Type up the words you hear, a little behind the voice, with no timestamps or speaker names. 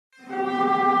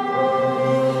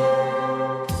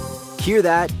Hear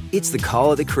that? It's the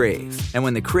call of the Crave. And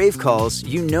when the Crave calls,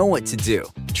 you know what to do.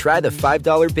 Try the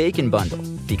 $5 Bacon Bundle,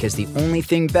 because the only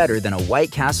thing better than a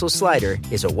White Castle slider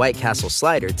is a White Castle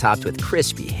slider topped with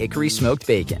crispy hickory smoked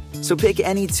bacon. So pick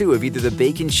any two of either the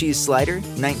Bacon Cheese Slider,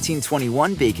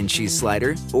 1921 Bacon Cheese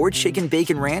Slider, or Chicken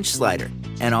Bacon Ranch Slider.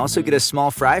 And also get a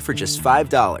small fry for just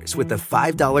 $5 with the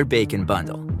 $5 Bacon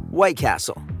Bundle. White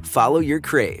Castle. Follow your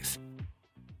Crave.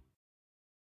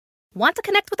 Want to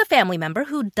connect with a family member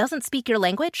who doesn't speak your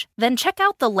language? Then check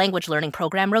out the language learning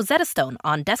program Rosetta Stone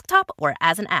on desktop or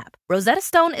as an app. Rosetta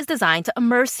Stone is designed to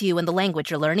immerse you in the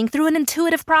language you're learning through an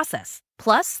intuitive process.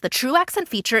 Plus, the True Accent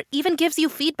feature even gives you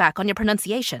feedback on your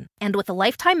pronunciation. And with a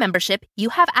lifetime membership, you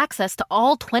have access to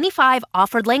all 25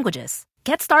 offered languages.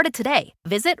 Get started today.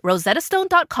 Visit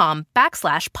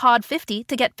rosettastone.com/pod50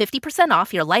 to get 50%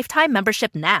 off your lifetime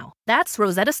membership now. That's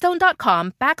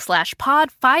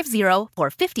rosettastone.com/pod50 for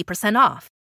 50% off.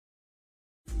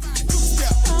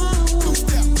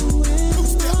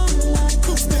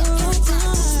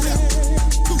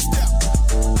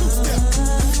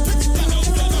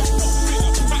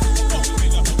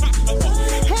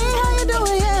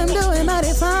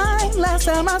 Last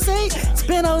time I say, it's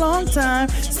been a long time.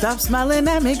 Stop smiling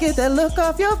at me, get that look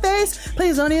off your face.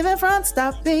 Please don't even front,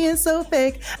 stop being so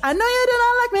fake. I know you did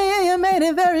not like me and you made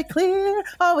it very clear.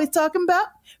 Always talking about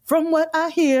from what I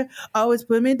hear. Always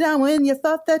put me down when you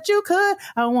thought that you could.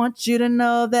 I want you to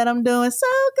know that I'm doing so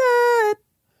good.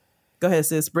 Go ahead,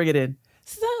 sis, bring it in.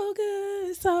 So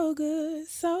good, so good,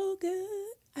 so good.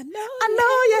 I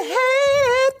know you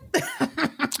hate it.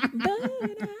 But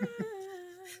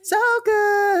so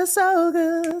good, so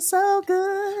good, so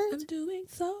good. I'm doing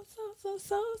so good.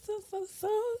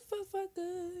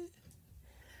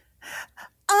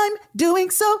 I'm doing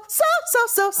so.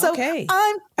 Okay.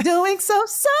 I'm doing so.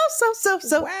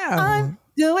 Wow. I'm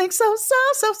doing so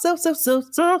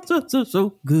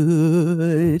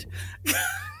good.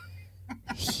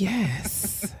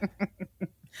 Yes.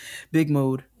 Big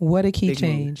mood. What a key Big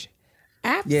change. Mood.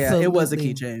 Absolutely. Yeah, it was a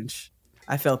key change.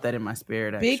 I felt that in my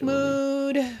spirit, actually. Big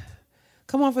mood.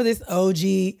 Come on for this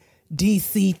OG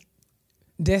DC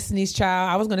Destiny's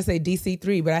Child. I was going to say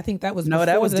DC3, but I think that was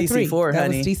that was DC4,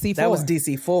 honey. That was DC4. That was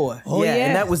DC4. Oh, yeah.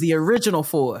 And that was the original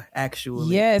 4,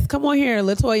 actually. Yes. Come on here,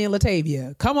 LaToya and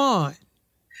Latavia. Come on.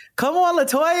 Come on,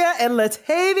 LaToya and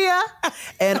Latavia.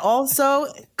 And also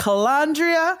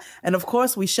Calandria. And of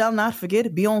course, we shall not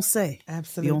forget Beyonce.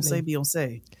 Absolutely.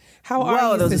 Beyonce. How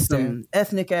are you, those sister? are some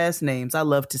ethnic ass names. I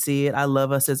love to see it. I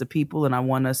love us as a people, and I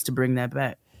want us to bring that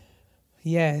back.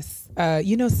 Yes.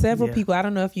 Several people, I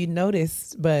don't know if you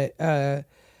noticed, but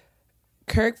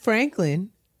Kirk Franklin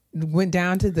went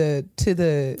down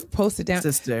posted down.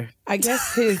 Sister. I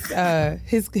guess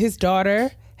his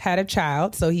daughter had a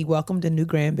child, so he welcomed a new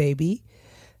grandbaby.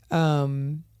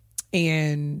 And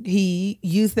he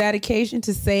used that occasion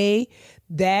to say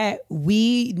that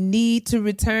we need to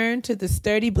return to the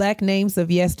sturdy Black names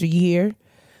of yesteryear.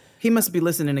 He must be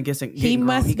listening and getting He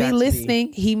must be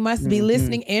listening. He must be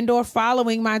listening and or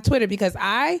following my Twitter, because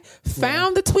I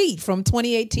found the tweet from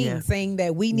 2018 saying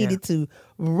that we needed to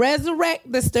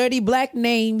resurrect the sturdy Black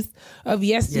names of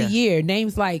yesteryear.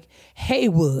 Names like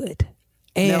Haywood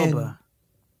and Melba.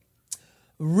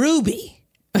 Ruby.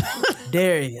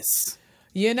 Darius.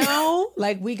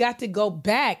 Like we got to go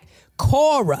back.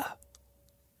 Cora.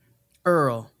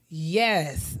 Earl.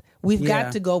 Yes. We've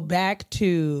got to go back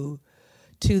to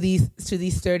these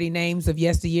sturdy names of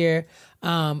yesteryear.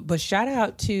 But shout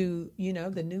out to,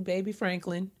 the new baby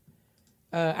Franklin.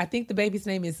 I think the baby's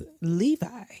name is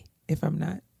Levi, if I'm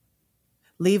not.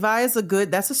 Levi is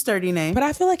that's a sturdy name. But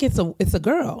I feel like it's a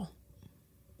girl.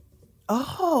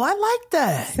 Oh, I like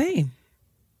that. Same.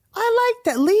 I like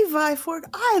that. Levi Ford.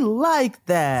 I like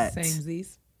that.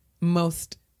 Samesies.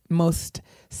 Most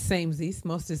samesies.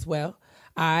 Most as well.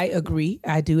 I agree.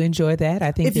 I do enjoy that.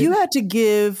 I think if you had to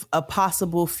give a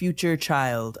possible future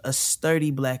child a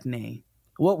sturdy Black name,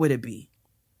 what would it be?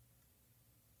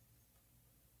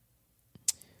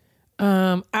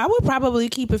 I would probably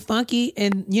keep it funky,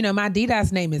 and my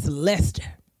DDoS name is Lester.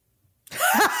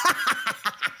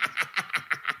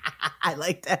 I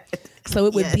like that. So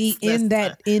it would be in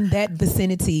that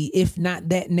vicinity, if not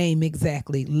that name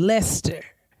exactly, Lester.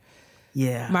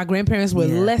 Yeah. My grandparents were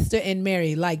Lester and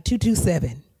Mary, like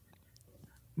 227.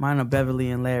 Mine are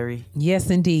Beverly and Larry. Yes,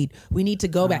 indeed. We need to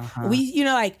go back. We,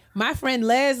 like my friend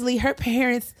Leslie, her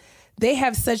parents, they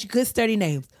have such good sturdy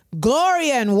names.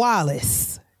 Gloria and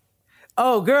Wallace.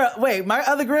 Oh, girl. Wait, my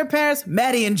other grandparents,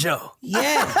 Maddie and Joe.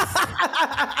 Yes.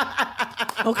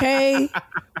 Okay.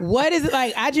 What is it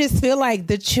like? I just feel like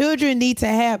the children need to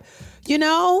have,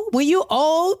 when you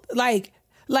old, like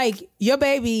like your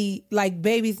baby, like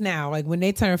babies now, like when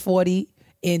they turn 40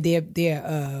 and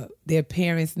their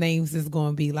parents' names is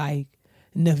going to be like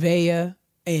Nevaeh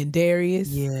and Darius.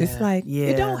 It's like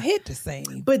it don't hit the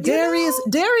same. But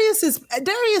Darius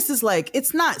is like,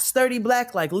 it's not sturdy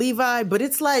black like Levi, but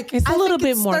it's like it's a little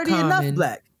bit more sturdy common. enough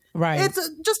black. Right. It's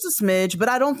just a smidge, but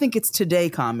I don't think it's today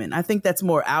common. I think that's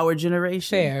more our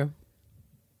generation. Fair.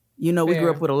 You know, we grew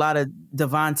up with a lot of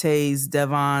Devontaes,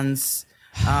 Devons,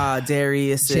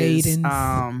 Darius's,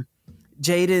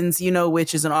 Jaden's, you know,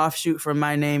 which is an offshoot from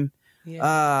my name.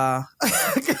 Yeah.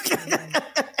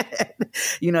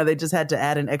 You know, they just had to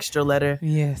add an extra letter.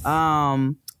 Yes.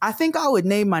 I think I would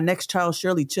name my next child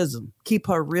Shirley Chisholm. Keep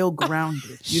her real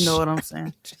grounded. You know what I'm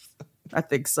saying? I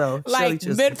think so. Like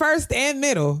mid first and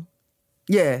middle.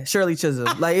 Yeah, Shirley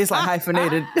Chisholm. Like it's like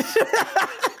hyphenated.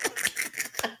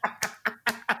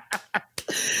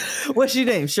 What's your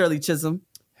name? Shirley Chisholm.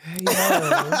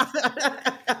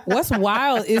 What's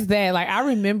wild is that, like, I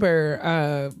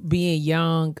remember being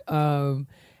young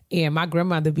and my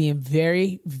grandmother being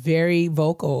very, very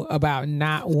vocal about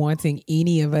not wanting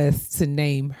any of us to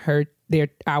name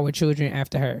our children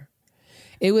after her.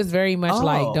 It was very much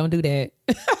like, don't do that.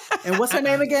 And what's her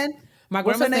name again? My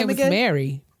grandma's name was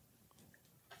Mary.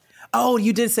 Oh,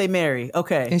 you did say Mary.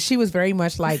 Okay. And she was very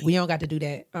much like, we don't got to do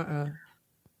that.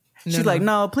 She's like,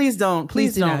 no, please don't.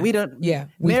 Please don't. Not. We don't. Yeah.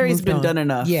 Mary's been done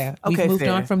enough. Yeah. Okay, we've moved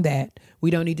on from that.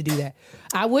 We don't need to do that.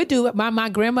 I would do it. My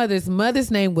grandmother's mother's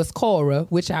name was Cora,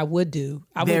 which I would do.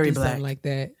 I would do something like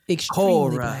that.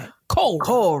 Extremely black.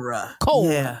 Cora.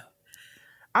 Yeah.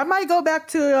 I might go back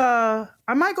to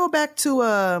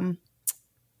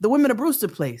the Women of Brewster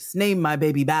Place. Name my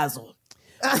baby Basil.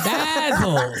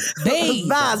 Basil.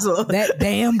 Basil. That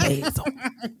damn Basil.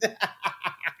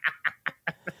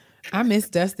 I miss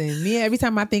Dustin. Me, every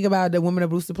time I think about the Women of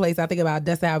Brewster Place, I think about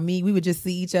Dustin. How we would just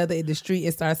see each other in the street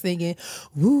and start singing.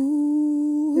 Woo.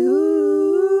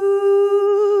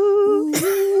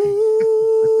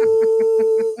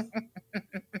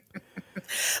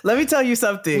 Let me tell you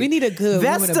something. We need a good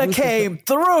Vesta came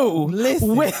through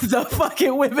with the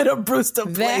fucking Women of Brewster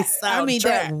Place soundtrack. I mean,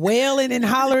 that wailing and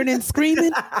hollering and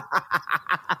screaming.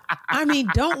 I mean,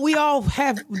 don't we all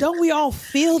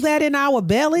feel that in our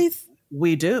bellies?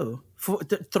 We do.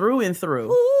 Through and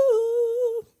through.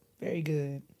 Ooh, very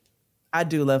good. I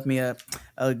do love me a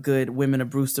good Women of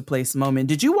Brewster Place moment.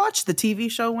 Did you watch the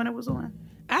TV show when it was on?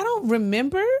 I don't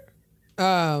remember.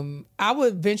 I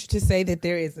would venture to say that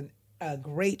there is a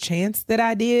great chance that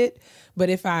I did. But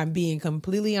if I'm being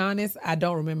completely honest, I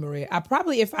don't remember it. I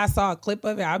probably, if I saw a clip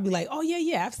of it, I'd be like, oh,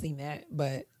 yeah, I've seen that.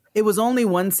 But it was only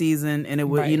one season and it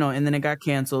was, you know, and then it got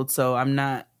canceled. So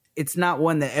it's not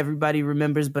one that everybody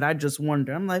remembers, but I just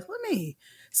wonder. I'm like, let me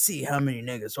see how many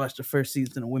niggas watched the first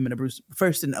season of Women of Brewster,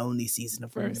 first and only season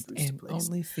of Women of Brewster Place.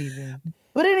 Only season.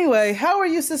 But anyway, how are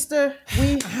you, sister?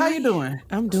 How you doing?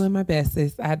 I'm doing my best,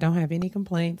 sis. I don't have any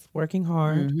complaints. Working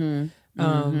hard,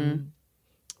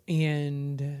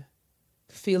 and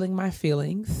feeling my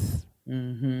feelings.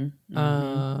 I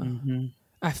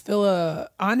feel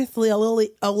honestly a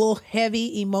little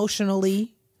heavy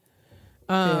emotionally.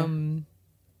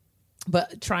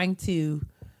 But trying to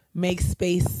make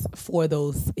space for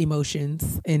those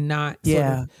emotions and not sort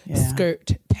of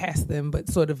skirt past them, but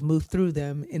sort of move through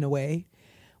them in a way,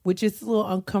 which is a little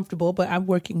uncomfortable, but I'm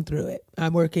working through it.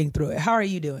 How are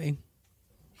you doing?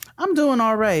 I'm doing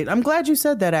all right. I'm glad you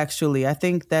said that, actually. I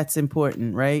think that's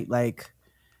important, right? Like,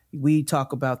 we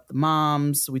talk about the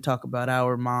moms, we talk about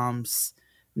our moms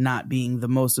not being the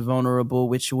most vulnerable,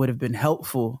 which would have been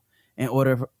helpful in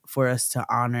order for us to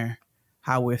honor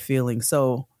how we're feeling.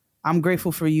 So I'm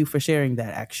grateful for you for sharing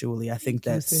that, actually. I think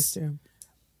that's going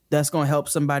to help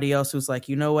somebody else who's like,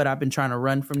 you know what, I've been trying to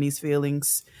run from these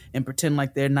feelings and pretend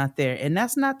like they're not there. And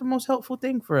that's not the most helpful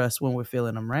thing for us when we're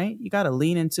feeling them, right? You got to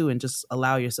lean into and just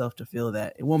allow yourself to feel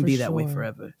that. It won't be that way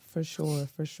forever. For sure.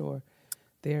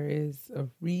 There is a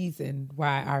reason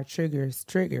why our triggers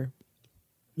trigger.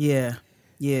 Yeah.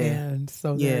 And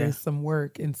so there is some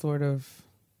work in sort of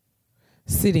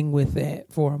sitting with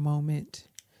that for a moment.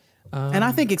 And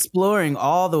I think exploring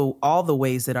all the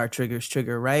ways that our triggers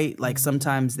trigger, right? Like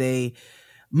sometimes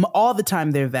all the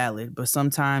time they're valid, but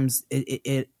sometimes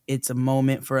it's a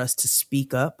moment for us to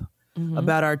speak up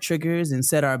about our triggers and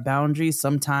set our boundaries.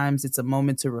 Sometimes it's a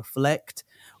moment to reflect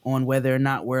on whether or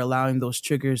not we're allowing those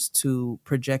triggers to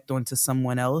project onto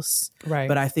someone else. Right.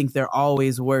 But I think they're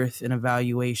always worth an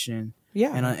evaluation.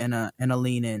 Yeah. And a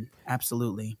lean in.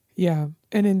 Absolutely. Yeah.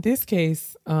 And in this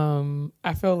case,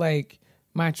 I feel like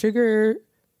I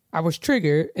was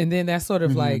triggered, and then that sort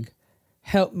of like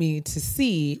helped me to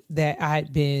see that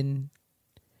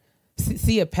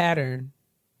see a pattern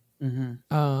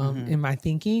in my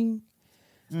thinking.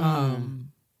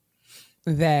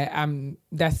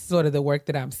 That's sort of the work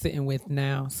that I'm sitting with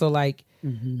now. So like,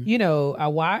 you know, I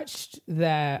watched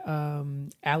that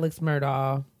Alex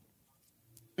Murdaugh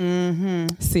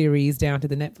series down to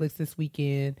the Netflix this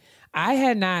weekend. I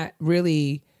had not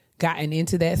really gotten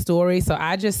into that story, so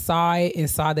I just saw it and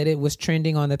saw that it was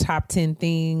trending on the top 10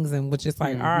 things and was just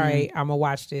like, all right, I'm gonna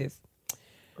watch this.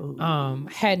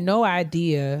 Had no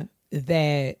idea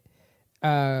that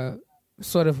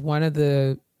sort of one of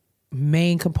the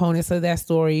main components of that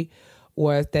story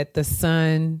was that the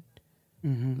son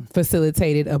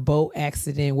facilitated a boat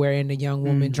accident wherein the young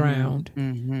woman drowned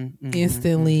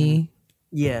instantly.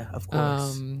 Yeah, of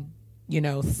course. You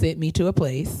know, sent me to a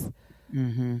place.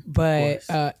 But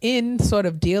in sort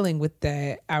of dealing with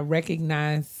that, I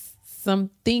recognized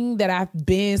something that I've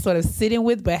been sort of sitting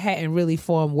with but hadn't really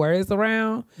formed words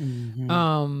around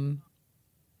in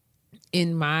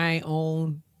my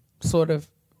own sort of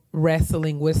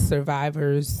wrestling with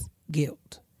survivor's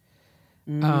guilt.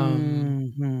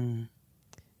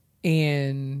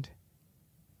 And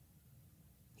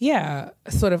yeah,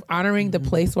 sort of honoring the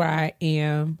place where I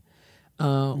am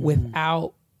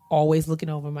without always looking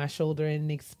over my shoulder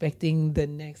and expecting the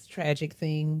next tragic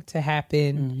thing to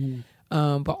happen.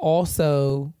 But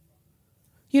also,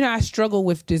 you know, I struggle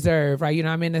with deserve, right? You know,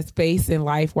 I'm in a space in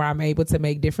life where I'm able to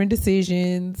make different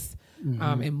decisions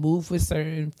and move with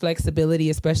certain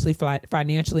flexibility, especially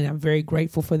financially. And I'm very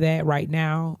grateful for that right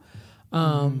now.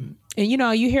 And, you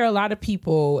know, you hear a lot of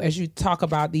people as you talk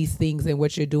about these things and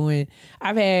what you're doing.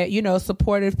 I've had, you know,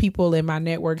 supportive people in my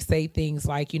network say things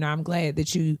like, you know, I'm glad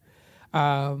that you,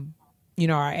 you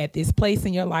know, are at this place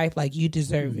in your life. Like, you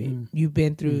deserve it. You've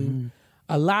been through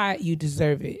a lot. You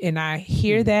deserve it. And I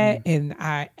hear that and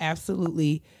I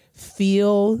absolutely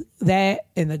feel that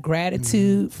and the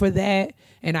gratitude for that.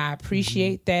 And I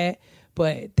appreciate that.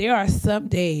 But there are some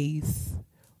days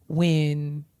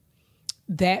when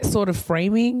that sort of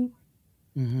framing,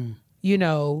 you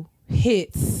know,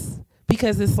 hits,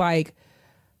 because it's like,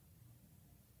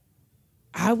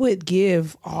 I would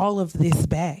give all of this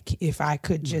back if I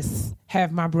could just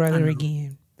have my brother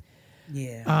again.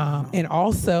 Yeah. And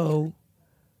also,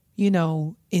 you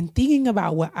know, in thinking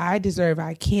about what I deserve,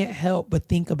 I can't help but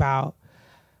think about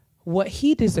what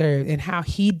he deserved and how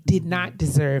he did not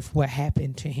deserve what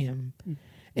happened to him.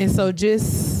 And so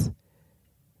just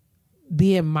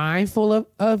being mindful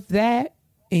of that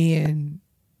and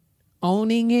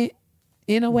owning it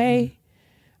in a way,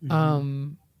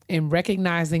 and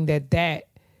recognizing that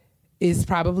is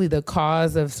probably the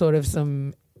cause of sort of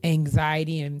some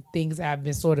anxiety and things I've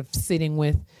been sort of sitting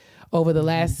with over the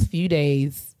last few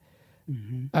days.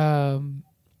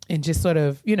 And just sort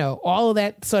of, you know, all of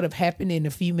that sort of happened in a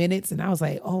few minutes. And I was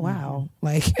like, oh, wow.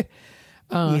 Like,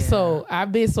 so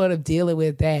I've been sort of dealing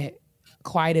with that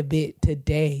quite a bit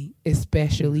today,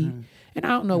 especially. And I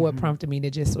don't know what prompted me to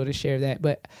just sort of share that.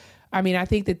 But I mean, I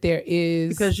think that there is.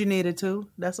 Because you needed to.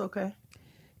 That's okay.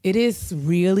 It is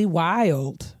really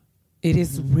wild. It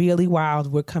is really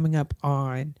wild. We're coming up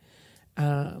on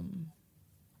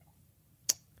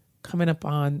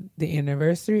the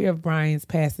anniversary of Brian's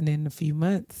passing in a few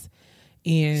months.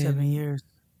 And 7 years.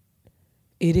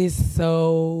 It is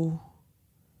so,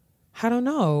 I don't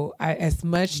know. As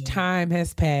much time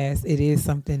has passed, it is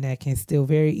something that can still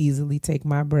very easily take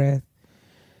my breath.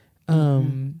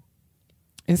 And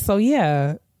so,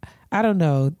 yeah, I don't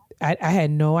know. I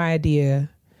had no idea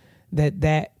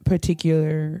that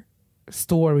particular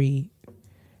story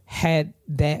had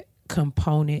that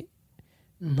component.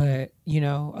 But, you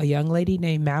know, a young lady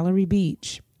named Mallory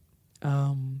Beach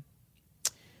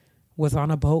was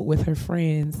on a boat with her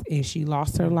friends and she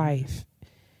lost her life.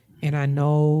 And I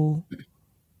know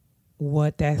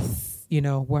what that's, you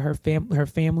know, what her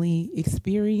family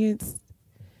experienced.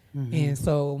 And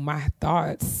so my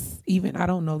thoughts, even I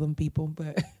don't know them people,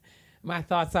 but my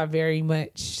thoughts are very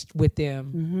much with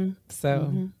them.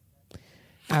 So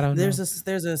I don't know.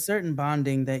 There's a certain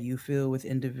bonding that you feel with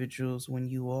individuals when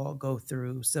you all go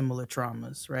through similar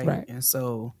traumas, right? And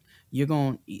so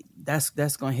that's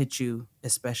going to hit you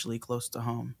especially close to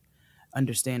home,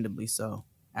 understandably so.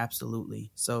 Absolutely.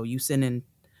 So you sending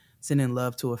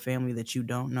love to a family that you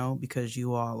don't know because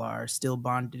you all are still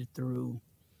bonded through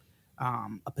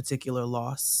a particular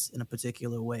loss in a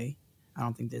particular way. I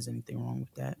don't think there's anything wrong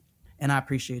with that. And I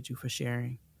appreciate you for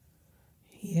sharing.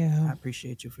 Yeah. I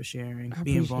appreciate you for sharing,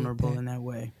 being vulnerable in that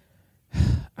way.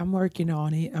 I'm working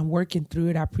on it. I'm working through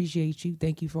it. I appreciate you.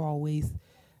 Thank you for always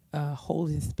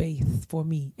holding space for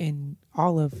me and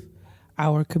all of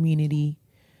our community.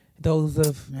 Those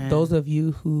of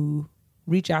you who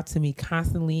reach out to me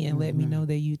constantly and let me know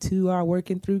that you too are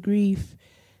working through grief.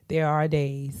 There are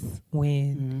days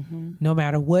when no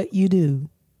matter what you do,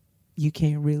 you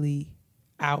can't really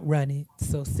outrun it.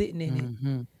 So sitting in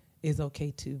it is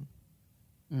okay too.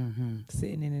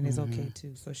 Sitting in it is okay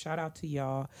too. So shout out to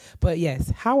y'all. But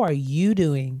yes, how are you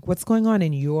doing? What's going on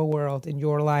in your world, in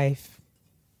your life?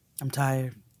 I'm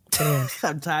tired.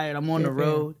 I'm tired. I'm on the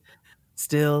road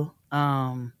still.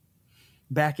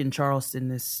 Back in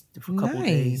Charleston for a couple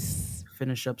days.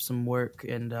 Finish up some work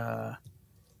and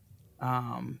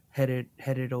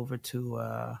headed over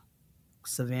to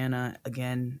Savannah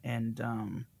again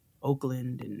and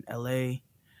Oakland and LA.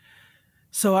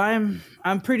 So I'm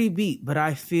pretty beat, but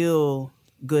I feel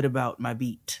good about my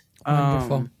beat.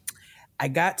 Wonderful. I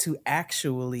got to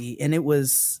actually, and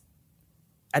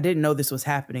I didn't know this was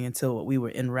happening until we were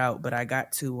en route, but I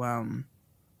got to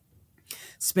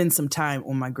spend some time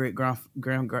on my on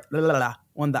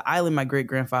the island my great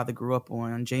grandfather grew up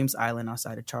on James Island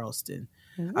outside of Charleston.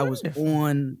 Wonderful. I was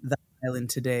on the island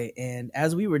today, and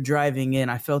as we were driving in,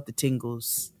 I felt the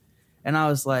tingles. And I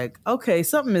was like, okay,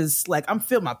 something is like,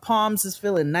 my palms is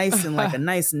feeling nice and like a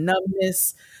nice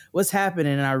numbness. What's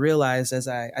happening? And I realized as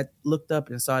I looked up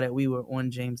and saw that we were on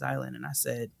James Island, and I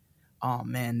said, oh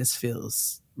man, this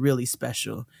feels really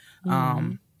special.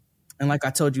 And like I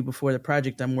told you before, the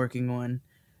project I'm working on,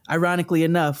 ironically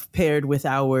enough, paired with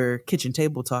our kitchen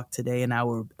table talk today and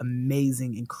our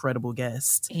amazing, incredible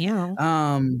guest. Yeah.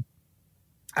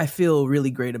 I feel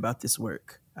really great about this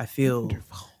work. I feel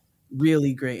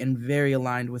really great and very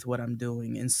aligned with what I'm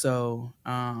doing. And so,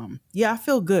 I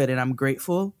feel good, and I'm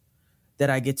grateful that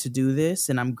I get to do this,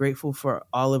 and I'm grateful for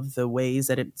all of the ways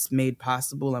that it's made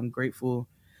possible. I'm grateful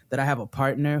that I have a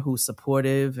partner who's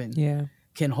supportive and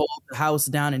can hold the house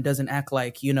down and doesn't act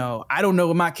like, I don't know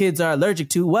what my kids are allergic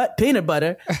to. What? Peanut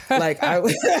butter. Like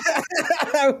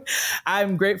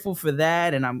I'm grateful for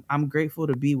that. And I'm grateful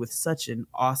to be with such an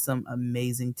awesome,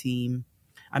 amazing team.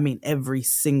 I mean, every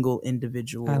single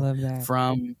individual. I love that.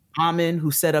 From Amin,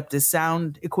 who set up this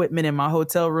sound equipment in my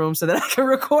hotel room so that I can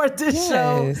record this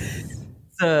show,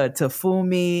 to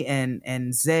Fumi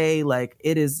and Zay. Like,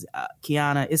 it is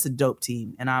Kiana. It's a dope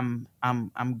team, and I'm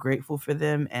grateful for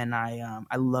them, and I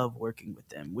love working with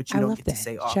them, which you don't get to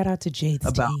say often. Shout out to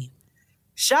Jade's team.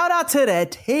 Shout out to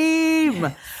that team.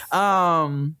 Yes.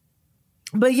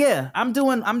 But yeah, I'm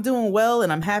doing well,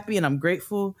 and I'm happy, and I'm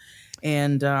grateful,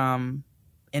 and I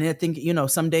think,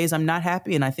 some days I'm not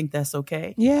happy, and I think that's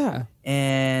okay. Yeah.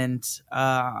 And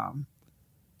I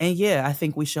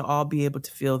think we should all be able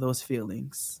to feel those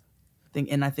feelings.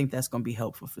 I think that's going to be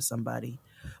helpful for somebody.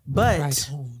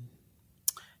 But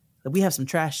we have some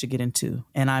trash to get into,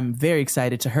 and I'm very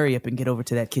excited to hurry up and get over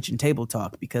to that kitchen table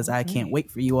talk because I can't wait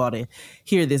for you all to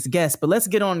hear this guest. But let's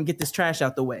get on and get this trash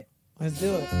out the way. Let's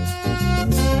do it.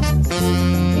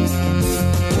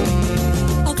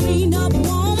 A clean up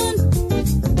woman.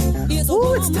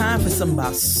 Ooh, it's time for some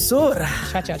basura.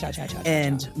 Cha.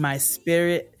 And my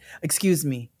spirit,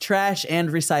 trash and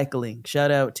recycling.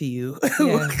 Shout out to you.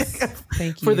 Yes,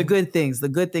 thank you. For the good things. The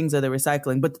good things are the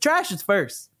recycling. But the trash is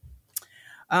first.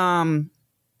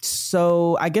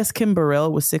 So I guess Kim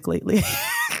Burrell was sick lately.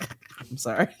 I'm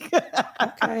sorry. Okay.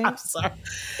 I'm sorry.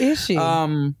 Is she?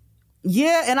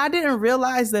 Yeah, and I didn't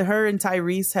realize that her and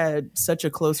Tyrese had such a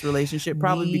close relationship,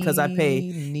 probably because I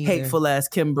pay hateful ass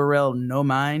Kim Burrell no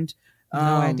mind. No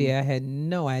idea. I had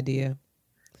no idea.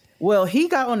 Well, he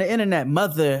got on the internet,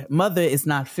 mother is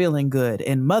not feeling good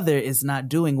and mother is not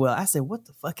doing well. I said, what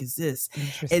the fuck is this?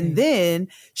 And then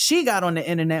she got on the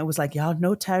internet and was like, y'all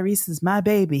know Tyrese is my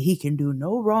baby. He can do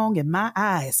no wrong in my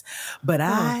eyes, but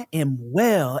I am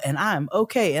well and I'm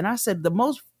okay. And I said, the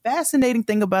most fascinating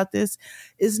thing about this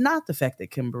is not the fact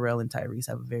that Kim Burrell and Tyrese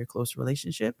have a very close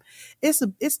relationship. It's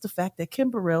the fact that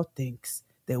Kim Burrell thinks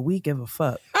that we give a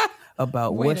fuck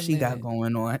about what she got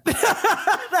going on.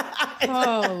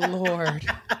 Oh, Lord.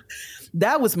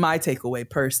 That was my takeaway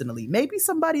personally. Maybe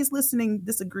somebody's listening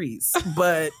disagrees,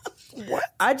 but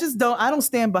I don't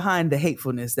stand behind the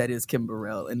hatefulness that is Kim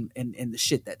Burrell and the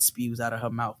shit that spews out of her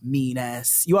mouth. Mean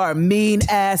ass. You are a mean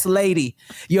ass lady.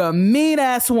 You're a mean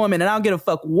ass woman, and I don't give a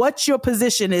fuck what your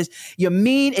position is. You're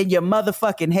mean and you're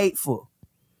motherfucking hateful.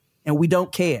 And we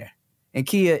don't care. And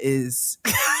Kia is...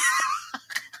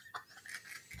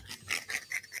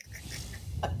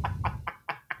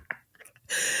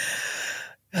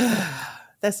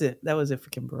 That's it. That was it for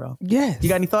Kim Burrell. Yes. You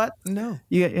got any thoughts? No.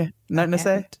 You got nothing to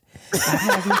say? I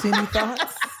haven't any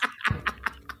thoughts.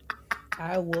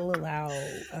 I will allow.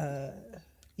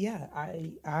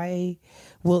 I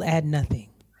will add nothing.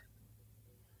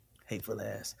 Hateful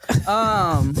ass.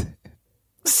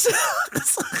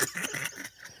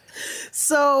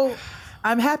 So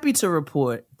I'm happy to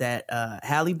report that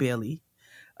Halle Bailey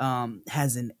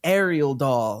has an Ariel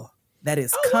doll that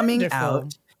is coming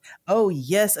out. Oh,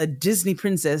 yes, a Disney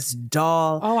princess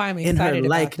doll I'm in her excited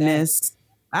likeness. about that.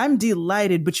 I'm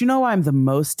delighted, but you know why I'm the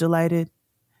most delighted?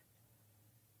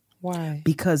 Why?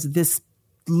 Because this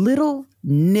little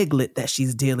niglet that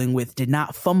she's dealing with did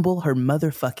not fumble her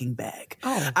motherfucking bag.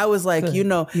 I was like,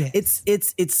 yes.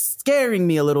 it's scaring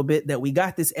me a little bit that we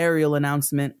got this Ariel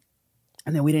announcement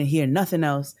and then we didn't hear nothing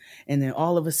else. And then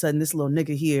all of a sudden this little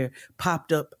nigga here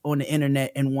popped up on the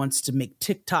internet and wants to make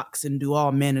TikToks and do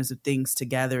all manners of things to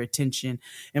gather attention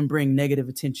and bring negative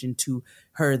attention to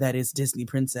her that is Disney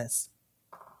princess.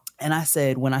 And I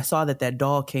said, when I saw that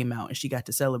doll came out and she got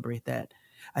to celebrate that,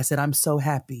 I said, I'm so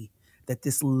happy that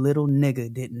this little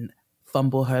nigga didn't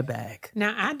fumble her bag.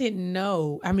 Now, I didn't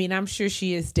know. I mean, I'm sure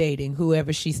she is dating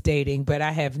whoever she's dating, but I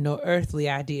have no earthly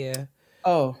idea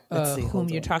whom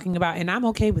you're talking about. And I'm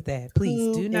okay with that.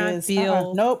 Please do not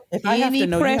feel nope. If I have to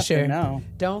know, pressure. You have to know.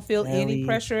 Don't feel any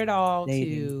pressure at all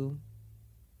to...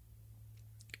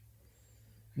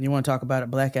 You want to talk about a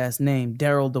black ass name,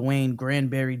 Daryl Dwayne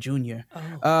Granberry Jr.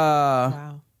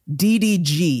 Wow.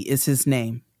 DDG is his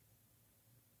name.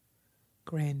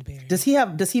 Granberry. Does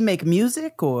he make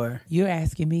music or? You're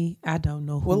asking me. I don't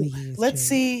know who he is. Let's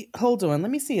see. Hold on.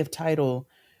 Let me see if Tidal,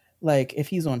 like if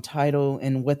he's on Tidal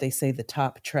and what they say the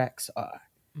top tracks are.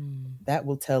 That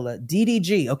will tell us.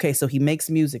 DDG. Okay, so he makes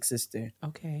music, sister.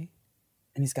 Okay.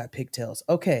 And he's got pigtails.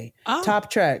 Okay.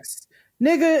 Top tracks.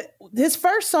 Nigga, his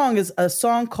first song is a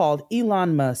song called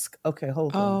Elon Musk. Okay,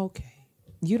 hold on. Okay.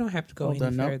 You don't have to go any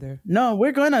further. No,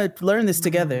 we're going to learn this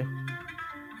together.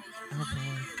 Okay.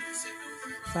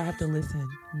 So I have to listen.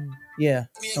 Yeah.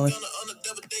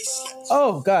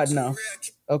 Oh, God, no.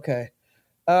 Okay.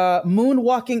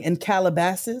 Moonwalking in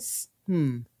Calabasas.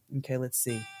 Okay, let's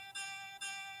see.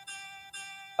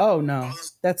 Oh, no.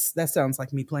 That sounds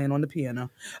like me playing on the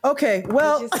piano. Okay,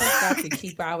 well. We just got to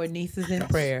keep our nieces in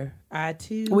prayer. I,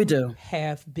 too,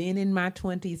 have been in my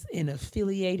 20s and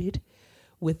affiliated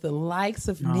with the likes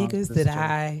of niggas that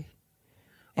I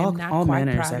am not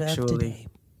quite proud of today.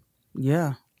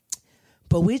 Yeah.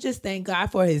 But we just thank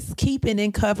God for his keeping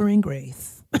and covering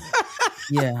grace.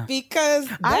 Yeah. Because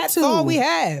that's all we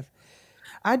have.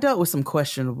 I dealt with some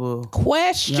questionable.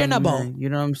 You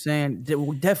know what I'm saying?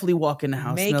 Definitely walk in the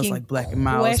house. Smells like Black and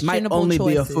Miles. Might only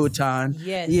be a futon.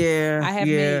 Yes. Yeah. I have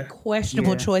made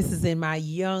questionable choices in my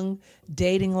young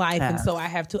dating life. And so I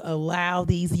have to allow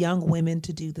these young women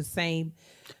to do the same.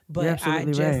 But I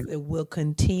just will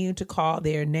continue to call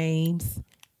their names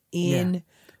in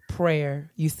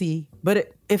prayer, you see.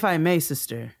 But if I may,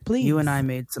 sister, please. You and I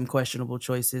made some questionable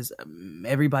choices.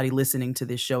 Everybody listening to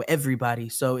this show, everybody.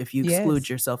 So if you exclude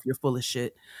yourself, you're full of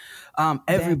shit.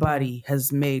 Everybody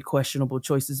has made questionable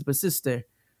choices. But sister,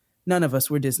 none of us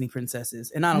were Disney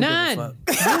princesses. And I don't give a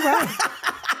fuck. You're right.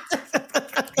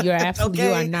 You're absolutely,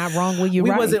 you are not wrong when you're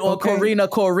right. We wasn't on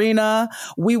Corina.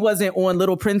 We wasn't on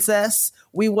Little Princess.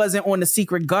 We wasn't on The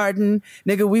Secret Garden.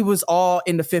 Nigga, we was all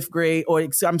in the 5th grade, or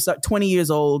I'm sorry, 20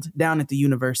 years old down at the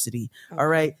university. Okay. All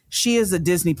right. She is a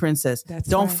Disney princess.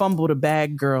 Don't fumble the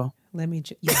bag, girl. Let me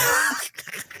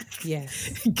yes.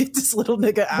 Get this little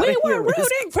nigga out of here. We were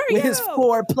rooting for you. With his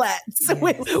 4 plats.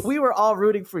 Yes. We were all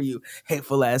rooting for you.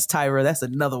 Hateful ass Tyra. That's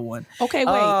another one. Okay,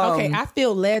 wait. Okay, I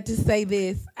feel led to say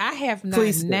this. I have not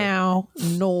now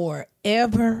nor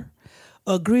ever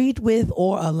agreed with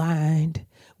or aligned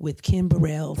with Kim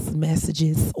Burrell's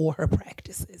messages or her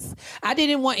practices. I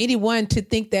didn't want anyone to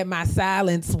think that my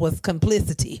silence was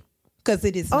complicity. Because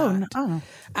it is not. No.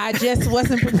 I just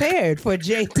wasn't prepared for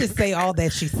Jay to say all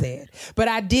that she said. But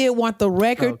I did want the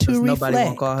record to reflect. Nobody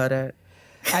won't call her that.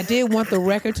 I did want the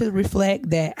record to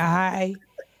reflect that I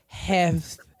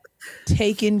have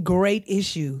taken great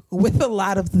issue with a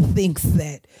lot of the things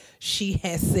that she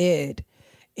has said.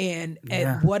 And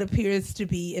at what appears to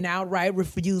be an outright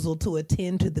refusal to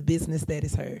attend to the business that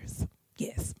is hers.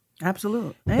 Yes.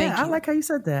 Absolutely. Yeah, I like how you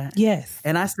said that. Yes.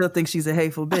 And I still think she's a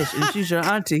hateful bitch. And she's your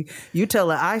auntie. You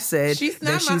tell her I said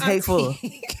that she's hateful.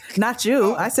 Not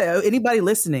you. I said anybody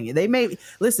listening. They may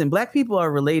listen, Black people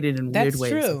are related in weird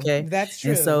ways. True. Okay. That's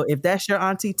true. And so if that's your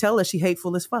auntie, tell her she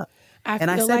hateful as fuck. I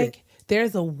feel like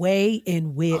there's a way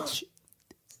in which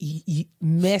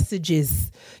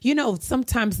messages,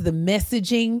 sometimes the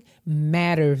messaging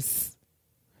matters.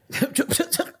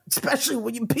 Especially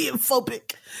when you're being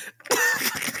phobic.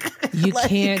 You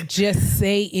can't just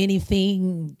say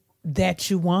anything that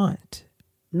you want.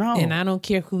 No. And I don't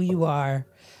care who you are.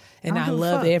 And I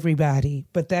love everybody.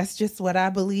 But that's just what I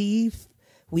believe.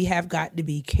 We have got to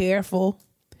be careful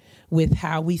with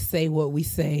how we say what we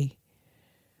say.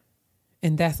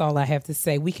 And that's all I have to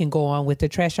say. We can go on with the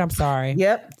trash. I'm sorry.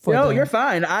 Yep. No, you're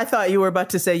fine. I thought you were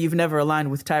about to say you've never aligned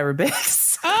with Tyra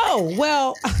Banks. Oh,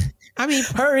 well, I mean.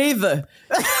 Her either.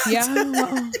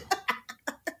 Yeah.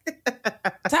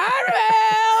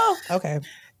 Tyra! Okay.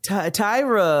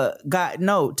 Tyra,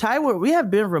 we have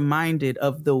been reminded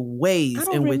of the ways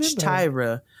in which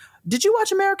Tyra. Did you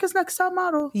watch America's Next Top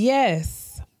Model?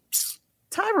 Yes.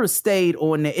 Tyra stayed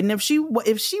on it, and if she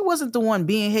wasn't the one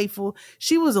being hateful,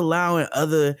 she was allowing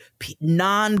other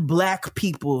non-black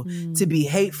people to be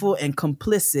hateful and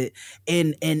complicit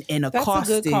in accosting. That's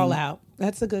a good call out.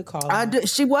 That's a good call out.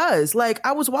 She was. Like,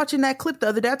 I was watching that clip the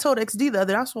other day. I told XD the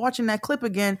other day, I was watching that clip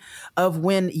again of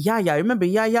when Yaya, remember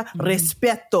Yaya?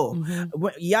 Respeto.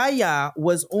 When Yaya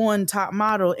was on Top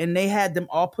Model, and they had them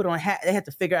all put on hat. They had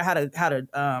to figure out how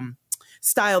to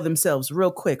style themselves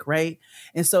real quick, right?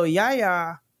 And so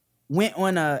Yaya went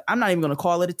on I'm not even going to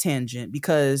call it a tangent,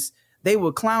 because they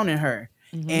were clowning her.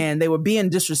 And they were being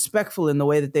disrespectful in the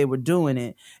way that they were doing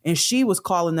it. And she was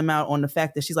calling them out on the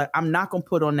fact that she's like, I'm not going to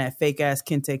put on that fake ass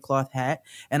kente cloth hat.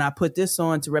 And I put this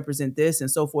on to represent this,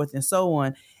 and so forth and so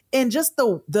on. And just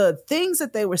the things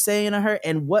that they were saying to her,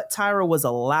 and what Tyra was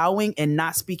allowing and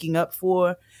not speaking up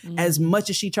for, as much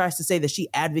as she tries to say that she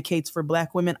advocates for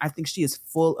black women, I think she is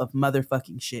full of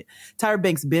motherfucking shit. Tyra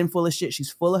Banks been full of shit.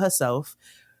 She's full of herself.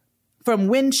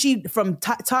 From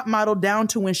Top Model down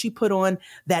to when she put on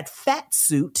that fat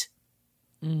suit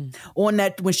on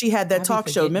that, when she had that talk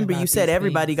show. Remember, you said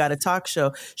everybody got a talk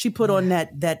show. She put on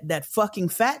that fucking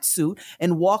fat suit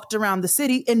and walked around the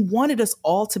city and wanted us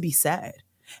all to be sad.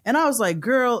 And I was like,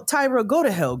 girl, Tyra, go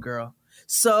to hell, girl.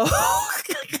 So,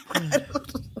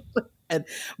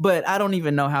 but I don't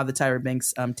even know how the Tyra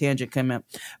Banks tangent came up.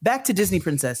 Back to Disney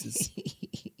princesses.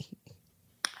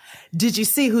 Did you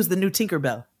see who's the new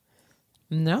Tinkerbell?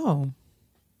 No.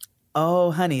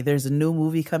 Oh, honey, there's a new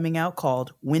movie coming out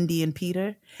called Wendy and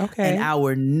Peter. Okay. And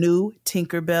our new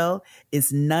Tinkerbell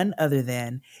is none other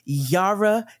than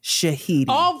Yara Shahidi.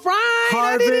 All right.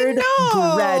 Harvard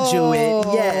graduate.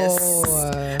 Yes.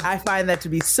 I find that to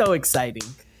be so exciting.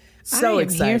 So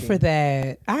exciting. I am here for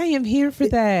that. I am here for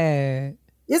that.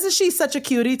 Isn't she such a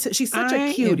cutie? She's such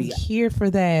a cutie. I am here for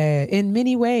that in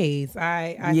many ways.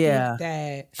 I think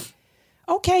that.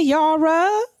 Okay,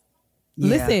 Yara. Yeah.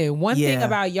 Listen, one thing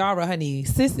about Yara, honey,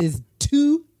 sis is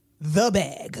to the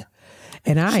bag.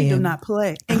 And she do not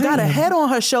play. And got a head on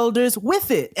her shoulders with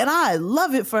it. And I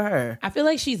love it for her. I feel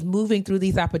like she's moving through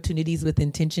these opportunities with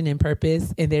intention and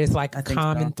purpose. And there's like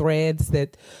common threads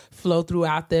that flow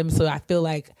throughout them. So I feel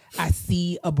like I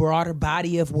see a broader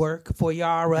body of work for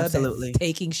Yara that's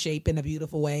taking shape in a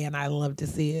beautiful way. And I love to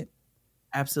see it.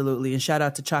 Absolutely. And shout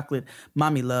out to Chocolate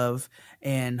Mommy Love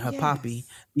and her poppy,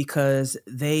 because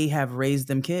they have raised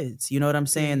them kids. You know what I'm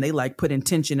saying? They like put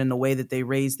intention in the way that they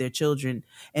raise their children.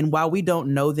 And while we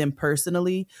don't know them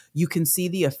personally, you can see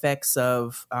the effects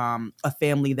of a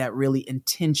family that really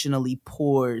intentionally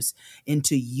pours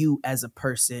into you as a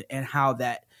person, and how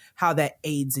that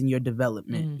aids in your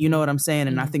development. You know what I'm saying?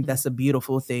 And I think that's a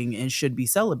beautiful thing and should be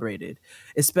celebrated,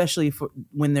 especially for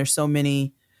when there's so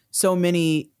many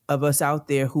of us out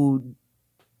there who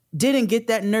didn't get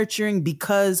that nurturing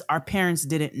because our parents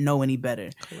didn't know any better.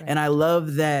 Correct. And I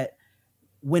love that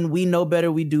when we know better,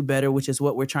 we do better, which is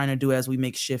what we're trying to do as we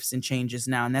make shifts and changes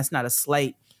now. And that's not a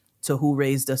slight to who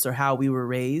raised us or how we were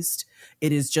raised.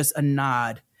 It is just a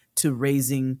nod to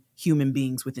raising human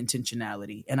beings with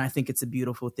intentionality. And I think it's a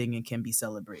beautiful thing and can be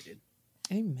celebrated.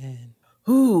 Amen.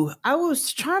 Ooh, I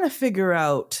was trying to figure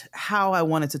out how I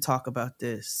wanted to talk about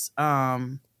this.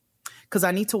 Because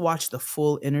I need to watch the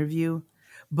full interview,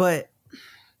 but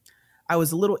I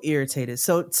was a little irritated.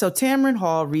 So Tamron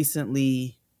Hall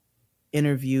recently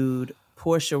interviewed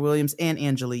Portia Williams and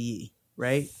Angela Yee,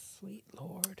 right? Sweet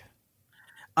Lord.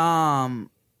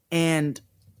 And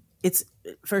it's,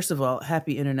 first of all,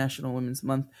 happy International Women's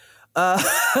Month.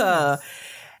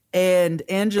 And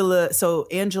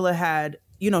Angela had,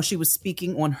 she was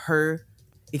speaking on her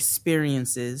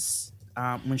experiences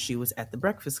when she was at the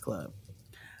Breakfast Club.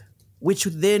 Which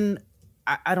then,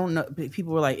 I don't know,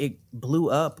 people were like, it blew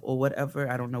up or whatever.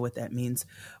 I don't know what that means.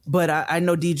 But I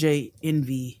know DJ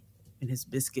Envy and his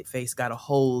biscuit face got a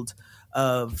hold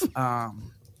of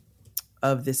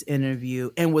this interview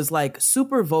and was like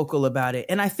super vocal about it.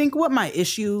 And I think what my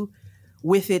issue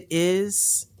with it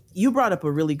is, you brought up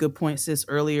a really good point, sis,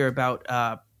 earlier about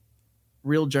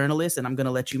real journalists, and I'm going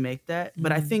to let you make that.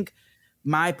 But I think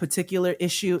my particular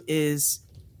issue is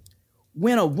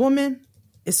when a woman,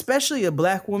 especially a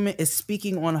black woman, is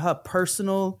speaking on her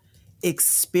personal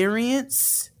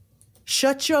experience,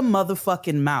 shut your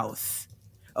motherfucking mouth,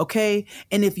 okay?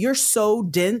 And if you're so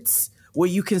dense where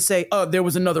you can say, oh, there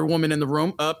was another woman in the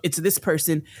room, it's this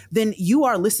person, then you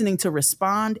are listening to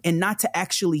respond and not to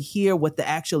actually hear what the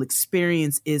actual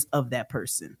experience is of that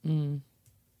person.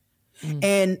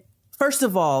 And first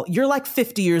of all, you're like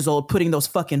 50 years old putting those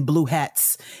fucking blue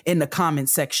hats in the comment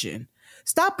section.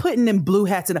 Stop putting them blue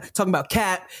hats in, talking about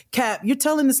Cap. You're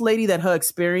telling this lady that her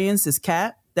experience is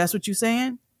Cap? That's what you're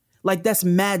saying? Like, that's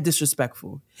mad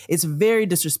disrespectful. It's very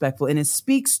disrespectful. And it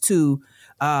speaks to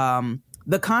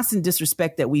the constant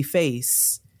disrespect that we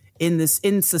face in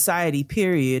society,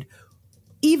 period,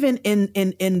 even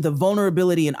in the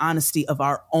vulnerability and honesty of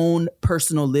our own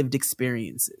personal lived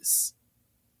experiences.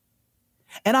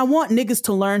 And I want niggas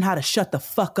to learn how to shut the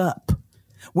fuck up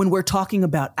when we're talking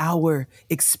about our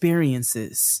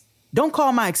experiences. Don't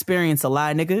call my experience a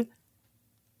lie, nigga.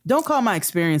 Don't call my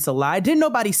experience a lie. Didn't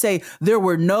nobody say there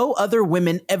were no other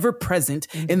women ever present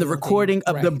in the recording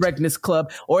of the Breakfast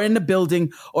Club or in the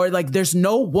building, or like there's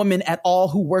no woman at all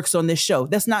who works on this show?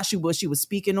 That's not what she was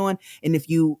speaking on. And if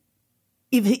you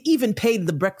even paid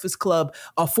the Breakfast Club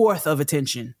a fourth of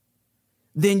attention,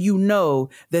 then you know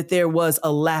that there was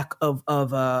a lack of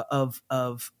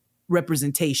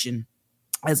representation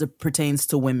as it pertains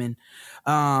to women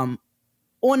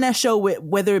on that show,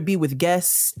 whether it be with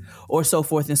guests or so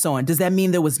forth and so on. Does that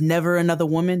mean there was never another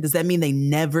woman? Does that mean they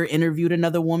never interviewed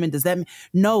another woman? Does that mean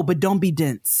no? But don't be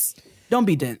dense. Don't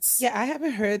be dense. Yeah, I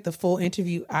haven't heard the full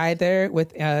interview either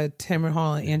with Tamron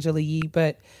Hall and Angela Yee,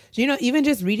 but even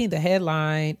just reading the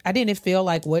headline, I didn't feel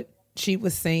like what she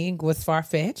was saying was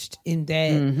far-fetched in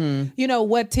that,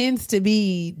 what tends to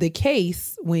be the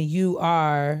case when you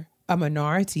are a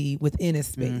minority within a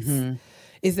space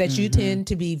is that you tend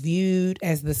to be viewed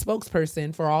as the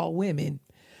spokesperson for all women.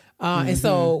 And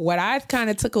so what I kind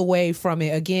of took away from it,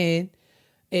 again,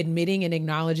 admitting and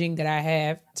acknowledging that I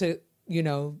have to,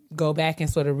 go back and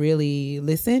sort of really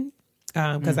listen,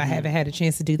 because I haven't had a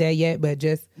chance to do that yet, but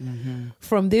just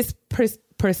from this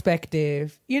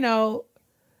perspective,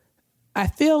 I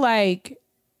feel like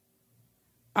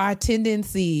our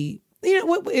tendency,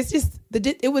 it's just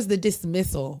it was the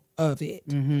dismissal of it.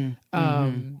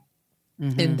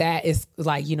 And that is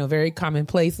like, very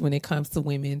commonplace when it comes to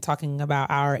women talking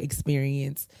about our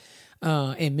experience,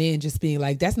 and men just being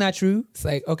like, that's not true. It's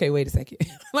like, okay, wait a second.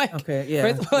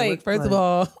 First of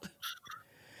all,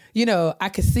 I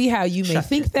could see how you may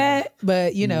think that,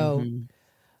 but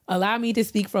allow me to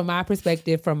speak from my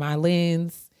perspective, from my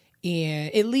lens.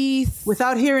 And at least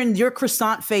without hearing your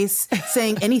croissant face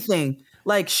saying anything,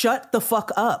 like, shut the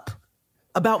fuck up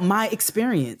about my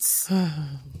experience.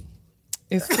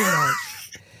 It's too much.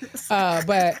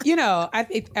 But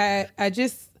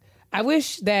I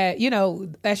wish that,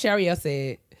 as Shariel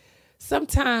said,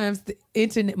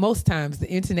 most times the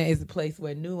internet is a place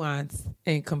where nuance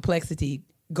and complexity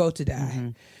go to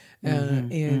die.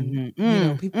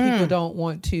 People don't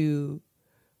want to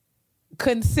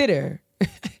consider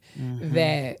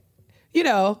that,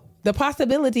 the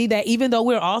possibility that even though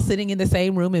we're all sitting in the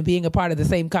same room and being a part of the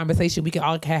same conversation, we can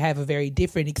all have a very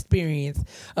different experience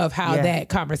of how that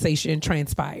conversation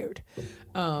transpired.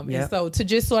 And so to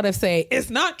just sort of say,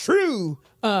 it's not true,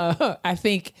 I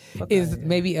think is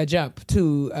maybe a jump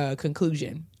to a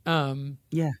conclusion. And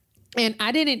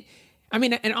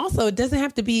and also it doesn't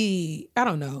have to be, I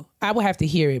don't know, I will have to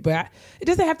hear it, but it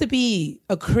doesn't have to be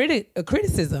a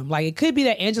criticism. Like, it could be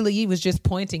that Angela Yee was just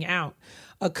pointing out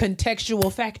a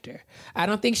contextual factor. I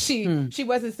don't think she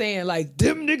wasn't saying like,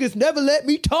 them niggas never let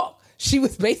me talk. She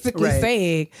was basically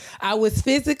saying, I was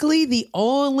physically the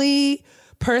only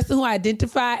person who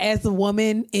identified as a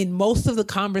woman in most of the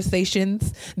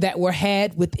conversations that were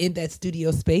had within that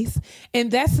studio space. And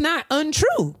that's not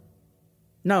untrue.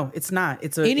 No, it's not.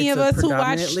 It's any of us who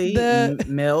watched the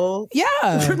male.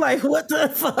 Yeah. Like, what the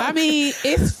fuck? I mean,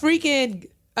 it's freaking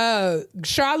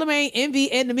Charlamagne,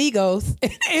 Envy, and Amigos,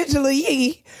 and Angela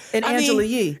Yee.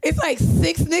 Yee. It's like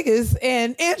 6 niggas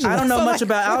and Angela. I don't know much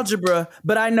about algebra,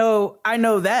 but I know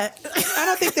that. I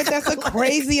don't think that's a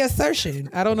crazy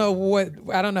assertion. I don't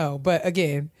know. But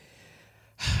again,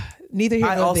 neither here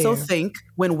nor there. I also think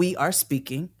when we are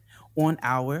speaking on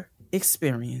our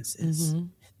experiences,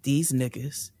 these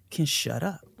niggas can shut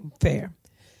up. Fair.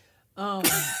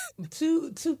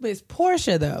 To Miss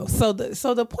Portia though. So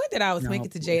the point that I was making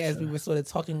to Jay as we were sort of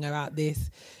talking about this,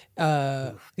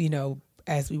 as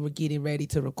we were getting ready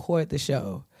to record the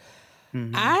show,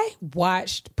 I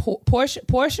watched Portia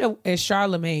and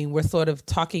Charlamagne were sort of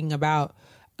talking about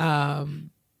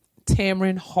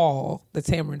Tamron Hall, the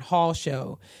Tamron Hall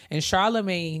show. And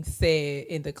Charlamagne said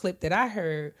in the clip that I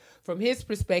heard, from his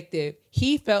perspective,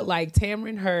 he felt like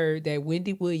Tamron heard that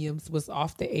Wendy Williams was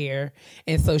off the air.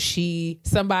 And so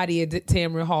somebody at the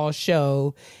Tamron Hall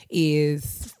show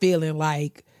is feeling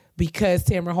like because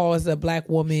Tamron Hall is a Black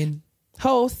woman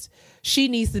host, she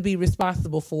needs to be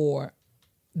responsible for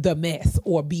the mess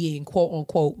or being quote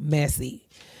unquote messy.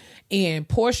 And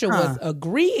Portia was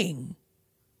agreeing,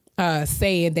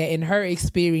 saying that in her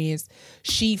experience,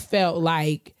 she felt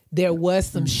like there was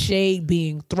some shade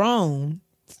being thrown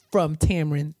from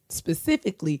Tamron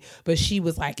specifically, but she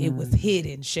was like, it was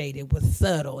hidden shade. It was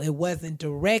subtle. It wasn't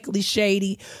directly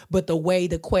shady, but the way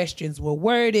the questions were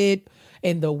worded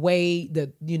and the way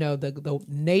the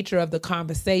nature of the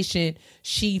conversation,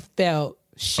 she felt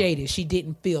shaded. She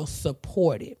didn't feel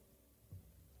supported.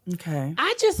 Okay.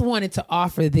 I just wanted to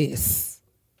offer this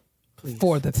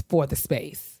for the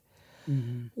space.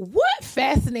 Mm-hmm. What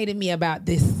fascinated me about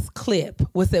this clip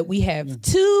was that we have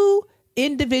two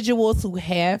individuals who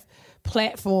have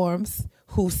platforms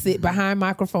who sit behind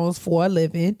microphones for a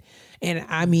living. And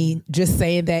I mean, just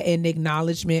saying that in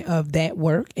acknowledgement of that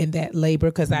work and that labor,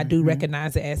 because I do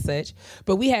recognize it as such.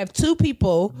 But we have two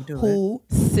people who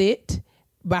sit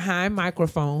behind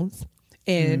microphones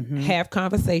and have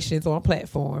conversations on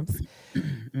platforms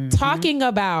talking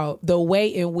about the way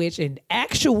in which an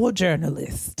actual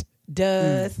journalist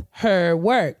does her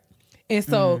work. And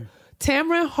so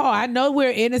Tamron Hall, I know we're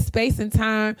in a space and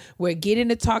time where getting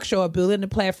a talk show or building a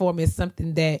platform is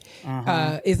something that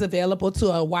is available to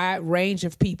a wide range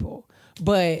of people.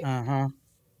 But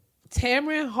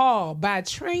Tamron Hall, by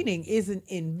training, is an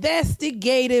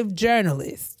investigative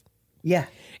journalist. Yeah.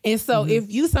 And so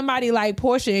if you somebody like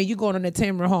Portia and you going on the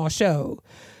Tamron Hall show,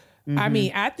 I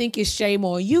mean, I think it's shame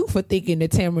on you for thinking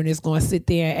that Tamron is going to sit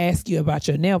there and ask you about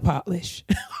your nail polish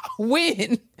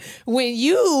when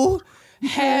you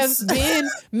have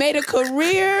made a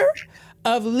career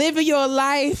of living your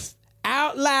life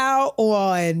out loud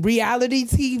on reality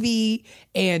TV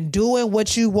and doing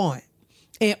what you want.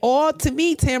 And all to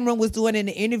me Tamron was doing in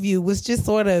the interview was just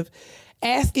sort of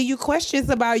asking you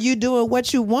questions about you doing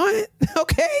what you want,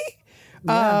 okay?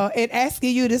 Yeah. And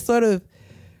asking you to sort of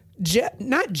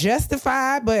not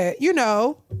justify, but,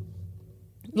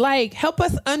 like help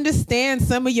us understand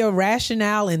some of your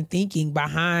rationale and thinking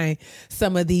behind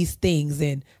some of these things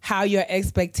and how your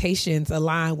expectations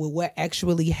align with what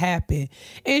actually happened.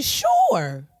 And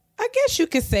sure, I guess you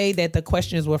could say that the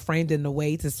questions were framed in a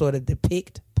way to sort of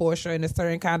depict Portia in a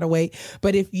certain kind of way.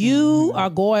 But if you are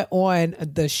going on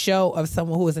the show of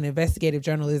someone who is an investigative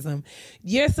journalism,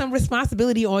 there's some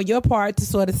responsibility on your part to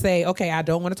sort of say, okay, I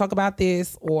don't want to talk about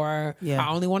this, or I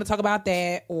only want to talk about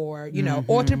that, or,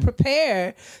 or to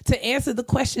prepare to answer the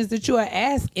questions that you are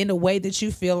asked in a way that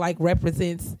you feel like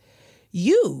represents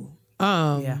you.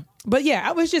 But yeah,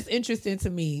 it was just interesting to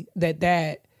me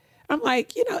that I'm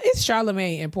like, it's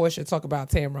Charlamagne and Portia talk about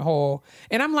Tamron Hall.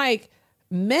 And I'm like,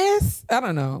 mess, I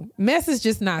don't know. Mess is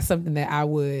just not something that I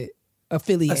would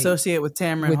associate with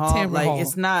Tamron Hall. Hall. It's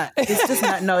just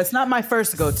not, no, it's not my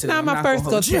first go-to. It's not my first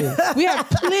go-to. We have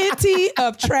plenty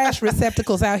of trash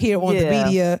receptacles out here on the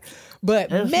media,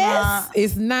 but mess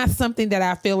is not something that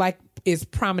I feel like is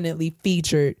prominently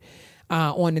featured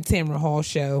on the Tamron Hall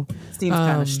show. Seems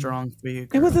kind of strong for you,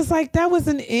 girl. It was just like, that was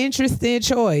an interesting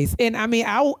choice. And I mean,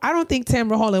 I don't think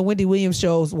Tamron Hall and Wendy Williams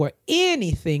shows were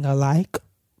anything alike.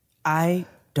 I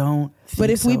don't think But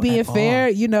if we being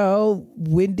fair, all.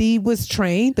 Wendy was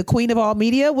trained. The queen of all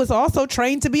media was also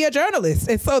trained to be a journalist.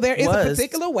 And so there is a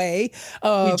particular way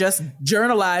of... We just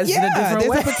journalized in a different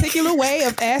way. There's a particular way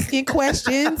of asking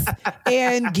questions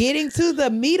and getting to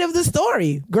the meat of the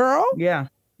story, girl. Yeah.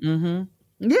 Mm-hmm.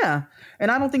 Yeah.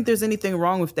 And I don't think there's anything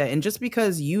wrong with that. And just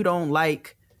because you don't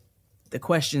like the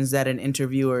questions that an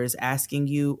interviewer is asking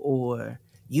you, or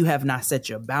you have not set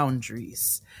your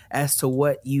boundaries as to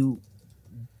what you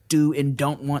do and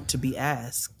don't want to be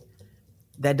asked,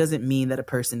 that doesn't mean that a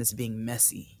person is being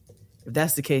messy. If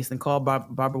that's the case, then call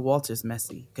Barbara Walters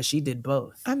messy, because she did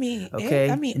both. I mean, okay?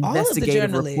 All of the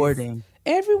journalists, reporting.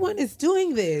 Everyone is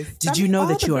doing this. Did you know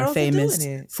that you are famous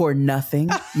for nothing?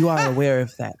 You are aware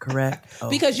of that, correct?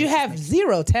 Because you have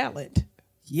zero talent.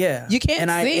 Yeah. You can't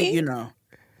sing.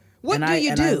 What do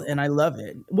you do? And I love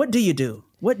it. What do you do?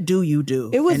 What do you do?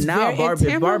 It was and now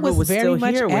Barbara was very still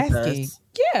much here asking. With us.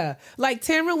 Yeah. Like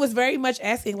Tamron was very much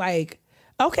asking, like,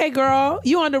 okay, girl,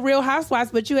 you on the Real Housewives,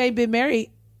 but you ain't been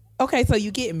married. Okay, so you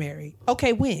getting married.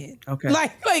 Okay, when? Okay.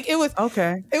 Like it was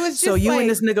okay. It was just so you and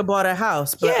this nigga bought a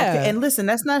house. But, yeah. Okay, and listen,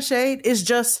 that's not shade. It's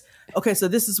just okay. So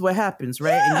this is what happens,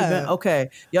 right? Yeah. And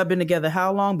y'all been together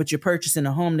how long? But you're purchasing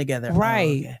a home together,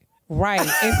 right? Oh, okay. Right.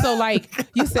 And so like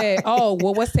you said, oh,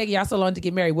 well, what's taking y'all so long to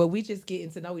get married? Well, we just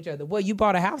getting to know each other. Well, you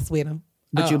bought a house with him.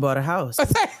 But you bought a house.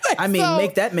 I mean,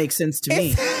 make that make sense to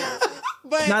me.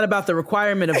 But it's not about the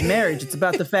requirement of marriage. It's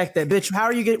about the fact that, bitch, how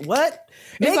are you getting what?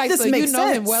 Make like, this so make you know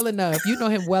sense. him well enough. You know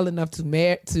him well enough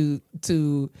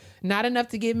to not enough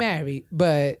to get married, but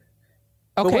okay.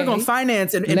 But we're gonna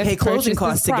finance and pay closing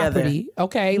costs together.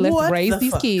 Okay, let's raise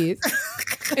these kids.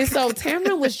 And so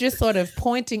Tamara was just sort of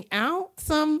pointing out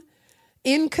some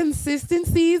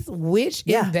inconsistencies, which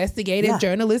investigative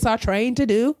journalists are trained to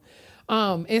do.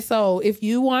 And so if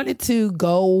you wanted to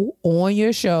go on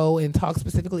your show and talk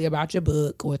specifically about your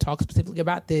book or talk specifically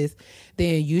about this,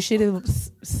 then you should have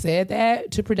said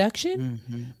that to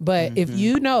production. But if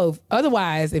you know,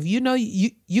 otherwise, if you know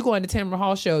you going to Tamara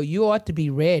Hall show, you ought to be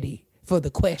ready for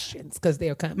the questions because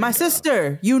they're coming. My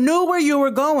sister, you knew where you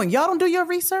were going. Y'all don't do your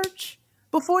research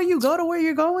before you go to where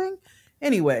you're going?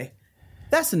 Anyway,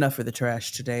 that's enough for the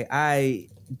trash today. I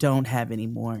don't have any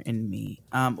more in me.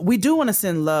 We do want to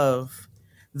send love,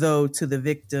 though, to the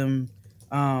victim.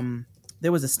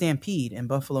 There was a stampede in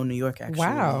Buffalo, New York,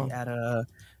 actually, at a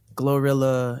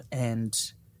Glorilla and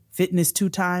Fitness 2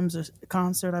 Times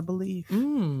concert, I believe.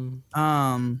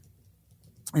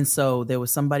 And so there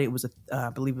was somebody, it was I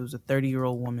believe it was a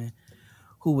 30-year-old woman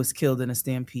who was killed in a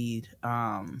stampede.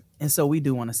 And so we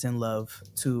do want to send love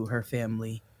to her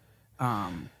family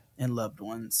and loved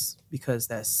ones because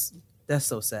that's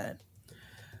so sad.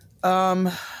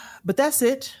 But that's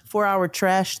it for our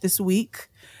trash this week.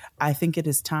 I think it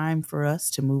is time for us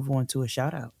to move on to a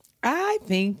shout out. I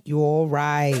think you're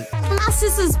right. My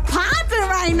sister's popping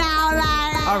right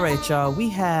now. All right, y'all. We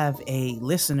have a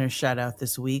listener shout out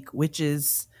this week, which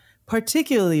is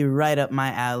particularly right up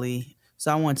my alley.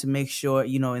 So I want to make sure,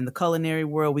 in the culinary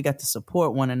world, we got to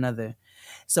support one another.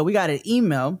 So we got an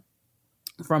email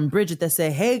from Bridget that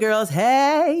said, hey girls,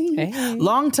 hey.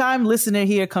 Long time listener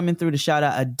here coming through to shout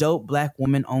out a dope Black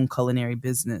woman owned culinary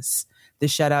business.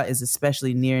 This shout out is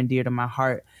especially near and dear to my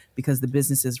heart because the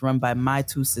business is run by my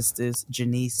 2 sisters,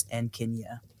 Janice and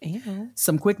Kenya.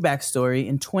 Some quick backstory.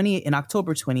 In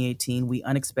October 2018, we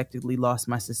unexpectedly lost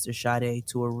my sister Sade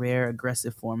to a rare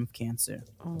aggressive form of cancer.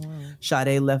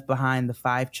 Sade left behind the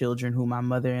 5 children who my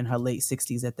mother in her late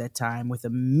 60s at that time, with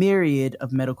a myriad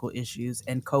of medical issues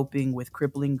and coping with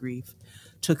crippling grief,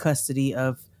 took custody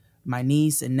of my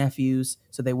niece and nephews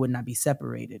so they would not be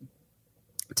separated.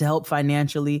 To help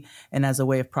financially and as a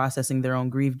way of processing their own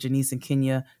grief, Janice and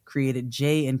Kenya created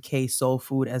J&K Soul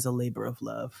Food as a labor of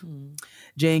love.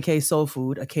 J&K Soul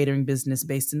Food, a catering business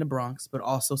based in the Bronx, but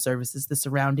also services the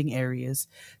surrounding areas,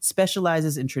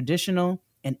 specializes in traditional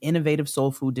and innovative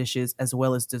soul food dishes as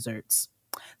well as desserts.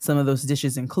 Some of those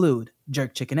dishes include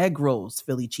jerk chicken egg rolls,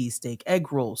 Philly cheesesteak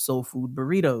egg rolls, soul food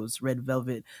burritos, red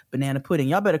velvet banana pudding.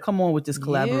 Y'all better come on with this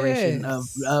collaboration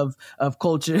of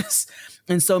cultures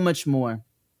and so much more.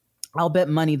 I'll bet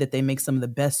money that they make some of the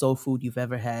best soul food you've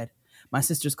ever had. My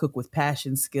sisters cook with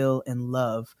passion, skill, and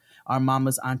love our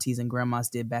mamas, aunties, and grandmas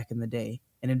did back in the day.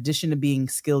 In addition to being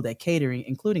skilled at catering,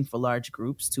 including for large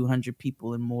groups, 200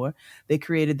 people and more, they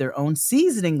created their own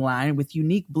seasoning line with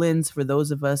unique blends for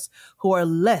those of us who are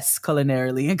less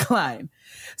culinarily inclined.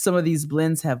 Some of these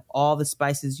blends have all the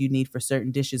spices you need for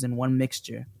certain dishes in one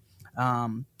mixture.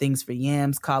 Things for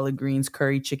yams, collard greens,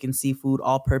 curry, chicken, seafood,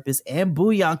 all-purpose, and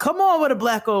bouillon. Come on with a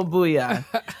Black-owned bouillon.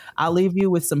 I'll leave you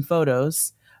with some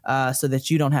photos so that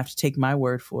you don't have to take my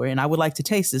word for it. And I would like to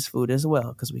taste this food as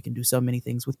well because we can do so many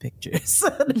things with pictures.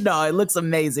 No, it looks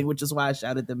amazing, which is why I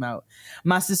shouted them out.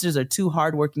 My sisters are 2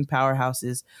 hardworking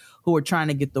powerhouses who are trying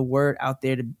to get the word out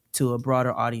there to a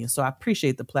broader audience. So I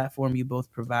appreciate the platform you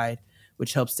both provide,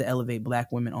 which helps to elevate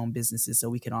Black women-owned businesses so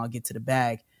we can all get to the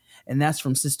bag. And that's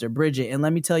from Sister Bridget. And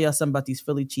let me tell y'all something about these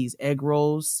Philly cheese egg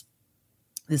rolls,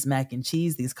 this mac and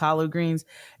cheese, these collard greens.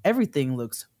 Everything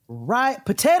looks right.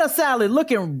 Potato salad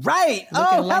looking right.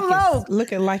 Hello.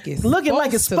 Looking like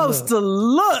it's supposed to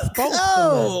look.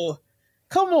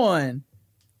 Come on.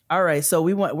 All right. So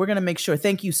we're going to make sure.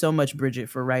 Thank you so much, Bridget,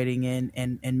 for writing in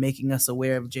and making us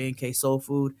aware of J&K Soul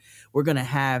Food. We're going to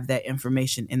have that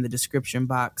information in the description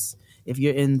box. If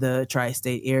you're in the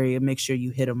tri-state area, make sure you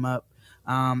hit them up.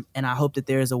 And I hope that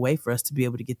there is a way for us to be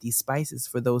able to get these spices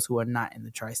for those who are not in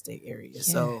the tri-state area. Yes.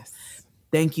 So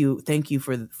thank you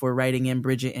for writing in,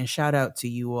 Bridget, and shout out to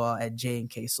you all at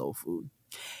J&K Soul Food.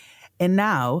 And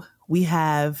now we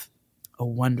have a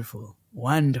wonderful,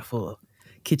 wonderful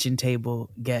kitchen table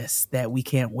guest that we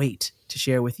can't wait to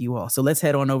share with you all. So let's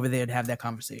head on over there and have that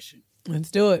conversation.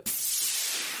 Let's do it.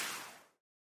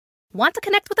 Want to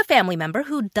connect with a family member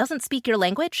who doesn't speak your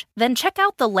language? Then check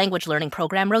out the language learning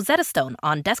program Rosetta Stone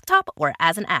on desktop or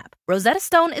as an app. Rosetta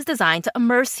Stone is designed to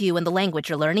immerse you in the language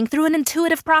you're learning through an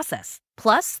intuitive process.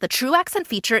 Plus, the True Accent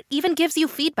feature even gives you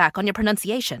feedback on your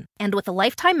pronunciation. And with a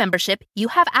lifetime membership, you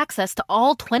have access to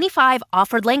all 25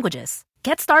 offered languages.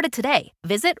 Get started today.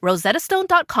 Visit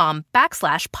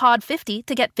rosettastone.com/pod50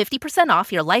 to get 50%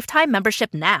 off your lifetime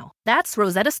membership now. That's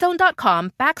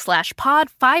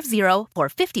rosettastone.com/pod50 for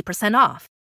 50% off.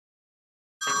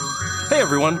 Hey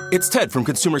everyone, it's Ted from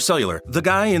Consumer Cellular, the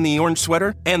guy in the orange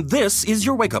sweater, and this is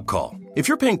your wake-up call. If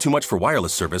you're paying too much for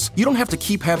wireless service, you don't have to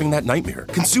keep having that nightmare.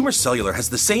 Consumer Cellular has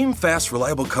the same fast,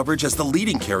 reliable coverage as the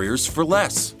leading carriers for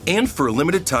less. And for a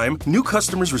limited time, new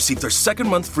customers receive their second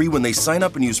month free when they sign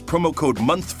up and use promo code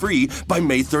MONTHFREE by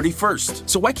May 31st.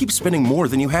 So why keep spending more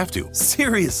than you have to?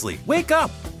 Seriously, wake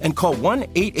up and call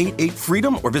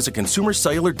 1-888-FREEDOM or visit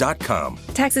consumercellular.com.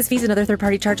 Taxes, fees, and other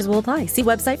third-party charges will apply. See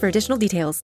website for additional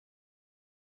details.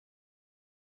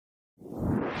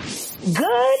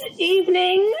 Good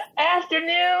evening,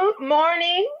 afternoon,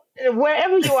 morning,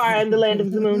 wherever you are in the land of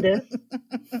Zamunda.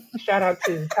 Shout out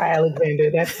to Ty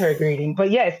Alexander. That's her greeting. But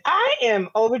yes, I am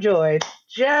overjoyed,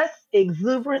 just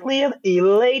exuberantly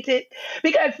elated,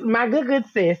 because my good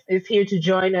sis is here to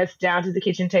join us down to the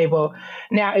kitchen table.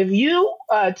 Now, if you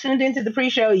tuned into the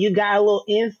pre-show, you got a little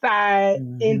insight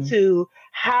into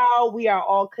how we are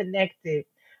all connected.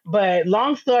 But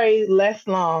long story less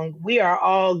long, we are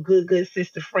all good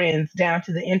sister friends down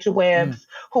to the interwebs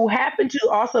who happen to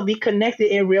also be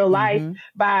connected in real life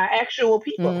by actual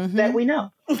people that we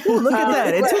know. Ooh, look at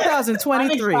that. In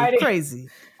 2023. Crazy.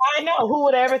 I know. Who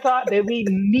would have ever thought that we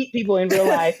meet people in real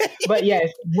life? But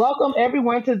yes, welcome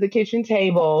everyone to the kitchen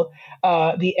table,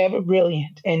 the ever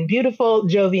brilliant and beautiful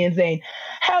Jovian Zayne.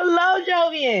 Hello,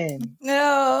 Jovian.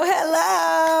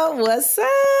 Oh, hello. What's up?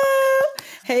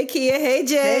 Hey, Kia. Hey,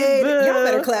 Jade. Hey, y'all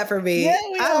better clap for me. Yeah,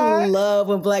 I love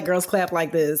when black girls clap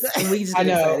like this. We just I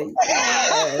know.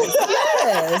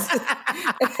 Yes.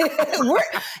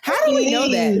 How do we know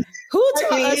that? Who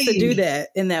taught us to do that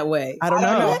in that way? I don't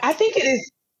know. I think it is.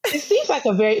 It seems like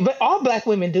but all black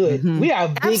women do it. We are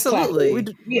big Absolutely.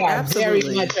 clappers. We are very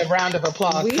much a round of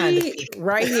applause kind of people.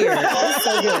 Right here. It's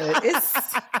so good.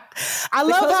 I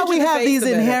love how we have these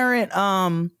the better.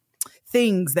 inherent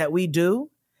things that we do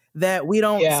that we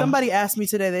don't. Yeah. Somebody asked me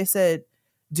today, they said,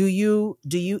 do you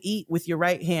eat with your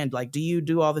right hand? Like, do you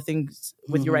do all the things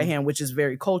with your right hand, which is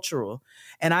very cultural?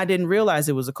 And I didn't realize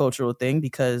it was a cultural thing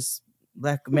because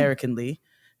Black Americanly,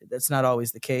 that's not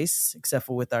always the case, except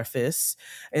for with our fists.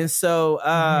 And so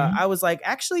I was like,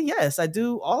 actually, yes, I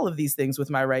do all of these things with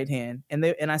my right hand.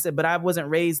 And I said, but I wasn't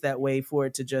raised that way for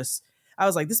it to just, I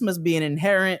was like, this must be an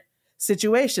inherent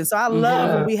situation. So I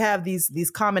love when we have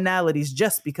these commonalities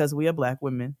just because we are Black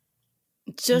women.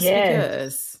 Just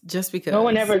because. No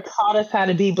one ever taught us how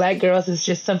to be Black girls. It's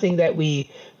just something that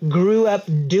we grew up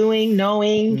doing,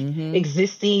 knowing,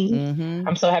 existing.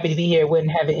 I'm so happy to be here.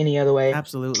 Wouldn't have it any other way.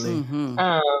 Absolutely.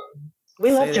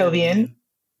 We love Jovian.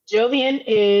 Jovian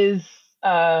is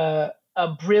a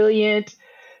brilliant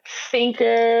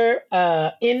thinker,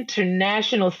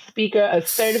 international speaker, a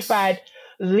certified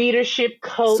leadership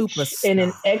coach, Superstar. and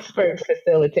an expert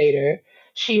facilitator.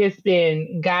 She has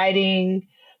been guiding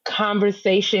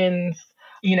conversations,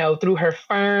 through her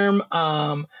firm,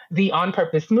 the On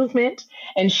Purpose movement.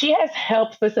 And she has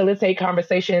helped facilitate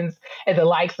conversations at the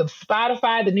likes of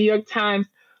Spotify, the New York Times,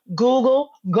 Google,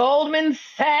 Goldman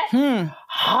Sachs,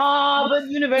 Harvard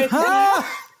University.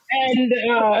 And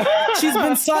she's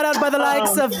been sought out by the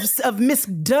likes of Miss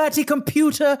Dirty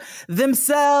Computer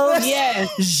themselves. Yes.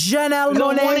 Janelle the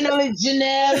one Monáe. and only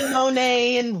Janelle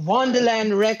Monáe and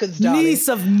Wonderland Records, darling. Niece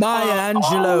of Maya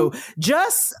Angelou.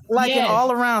 Just like an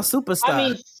all-around superstar. I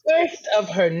mean, first of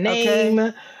her name.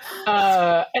 Okay.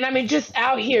 And I mean, just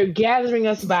out here gathering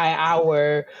us by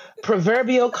our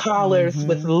proverbial collars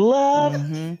with love.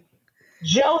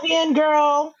 Jovian,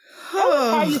 girl. Tell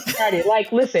us how you started.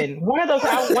 Like, listen, one of the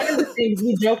things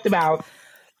we joked about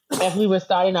as we were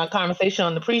starting our conversation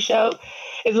on the pre-show,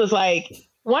 it was like,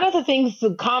 one of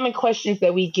the common questions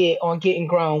that we get on Getting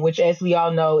Grown, which, as we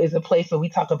all know, is a place where we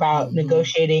talk about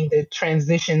negotiating the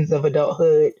transitions of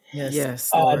adulthood. Yes.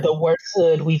 The worst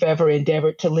hood we've ever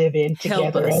endeavored to live in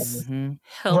together.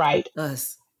 Help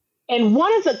us. And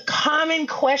one of the common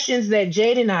questions that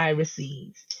Jade and I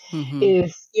receive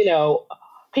is,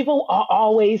 people are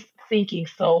always thinking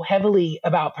so heavily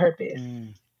about purpose.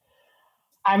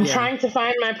 I'm trying to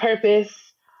find my purpose.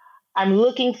 I'm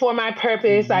looking for my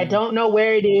purpose. I don't know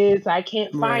where it is. I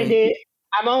can't find it.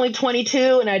 I'm only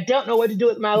 22 and I don't know what to do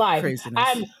with my life. Craziness.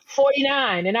 I'm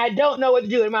 49 and I don't know what to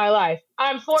do with my life.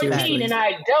 I'm 14 and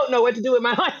I don't know what to do with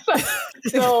my life.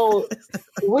 So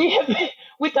we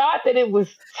thought that it was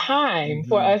time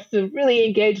for us to really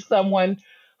engage someone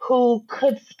who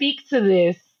could speak to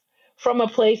this from a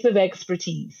place of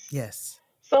expertise. Yes.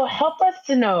 So help us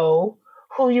to know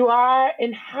who you are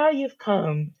and how you've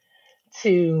come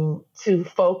to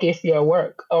focus your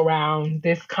work around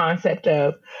this concept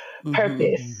of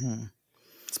purpose.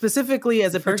 Specifically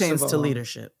as it pertains to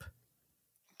leadership.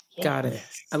 Yes. Got it.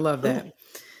 I love that.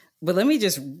 But let me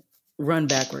just run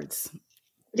backwards.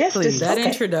 Yes, please. That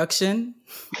introduction.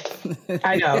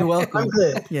 I know. You're welcome. I'm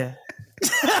good. Yeah.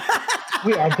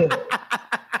 We are good.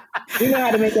 We know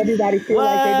how to make everybody feel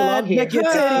like they belong here. Make your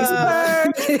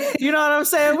titties. You know what I'm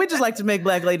saying? We just like to make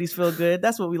Black ladies feel good.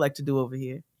 That's what we like to do over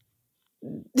here.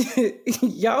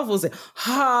 Y'all will say,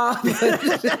 ha. That's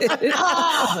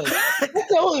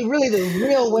only really the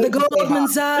real way. The Goldman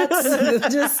Sachs.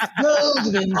 Just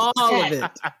Goldman all of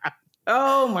it.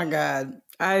 Oh my God.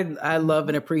 I love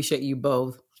and appreciate you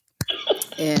both.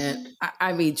 And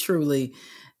I mean, truly,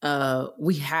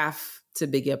 we have to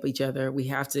big up each other. We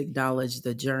have to acknowledge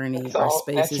the journey, our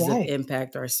spaces of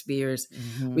impact, our spheres.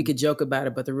 We could joke about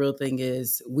it, but the real thing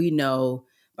is we know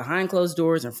behind closed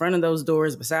doors, in front of those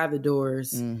doors, beside the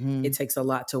doors, it takes a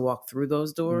lot to walk through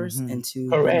those doors and to,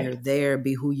 when you're there,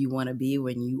 be who you want to be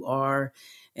when you are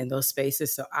in those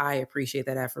spaces. So I appreciate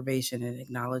that affirmation and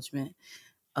acknowledgement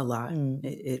a lot.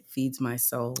 It feeds my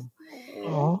soul.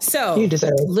 Aww, so you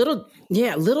deserve it. little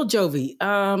Jovi,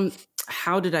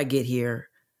 how did I get here?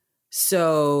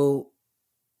 So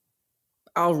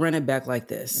I'll run it back like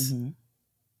this.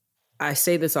 I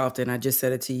say this often. I just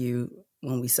said it to you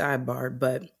when we sidebarred,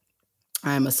 but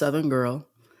I'm a Southern girl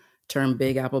turned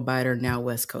Big Apple biter, now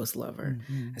West Coast lover.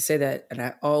 I say that, and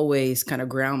I always kind of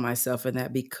ground myself in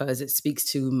that because it speaks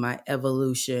to my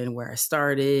evolution, where I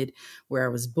started, where I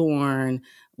was born,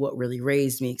 what really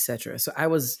raised me, etc. So I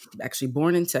was actually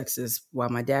born in Texas while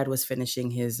my dad was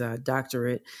finishing his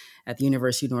doctorate at the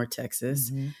University of North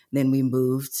Texas. Then we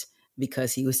moved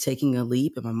because he was taking a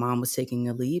leap and my mom was taking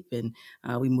a leap. And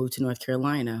we moved to North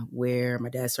Carolina, where my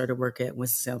dad started work at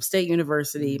Winston-Salem State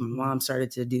University. My mom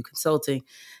started to do consulting.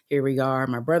 Here we are,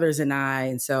 my brothers and I.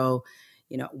 And so,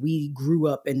 you know, we grew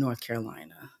up in North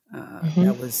Carolina.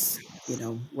 That was, you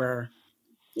know, where,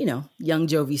 you know, young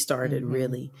Jovi started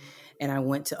really. And I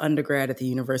went to undergrad at the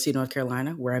University of North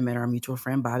Carolina, where I met our mutual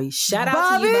friend, Bobby. Shout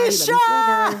out to you,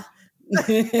 Bobby.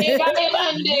 Hey, Bobby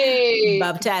Monday.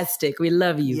 Bobtastic. We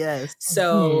love you. Yes.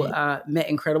 So met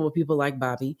incredible people like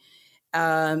Bobby.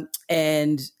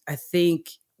 And I think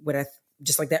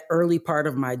just like that early part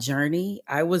of my journey,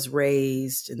 I was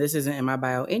raised, and this isn't in my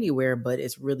bio anywhere, but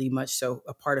it's really much so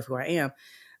a part of who I am.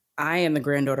 I am the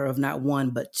granddaughter of not one,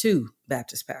 but two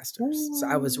Baptist pastors. So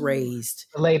I was raised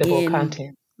relatable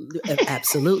content.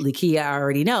 Absolutely. Kia, I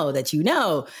already know that you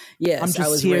know. Yes, I'm just I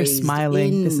was here raised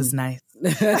smiling. This is nice.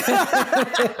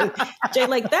 Jay,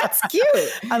 like, that's cute.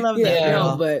 I love that.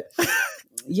 No, but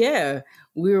yeah,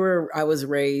 I was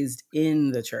raised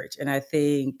in the church. And I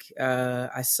think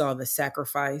I saw the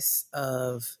sacrifice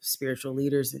of spiritual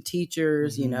leaders and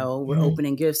teachers. You know, we're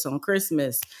opening gifts on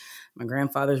Christmas. My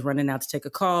grandfather's running out to take a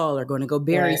call or going to go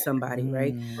bury somebody,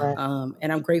 right?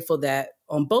 And I'm grateful that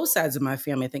on both sides of my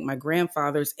family, I think my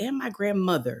grandfathers and my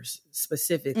grandmothers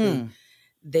specifically,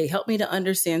 they helped me to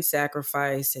understand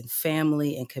sacrifice and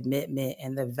family and commitment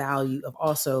and the value of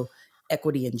also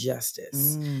equity and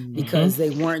justice, because they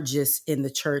weren't just in the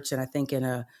church. And I think in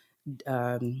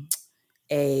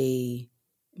a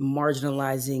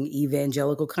marginalizing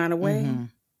evangelical kind of way.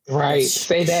 Right.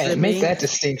 Say that. Stripping. Make that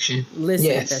distinction. Listen,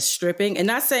 that's stripping. And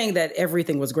not saying that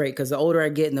everything was great, because the older I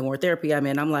get and the more therapy I'm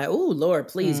in, I'm like, oh, Lord,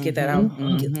 please get that out.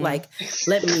 Like,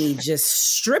 let me just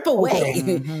strip away.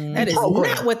 That is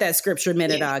not what that scripture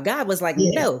meant at all. God was like,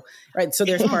 no. Right. So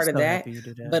there's part of that.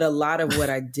 But a lot of what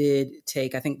I did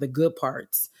take, I think the good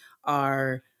parts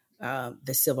are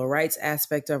the civil rights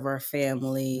aspect of our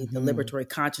family, the liberatory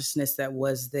consciousness that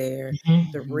was there,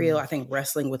 the real, I think,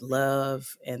 wrestling with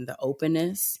love and the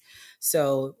openness.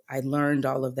 So I learned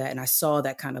all of that, and I saw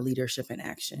that kind of leadership in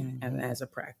action as a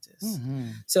practice.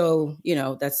 So, you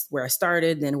know, that's where I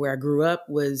started. Then where I grew up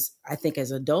was, I think as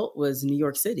an adult, was New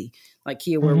York City, like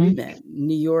Kia, where we met.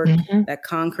 New York, that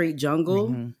concrete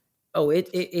jungle. Oh,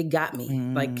 it got me.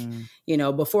 Like, you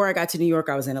know, before I got to New York,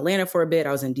 I was in Atlanta for a bit.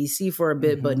 I was in DC for a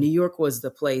bit, but New York was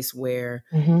the place where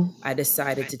I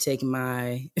decided to take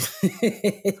my...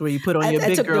 where you put on your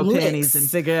big girl panties and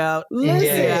figure out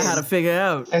how to figure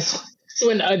out. That's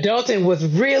when adulting was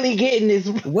really getting this...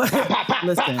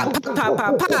 Listen.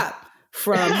 Pop.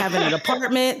 from having an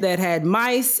apartment that had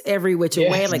mice every which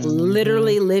way, like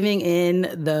literally living in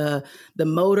the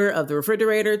motor of the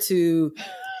refrigerator to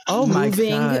moving. My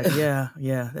God.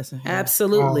 Yeah. That's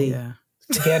absolutely.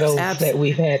 Ghettos that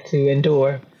we've had to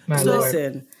endure. My Lord.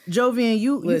 Listen, Jovian,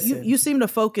 you seem to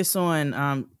focus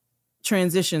on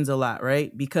transitions a lot,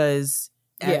 right? Because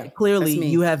clearly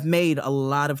you have made a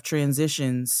lot of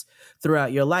transitions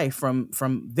throughout your life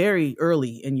from very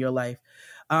early in your life.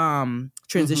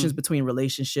 Transitions between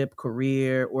relationship,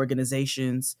 career,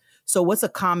 organizations. So what's a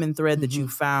common thread that you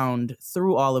found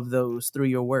through all of those through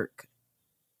your work?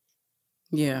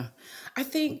 Yeah, I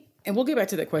think, and we'll get back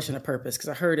to that question of purpose because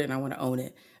I heard it and I want to own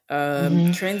it.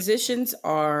 Transitions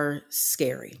are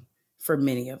scary for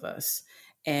many of us.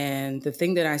 And the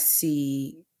thing that I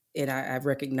see and I've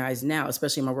recognized now,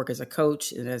 especially in my work as a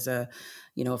coach and as a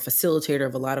facilitator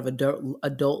of a lot of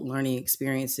adult learning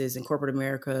experiences in corporate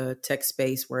America, tech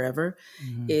space, wherever,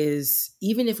 is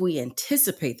even if we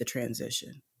anticipate the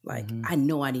transition, like I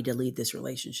know I need to leave this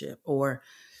relationship, or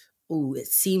it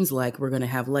seems like we're going to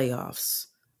have layoffs,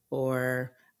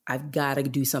 or I've got to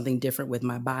do something different with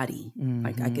my body.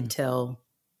 Like I could tell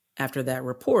after that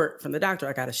report from the doctor,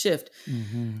 I got to shift.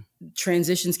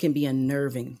 Transitions can be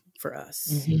unnerving for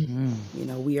us.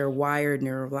 We are wired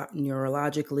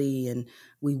neurologically, and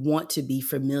we want to be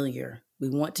familiar. We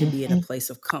want to be in a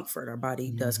place of comfort. Our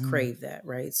body does crave that,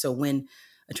 right? So when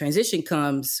a transition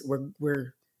comes,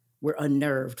 we're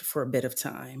unnerved for a bit of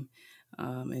time,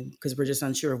 and because we're just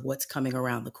unsure of what's coming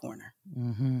around the corner.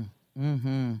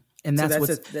 And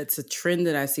that's a trend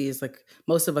that I see is like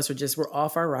most of us we're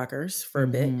off our rockers for a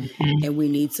bit, and we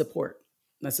need support.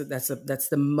 That's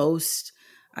the most,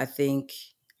 I think,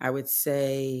 I would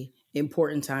say,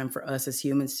 important time for us as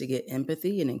humans to get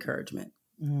empathy and encouragement.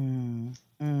 In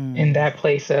that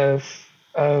place of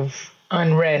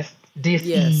unrest,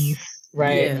 dis-ease,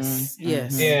 right? Yes.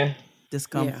 Yeah.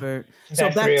 Discomfort. Yeah. So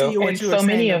That's back real. to you, what and you were so saying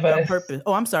many of about us, purpose.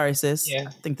 Oh, I'm sorry, sis. Yeah.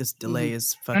 I think this delay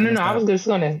is fucking No. I was just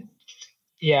gonna.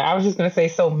 Yeah, I was just gonna say.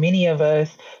 So many of us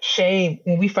shame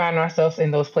when we find ourselves in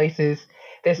those places.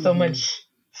 There's so much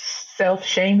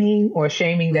self-shaming or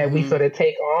shaming that we sort of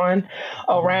take on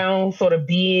around sort of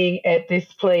being at this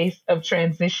place of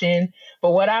transition.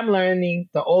 But what I'm learning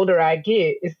the older I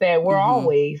get is that we're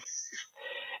always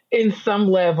in some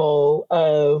level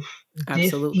of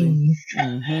dis-ease.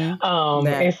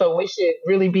 And so we should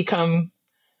really become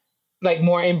like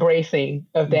more embracing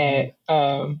of that.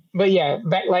 But yeah,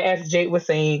 back like as Jake was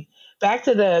saying, back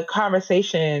to the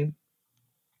conversation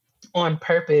on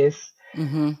purpose.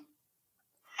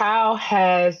 How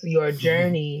has your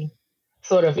journey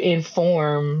sort of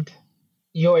informed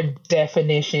your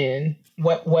definition?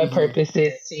 What purpose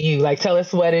is to you? Like, tell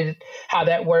us how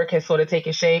that work has sort of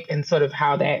taken shape, and sort of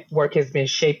how that work has been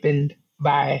shaped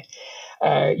by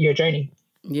your journey.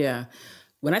 Yeah,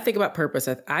 when I think about purpose,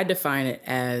 I define it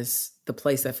as the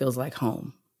place that feels like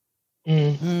home.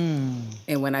 And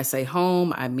when I say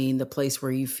home, I mean the place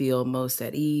where you feel most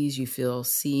at ease, you feel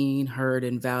seen, heard,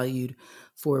 and valued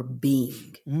for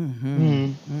being.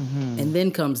 And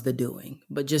then comes the doing,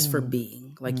 but just for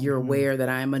being. Like you're aware that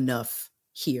I am enough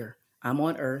here. I'm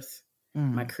on earth.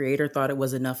 My creator thought it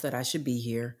was enough that I should be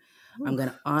here. I'm going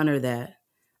to honor that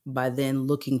by then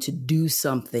looking to do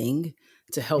something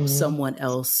to help someone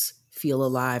else feel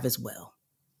alive as well.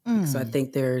 So I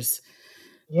think there's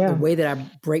the way that I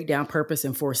break down purpose,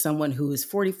 and for someone who is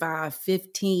 45,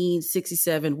 15,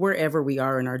 67, wherever we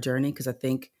are in our journey, because I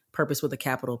think purpose with a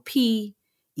capital P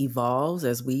evolves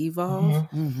as we evolve.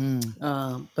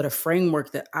 But a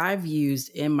framework that I've used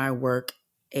in my work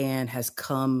and has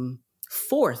come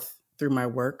forth through my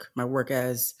work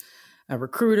as a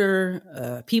recruiter,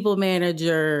 a people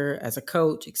manager, as a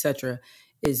coach, etc.,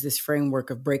 is this framework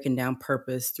of breaking down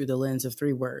purpose through the lens of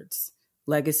 3 words: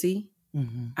 legacy,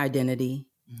 identity,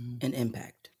 and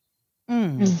impact.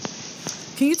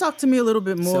 Can you talk to me a little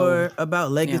bit more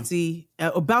about legacy,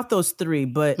 about those 3?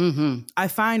 But I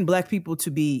find Black people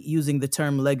to be using the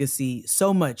term legacy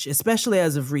so much, especially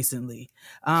as of recently.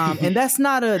 And that's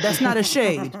not a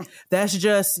shade. That's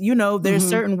just, there's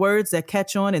certain words that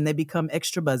catch on and they become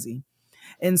extra buzzy.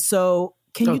 And so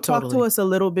can you talk to us a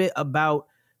little bit about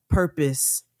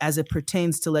purpose as it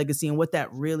pertains to legacy and what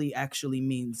that really actually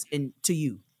means to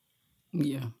you?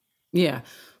 Yeah.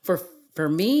 For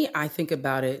me, I think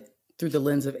about it through the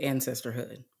lens of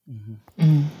ancestorhood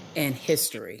and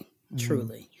history,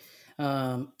 truly.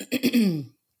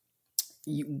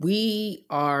 We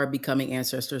are becoming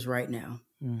ancestors right now.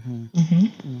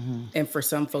 And for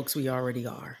some folks, we already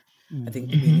are. I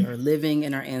think we are living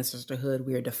in our ancestorhood.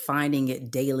 We are defining it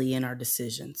daily in our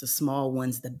decisions, the small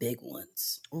ones, the big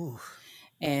ones.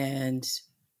 And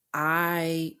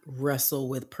I wrestle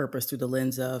with purpose through the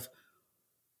lens of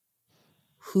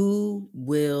who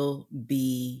will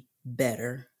be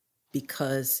better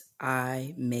because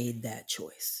I made that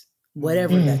choice,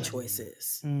 whatever that choice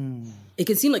is. It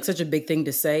can seem like such a big thing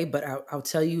to say, but I'll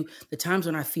tell you the times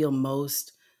when I feel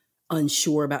most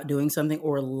unsure about doing something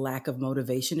or lack of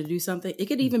motivation to do something. It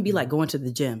could even be like going to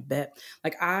the gym. But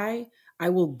like I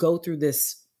will go through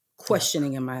this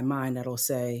questioning in my mind that'll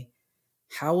say,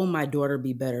 how will my daughter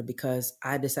be better because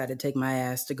I decided to take my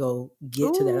ass to go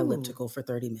get to that elliptical for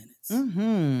 30 minutes?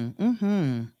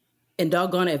 And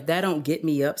doggone it, if that don't get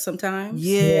me up sometimes.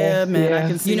 Yeah, man, I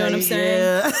can see. You know what I'm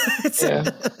saying? Yeah.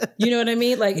 You know what I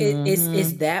mean? Like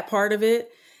it's that part of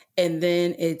it. And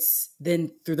then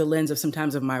then through the lens of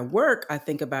sometimes of my work, I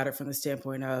think about it from the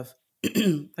standpoint of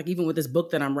like even with this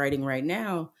book that I'm writing right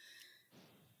now,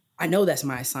 I know that's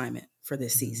my assignment for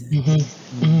this season.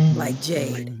 Like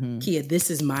Jade, Kia,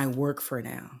 this is my work for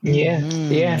now. Yeah.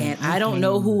 And I don't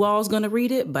know who all's going to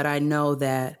read it, but I know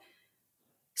that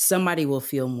somebody will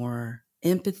feel more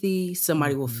empathy.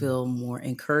 Somebody will feel more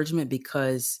encouragement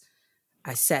because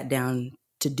I sat down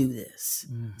to do this.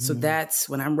 So that's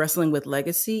when I'm wrestling with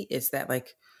legacy. It's that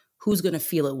like, who's going to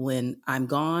feel it when I'm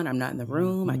gone? I'm not in the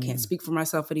room. I can't speak for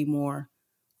myself anymore.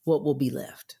 What will be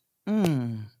left?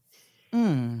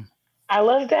 I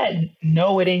love that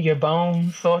know it in your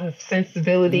bones sort of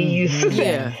sensibility. You said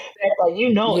that, like,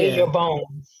 you know in your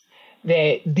bones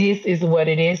that this is what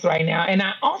it is right now. And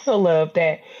I also love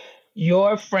that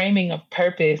your framing of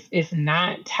purpose is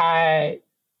not tied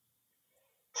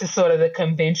to sort of the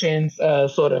conventions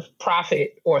of sort of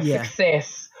profit or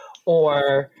success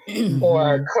or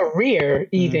career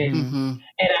even. And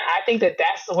I think that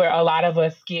that's where a lot of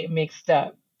us get mixed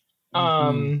up.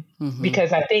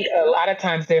 Because I think a lot of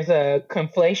times there's a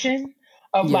conflation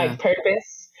of like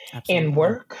purpose and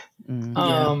work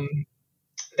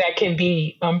that can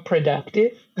be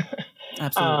unproductive.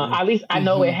 At least I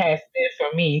know it has been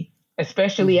for me,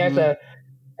 especially as a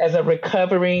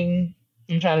recovering,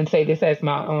 I'm trying to say this as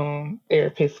my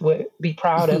therapist would be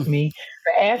proud of me,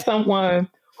 but as someone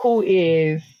who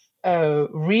is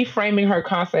reframing her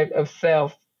concept of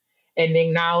self and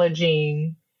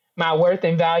acknowledging my worth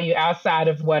and value outside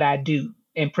of what I do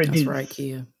and produce. That's right,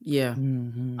 Kia. Yeah.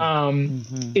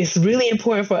 It's really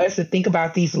important for us to think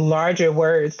about these larger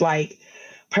words like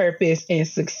purpose and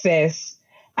success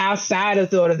outside of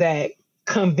sort of that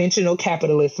conventional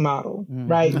capitalist model,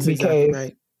 right? That's because exactly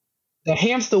right. The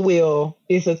hamster wheel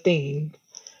is a thing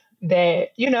that,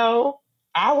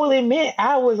 I will admit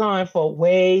I was on for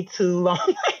way too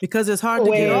long. Because it's hard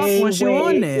to get off once you're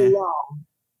on there.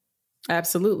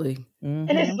 Absolutely.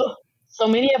 And it's so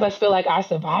many of us feel like our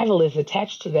survival is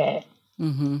attached to that.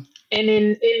 And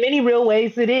in many real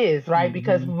ways it is, right?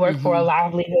 Because we work for a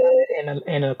livelihood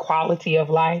and a quality of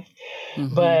life,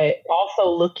 but also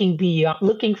looking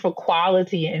for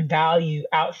quality and value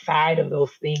outside of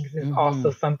those things is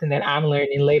also something that I'm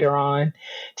learning later on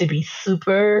to be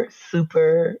super,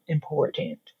 super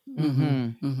important.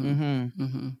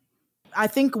 I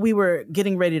think we were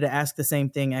getting ready to ask the same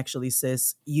thing, actually,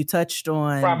 sis. You touched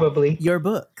on probably your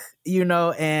book,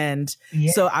 and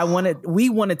so we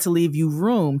wanted to leave you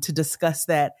room to discuss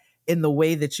that in the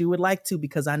way that you would like to,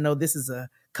 because I know this is a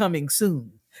coming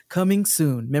soon.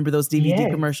 Remember those DVD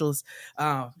commercials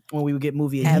when we would get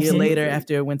movie a year later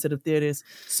after it went to the theaters?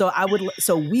 So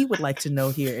we would like to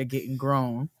know here at Getting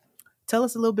Grown. Tell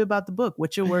us a little bit about the book,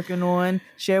 what you're working on.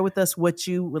 Share with us what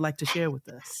you would like to share with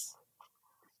us.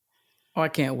 Oh, I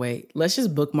can't wait. Let's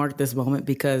just bookmark this moment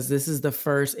because this is the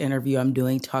first interview I'm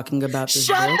doing talking about this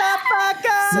book. Shut the fuck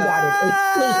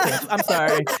up! I'm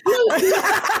sorry.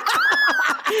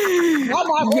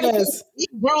 Yes.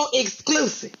 Grown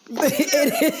exclusive. And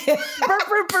it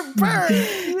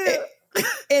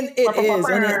is.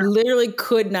 And it literally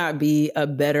could not be a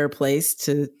better place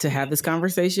to have this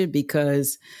conversation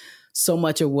because so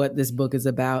much of what this book is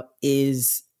about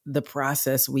is the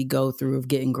process we go through of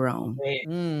getting grown.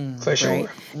 For sure.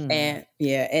 Right?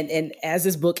 And as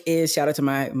this book is, shout out to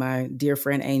my dear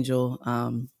friend Angel,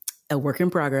 a work in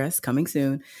progress coming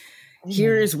soon.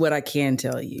 Here's what I can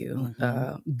tell you.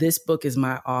 This book is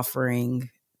my offering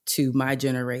to my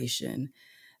generation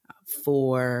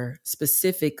for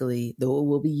specifically, though it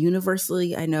will be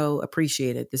universally, I know,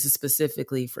 appreciated. This is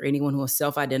specifically for anyone who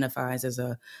self-identifies as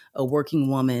a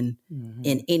working woman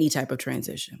in any type of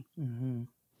transition.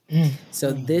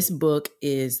 So this book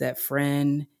is that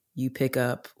friend you pick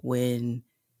up when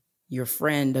your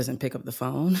friend doesn't pick up the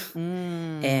phone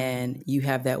and you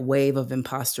have that wave of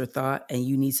imposter thought and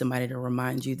you need somebody to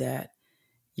remind you that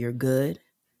you're good.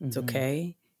 It's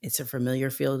okay. It's a familiar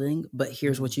feeling, but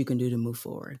here's what you can do to move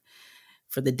forward.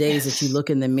 for the days that you look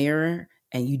in the mirror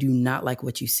and you do not like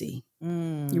what you see.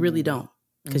 You really don't,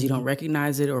 because you don't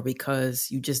recognize it or because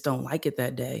you just don't like it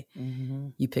that day.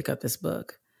 You pick up this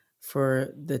book. For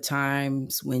the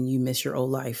times when you miss your old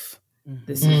life,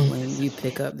 this is when you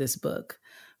pick up this book.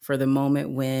 For the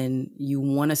moment when you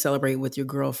want to celebrate with your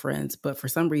girlfriends, but for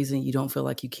some reason you don't feel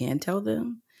like you can tell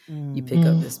them, you pick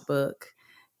up this book.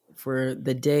 For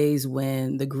the days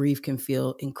when the grief can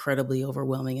feel incredibly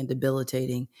overwhelming and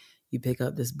debilitating, you pick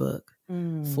up this book.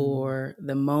 For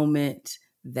the moment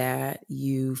that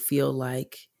you feel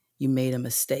like you made a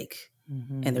mistake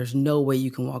and there's no way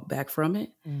you can walk back from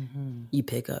it, you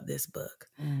pick up this book.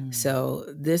 So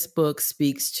this book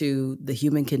speaks to the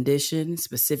human condition,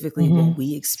 specifically what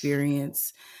we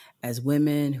experience as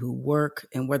women who work,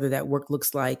 and whether that work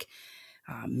looks like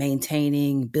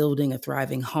maintaining, building a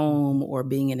thriving home, or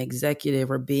being an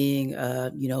executive, or being,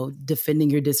 defending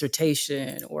your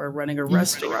dissertation, or running a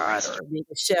restaurant, or being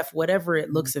a chef, whatever it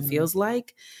looks and feels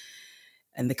like.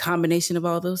 And the combination of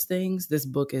all those things, this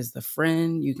book is the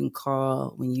friend you can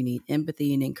call when you need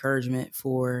empathy and encouragement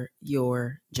for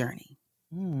your journey.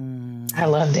 I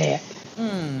love that.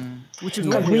 Which is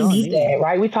Because we need that,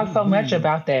 right? We talk so much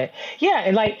about that. Yeah,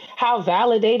 and like how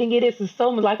validating it is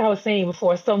so much, like I was saying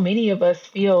before, so many of us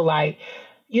feel like,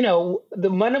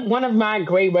 one of my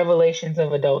great revelations of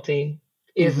adulting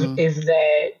is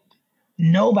that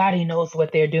nobody knows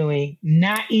what they're doing,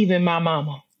 not even my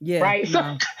mama. Yeah. Right?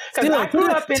 So, because I grew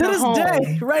up in a home.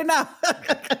 Day, right now.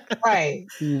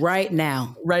 Right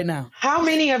now. How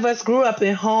many of us grew up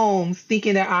in homes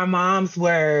thinking that our moms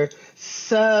were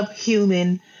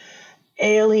subhuman,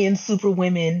 alien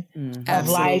superwomen of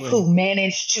life who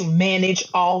managed to manage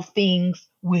all things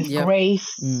with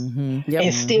grace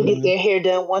and still get their hair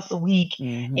done once a week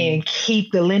and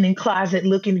keep the linen closet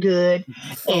looking good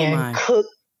and cook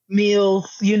meals,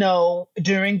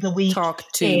 during the week. Talk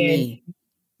to me.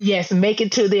 Yes, make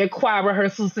it to their choir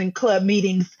rehearsals and club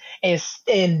meetings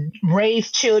and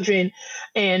raise children.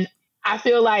 And I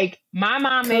feel like my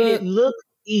mom made it look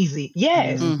easy.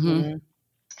 Yes.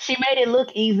 She made it look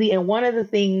easy. And one of the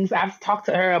things, I've talked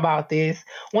to her about this,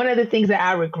 one of the things that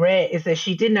I regret is that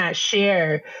she did not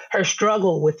share her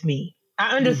struggle with me.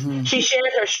 I understand. She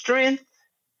shared her strength,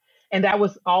 and that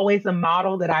was always a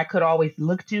model that I could always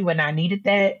look to when I needed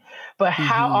that. But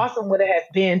how awesome would it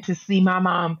have been to see my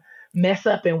mom mess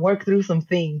up and work through some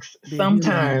things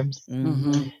sometimes,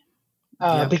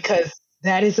 because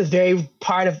that is a very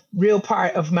real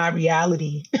part of my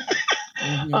reality.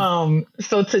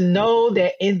 So to know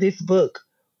that in this book,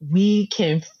 we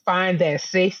can find that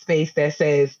safe space that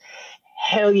says,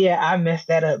 hell yeah, I messed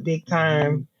that up big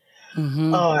time. Or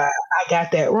I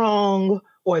got that wrong,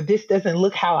 or this doesn't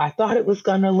look how I thought it was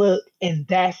going to look. And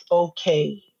that's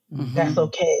okay. That's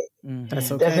okay. That's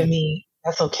okay. Doesn't mean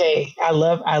that's okay. I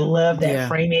love that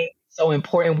framing. So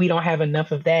important. We don't have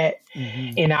enough of that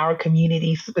in our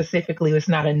community specifically. There's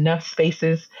not enough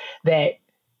spaces that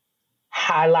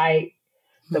highlight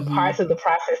the parts of the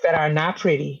process that are not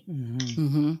pretty.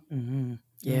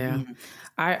 Yeah.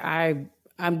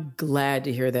 I'm glad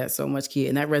to hear that so much, Kia.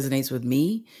 And that resonates with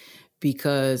me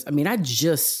because, I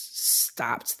just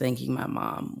stopped thinking my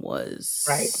mom was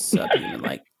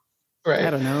subhuman.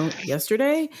 I don't know,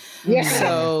 yesterday. Yeah.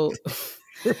 So,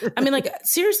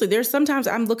 seriously, there's sometimes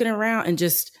I'm looking around and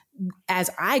just as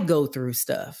I go through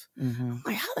stuff, I'm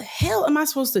like, how the hell am I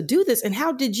supposed to do this? And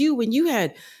how did you, when you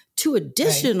had 2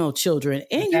 additional children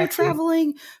and you're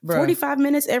traveling 45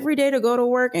 minutes every day to go to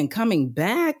work and coming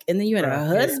back, and then you had a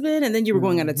husband, and then you were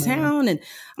going out of town, and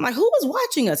I'm like, who was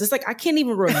watching us? It's like, I can't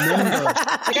even remember.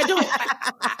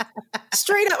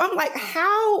 Straight up, I'm like,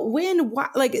 how, when, why?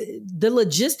 Like, the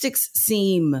logistics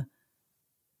seem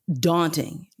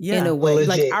daunting in a way,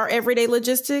 like our everyday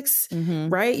logistics,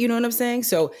 right? You know what I'm saying?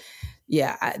 So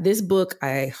this book,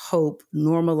 I hope,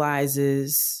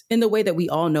 normalizes in the way that we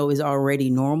all know is already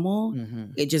normal.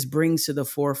 It just brings to the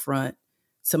forefront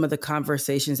some of the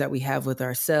conversations that we have with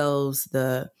ourselves,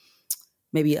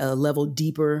 maybe a level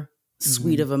deeper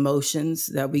suite of emotions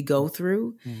that we go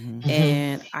through.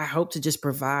 And I hope to just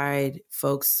provide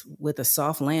folks with a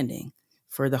soft landing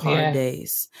for the hard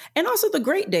days and also the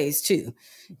great days too.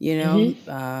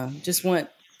 Just want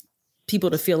people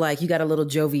to feel like you got a little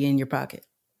Jovi in your pocket.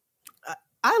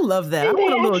 I love that. I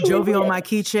want a little Jovi on my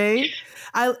keychain.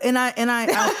 I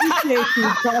appreciate you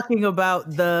talking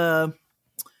about the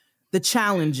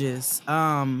challenges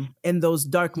in those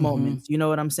dark moments. You know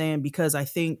what I'm saying? Because I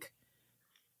think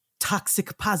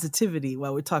toxic positivity,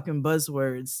 while we're talking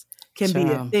buzzwords, can be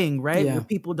a thing, right? Yeah. Where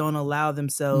people don't allow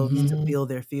themselves to feel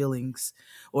their feelings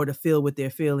or to feel what they're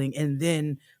feeling, and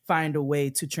then find a way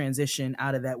to transition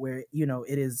out of that where, you know,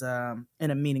 it is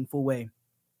in a meaningful way.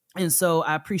 And so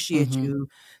I appreciate you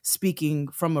speaking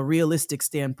from a realistic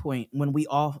standpoint when we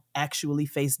all actually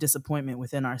face disappointment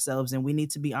within ourselves, and we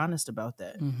need to be honest about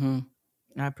that.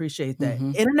 I appreciate that.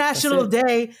 International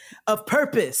Day of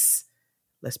Purpose.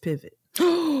 Let's pivot.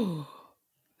 Oh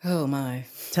my.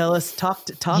 Talk to us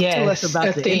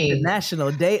about the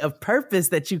International Day of Purpose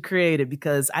that you created,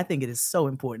 because I think it is so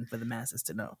important for the masses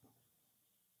to know.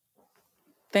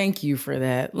 Thank you for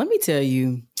that. Let me tell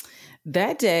you,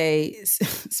 that day,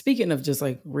 speaking of just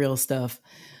like real stuff,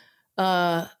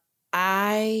 I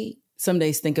some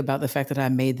days think about the fact that I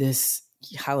made this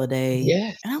holiday.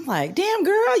 Yes. And I'm like, damn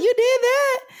girl, you did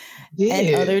that. Yeah.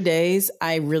 And other days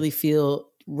I really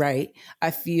feel right. I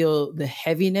feel the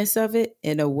heaviness of it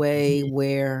in a way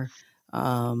where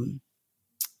I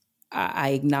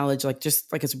acknowledge, like,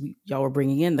 just like as y'all were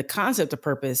bringing in, the concept of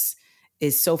purpose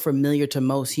is so familiar to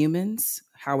most humans.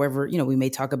 However, you know, we may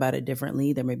talk about it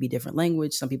differently. There may be different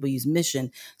language. Some people use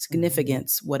mission,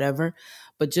 significance, whatever.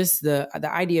 But just the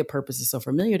idea of purpose is so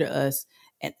familiar to us.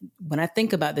 And when I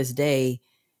think about this day,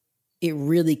 it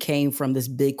really came from this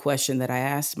big question that I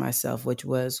asked myself, which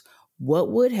was,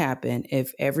 what would happen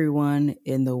if everyone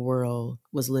in the world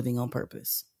was living on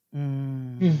purpose?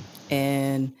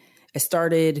 And it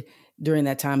started during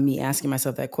that time, me asking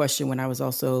myself that question when I was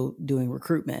also doing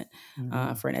recruitment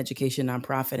for an education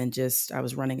nonprofit, and just I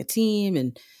was running a team,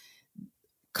 and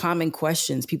common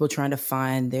questions, people trying to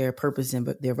find their purpose and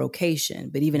their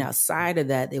vocation. But even outside of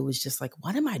that, it was just like,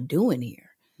 what am I doing here?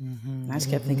 And I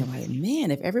just kept thinking, like, man,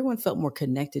 if everyone felt more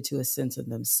connected to a sense of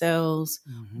themselves,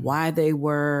 why they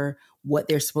were, what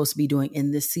they're supposed to be doing in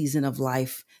this season of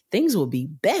life, things will be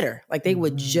better. Like, they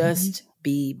would just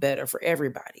be better for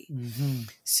everybody.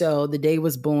 So the day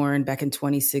was born back in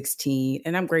 2016,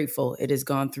 and I'm grateful. It has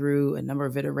gone through a number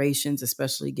of iterations,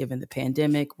 especially given the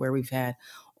pandemic, where we've had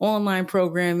online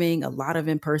programming, a lot of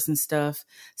in-person stuff,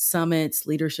 summits,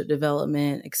 leadership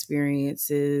development,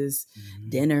 experiences,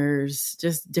 dinners,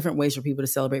 just different ways for people to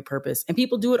celebrate purpose. And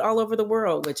people do it all over the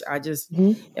world, which I just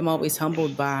am always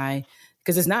humbled by,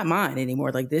 because it's not mine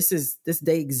anymore. Like, this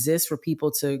day exists for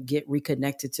people to get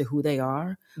reconnected to who they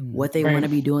are, what they want to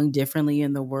be doing differently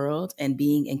in the world, and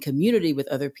being in community with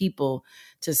other people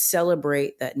to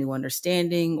celebrate that new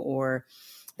understanding or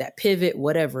that pivot,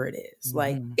 whatever it is.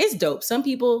 Like, it's dope. Some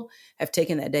people have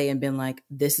taken that day and been like,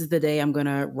 this is the day I'm going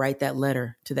to write that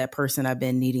letter to that person I've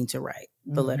been needing to write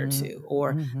the letter to,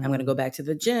 or I'm going to go back to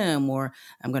the gym, or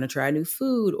I'm going to try new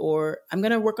food, or I'm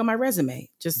going to work on my resume,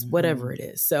 just whatever it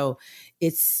is. So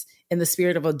it's in the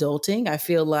spirit of adulting. I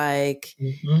feel like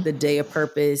the Day of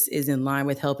Purpose is in line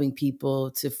with helping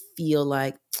people to feel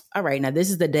like, all right, now this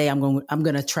is the day I'm going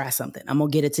to try something. I'm going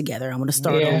to get it together. I'm going to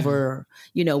start over,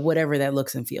 you know, whatever that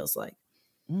looks and feels like.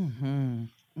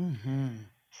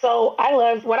 So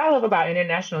what I love about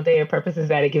International Day of Purpose is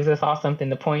that it gives us all something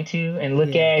to point to and look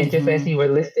at. And just as you were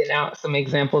listing out some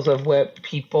examples of what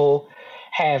people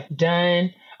have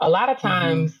done, a lot of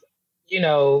times, you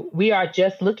know, we are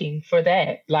just looking for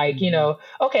that. Like, you know,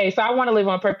 okay, so I want to live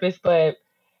on purpose, but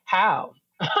how?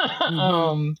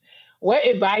 What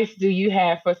advice do you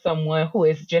have for someone who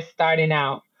is just starting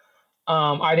out?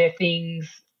 Are there things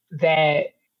that,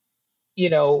 you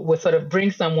know, would sort of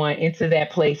bring someone into that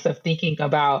place of thinking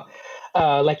about,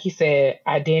 like you said,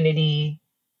 identity,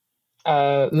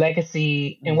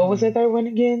 legacy, and what was the third one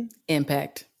again?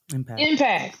 Impact.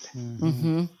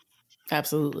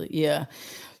 Absolutely. Yeah.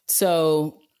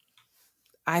 So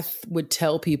I would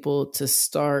tell people to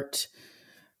start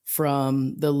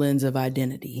from the lens of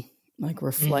identity, like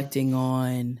reflecting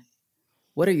on,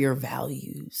 what are your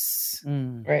values?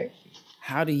 Right.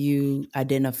 How do you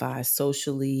identify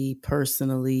socially,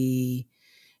 personally?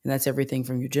 And that's everything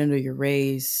from your gender, your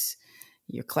race,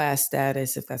 your class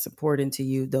status, if that's important to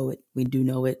you, though we do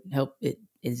know it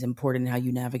is important in how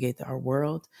you navigate our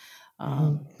world.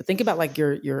 But think about like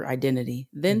your identity.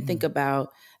 Then think about,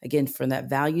 again, from that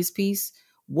values piece,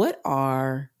 what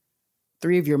are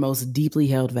 3 of your most deeply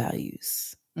held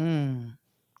values? Like,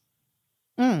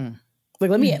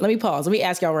 let me pause. Let me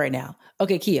ask y'all right now.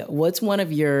 Okay, Kia, what's one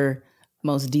of your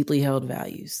most deeply held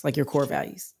values, like your core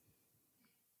values?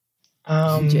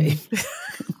 Jay.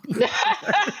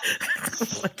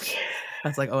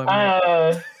 That's like, oh,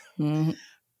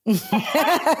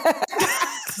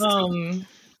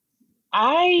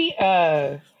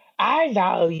 I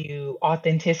value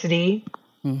authenticity.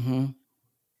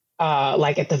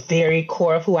 Like at the very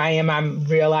core of who I am, I'm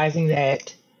realizing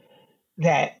that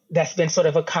that's been sort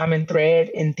of a common thread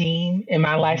and theme in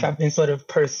my life. I've been sort of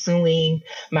pursuing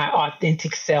my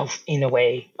authentic self in a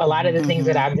way. A lot of the things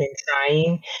that I've been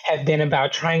trying have been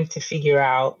about trying to figure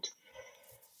out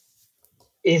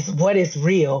is what is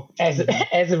real as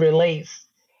it relates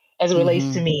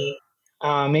to me.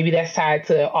 Maybe that's tied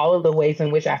to all of the ways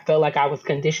in which I felt like I was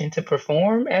conditioned to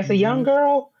perform as a young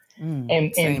girl.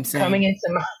 And coming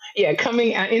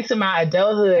into my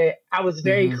adulthood, I was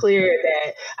very clear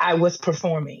that I was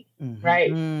performing,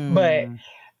 right? But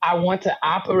I want to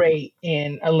operate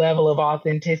in a level of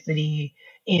authenticity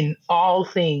in all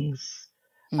things,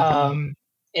 and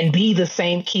be the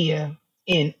same Kia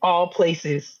in all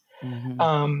places,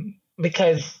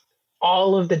 because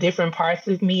all of the different parts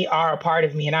of me are a part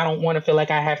of me, and I don't want to feel like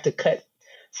I have to cut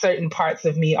certain parts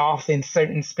of me off in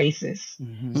certain spaces.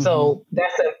 So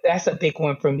that's a big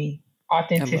one for me.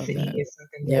 Authenticity is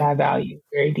something that I value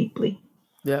very deeply.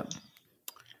 Yep.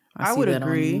 I would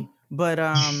agree, but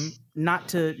not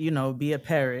to, be a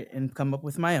parrot and come up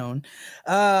with my own.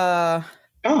 Oh,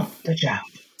 good job.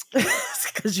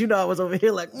 Because I was over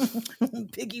here like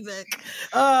piggyback.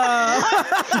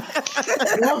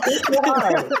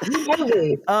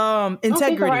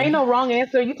 Integrity. Ain't no wrong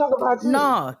answer. You talk about too.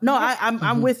 No.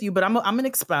 I'm with you, but I'm gonna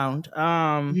expound.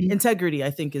 Integrity,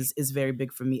 I think, is very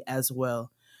big for me as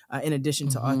well. In addition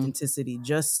to authenticity,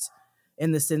 just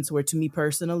in the sense where, to me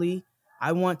personally,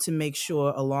 I want to make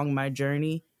sure along my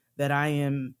journey that I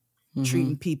am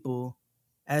treating people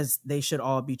as they should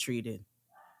all be treated.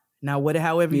 Now,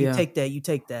 however you take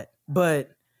that. But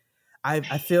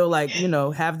I feel like,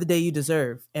 have the day you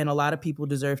deserve. And a lot of people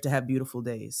deserve to have beautiful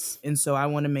days. And so I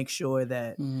want to make sure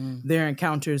that their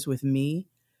encounters with me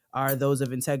are those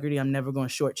of integrity. I'm never going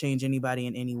to shortchange anybody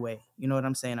in any way. You know what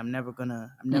I'm saying? I'm never gonna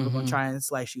try and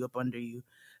slice you up under you.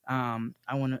 I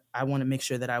want to make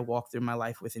sure that I walk through my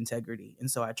life with integrity. And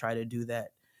so I try to do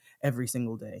that every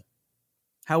single day.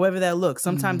 However that looks.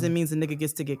 Sometimes it means a nigga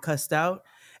gets to get cussed out,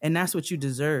 and that's what you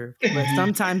deserve. But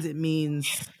sometimes it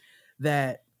means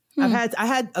that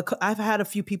I've had a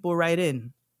few people write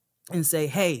in and say,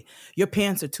 "Hey, your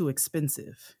pants are too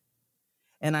expensive."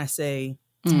 And I say,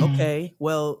 "Okay,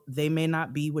 well, they may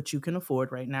not be what you can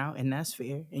afford right now, and that's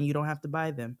fair, and you don't have to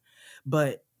buy them.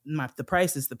 But the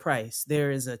price is the price. There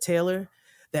is a tailor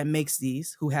that makes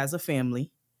these who has a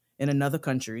family in another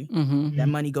country. That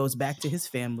money goes back to his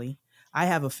family. I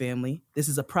have a family. This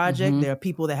is a project. There are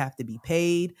people that have to be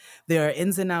paid. There are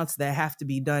ins and outs that have to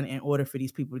be done in order for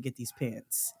these people to get these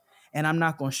pants. And I'm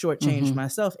not going to shortchange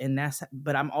myself.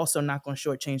 But I'm also not going to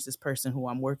shortchange this person who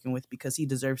I'm working with, because he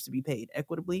deserves to be paid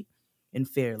equitably and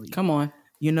fairly. Come on.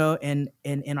 And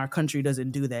our country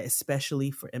doesn't do that,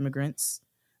 especially for immigrants.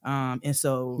 And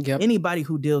so anybody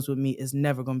who deals with me is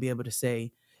never going to be able to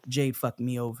say, Jade fucked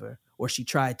me over, or she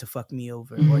tried to fuck me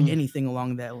over, or anything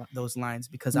along those lines,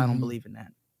 because I don't believe in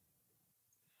that.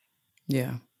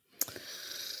 Yeah.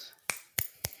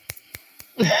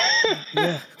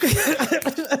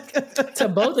 To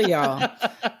both of y'all.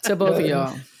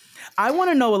 I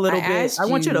want to know a little bit. I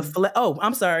want you to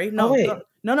I'm sorry. No,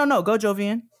 no. Go,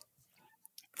 Jovian.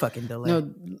 Fucking delay.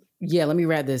 No, yeah, let me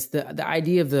read this. The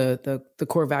idea of the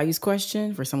core values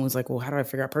question for someone who's like, well, how do I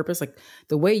figure out purpose? Like,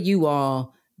 the way you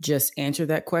all just answered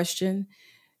that question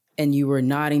and you were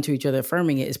nodding to each other,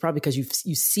 affirming it, is probably because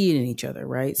you see it in each other,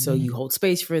 right? So you hold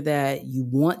space for that. You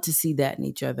want to see that in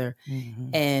each other.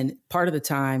 And part of the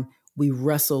time we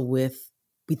wrestle with,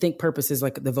 we think purpose is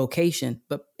like the vocation,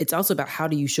 but it's also about how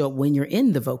do you show up when you're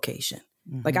in the vocation?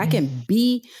 Like I could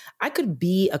be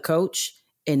a coach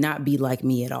and not be like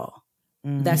me at all.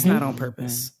 That's not on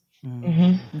purpose.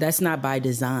 That's not by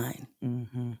design.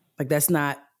 Like that's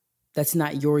not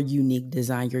your unique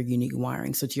design, your unique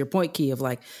wiring. So to your point, Key, of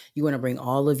like, you want to bring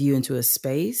all of you into a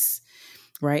space,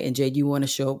 right? And Jade, you want to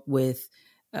show up with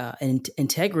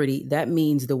integrity. That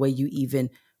means the way you even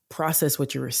process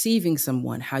what you're receiving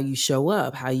someone, how you show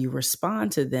up, how you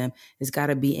respond to them, has got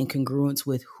to be in congruence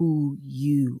with who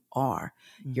you are,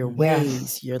 your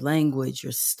ways, your language,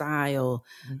 your style,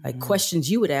 like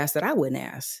questions you would ask that I wouldn't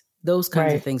ask. Those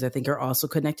kinds of things I think are also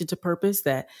connected to purpose,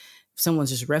 that if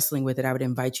someone's just wrestling with it, I would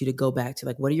invite you to go back to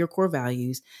like, what are your core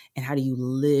values and how do you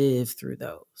live through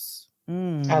those?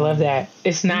 I love that.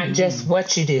 It's not just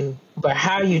what you do, but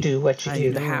how you do what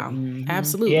you do. How.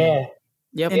 Absolutely. Yeah.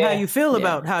 Yep. And how you feel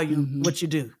about how you what you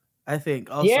do, I think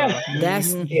also.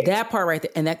 That's that part right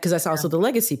there. And that, because that's also the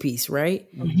legacy piece, right?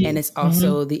 And it's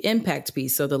also the impact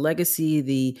piece. So the legacy,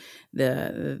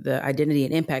 the identity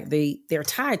and impact, they're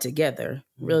tied together,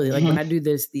 really. Like when I do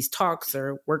these talks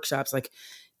or workshops, like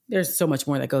there's so much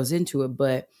more that goes into it,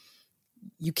 but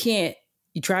you can't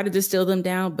you try to distill them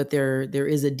down, but there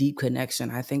is a deep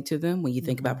connection, I think, to them when you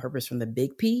think about purpose from the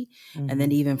big P, and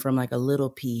then even from like a little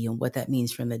P and what that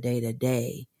means from the day to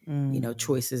day,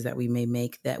 choices that we may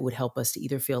make that would help us to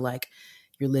either feel like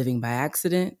you're living by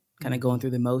accident, kind of going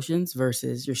through the motions,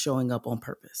 versus you're showing up on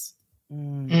purpose.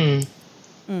 On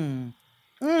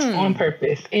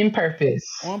purpose, in purpose.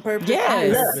 On purpose,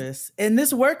 Yes. on purpose. And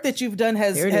this work that you've done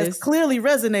has clearly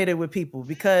resonated with people,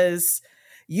 because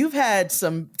you've had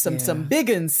some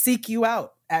biggins seek you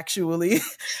out, actually.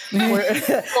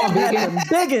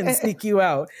 Biggins seek you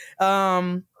out.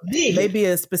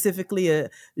 Maybe specifically a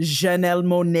Janelle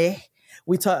Monáe.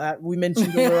 We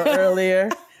mentioned her earlier.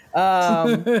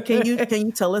 Can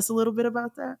you tell us a little bit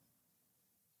about that?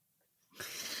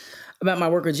 About my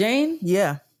work with Zayne?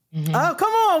 Yeah. Oh,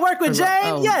 come on, work with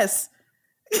Zayne. Yes.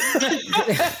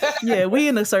 Yeah, we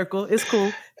in a circle. It's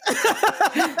cool.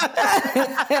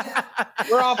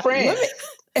 We're all friends.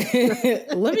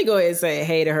 Let me go ahead and say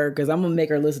hey to her, because I'm gonna make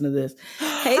her listen to this.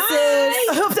 Hey sis.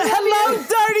 Hello,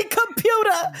 dirty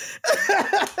computer.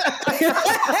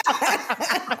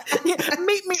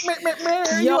 Meet.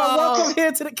 You are welcome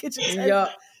here to the kitchen table.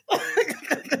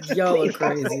 Y'all are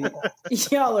crazy.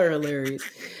 Y'all are hilarious.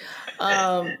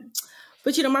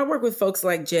 But my work with folks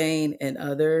like Zayne and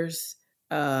others,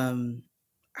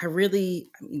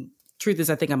 truth is,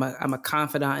 I think I'm a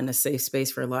confidant in a safe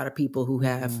space for a lot of people who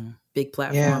have big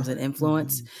platforms and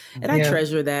influence. And I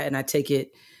treasure that, and I take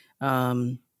it,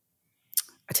 I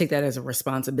take that as a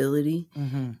responsibility.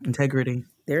 Integrity.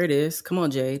 There it is. Come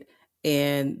on, Jade.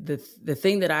 And the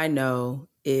thing that I know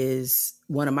is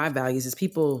one of my values is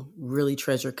people really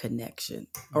treasure connection,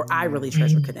 or I really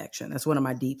treasure connection. That's one of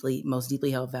my most deeply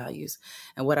held values.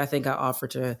 And what I think I offer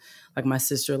to like my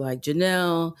sister, like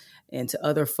Janelle, and to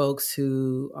other folks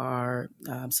who are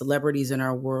celebrities in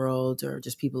our world, or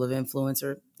just people of influence,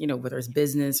 or, whether it's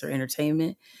business or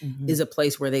entertainment, is a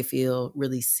place where they feel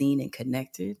really seen and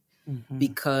connected,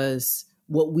 because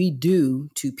what we do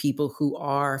to people who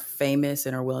are famous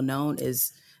and are well known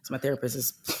is, as my therapist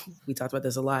is, we talked about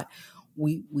this a lot,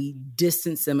 we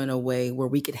distance them in a way where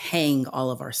we could hang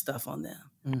all of our stuff on them.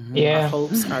 Our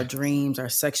hopes, our dreams, our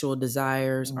sexual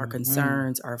desires, our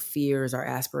concerns, our fears, our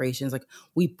aspirations, like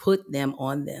we put them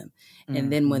on them.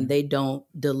 And then when they don't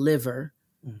deliver,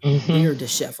 we're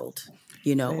disheveled,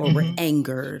 or we're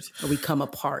angered, or we come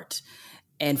apart.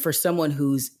 And for someone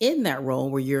who's in that role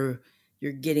where you're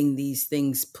getting these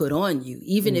things put on you,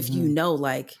 even if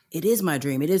like, it is my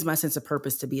dream, it is my sense of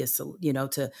purpose to be to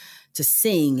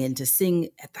sing, and to sing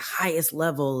at the highest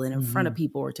level and in front of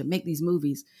people, or to make these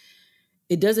movies.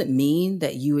 It doesn't mean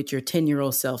that you at your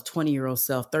 10-year-old self, 20-year-old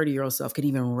self, 30-year-old self could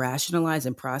even rationalize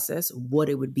and process what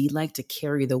it would be like to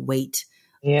carry the weight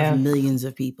of millions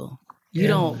of people. You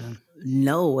don't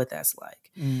know what that's like.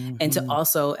 And to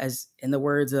also, as in the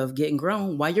words of Getting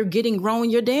Grown, while you're getting grown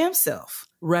your damn self,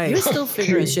 right? You're still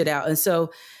figuring shit out. And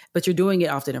so, but you're doing it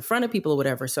often in front of people or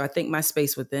whatever. So I think my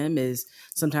space with them is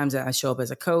sometimes I show up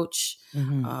as a coach.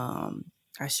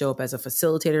 I show up as a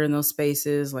facilitator in those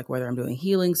spaces, like whether I'm doing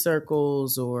healing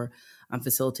circles, or I'm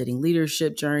facilitating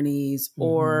leadership journeys,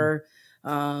 or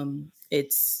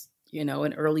it's, in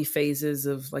early phases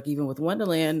of, like, even with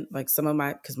Wonderland, like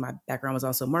because my background was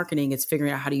also marketing, it's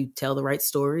figuring out how do you tell the right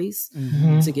stories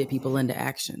to get people into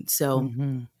action. So,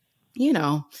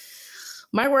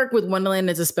 my work with Wonderland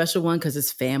is a special one because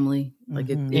it's family. Like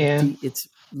it's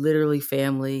literally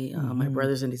family. My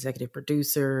brother's an executive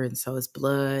producer, and so is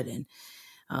Blood. And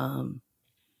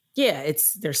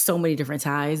there's so many different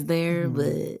ties there,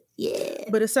 but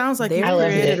it sounds like you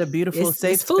created a beautiful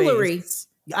safe foolery. Space.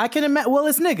 I can imagine. Well,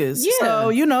 it's niggas,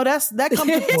 so that comes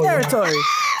with the territory.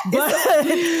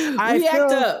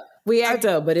 But we act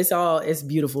up, but it's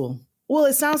beautiful. Well,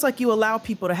 it sounds like you allow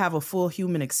people to have a full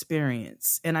human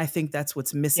experience, and I think that's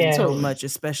what's missing so much,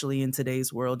 especially in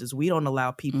today's world, is we don't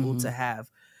allow people to have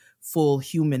full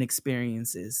human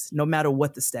experiences, no matter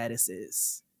what the status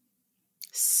is.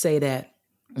 Say that.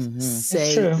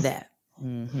 Say that.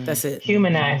 That's it.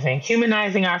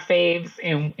 Humanizing our faves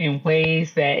in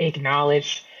ways that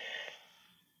acknowledge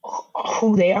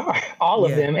who they are, all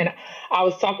of them. And I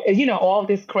was talking, all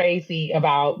this crazy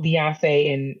about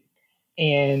Beyonce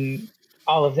and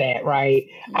all of that, right?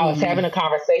 I was having a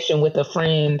conversation with a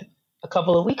friend a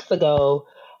couple of weeks ago,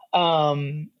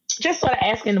 just sort of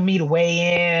asking me to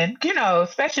weigh in,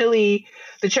 especially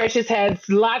the churches had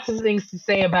lots of things to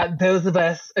say about those of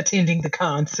us attending the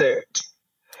concert.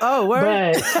 Oh,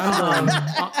 word.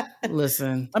 But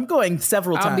listen, I'm going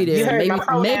several times. I'll be there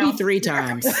maybe 3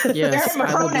 times. Yes, you heard my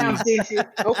pronouns, did you?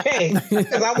 Okay,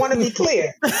 because I want to be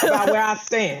clear about where I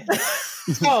stand.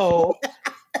 So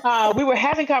we were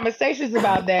having conversations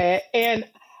about that, and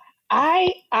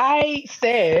I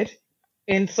said,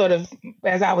 and sort of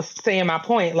as I was saying my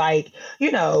point, like,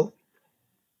 you know,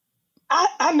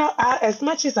 I know as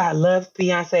much as I love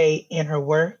Beyonce and her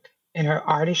work and her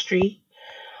artistry,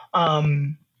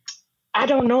 I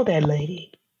don't know that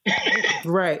lady.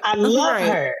 Right. I love right.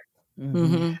 her.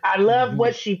 Mm-hmm. I love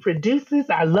what she produces.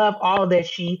 I love all that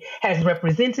she has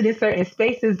represented in certain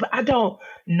spaces, but I don't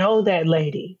know that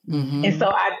lady. Mm-hmm. And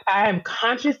so I am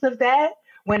conscious of that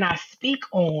when I speak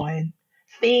on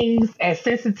things as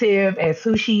sensitive as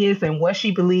who she is and what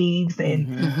she believes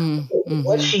and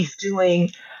what she's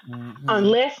doing.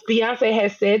 Unless Beyonce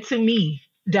has said to me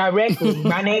directly,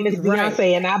 my name is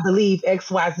Beyonce and I believe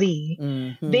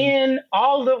XYZ, then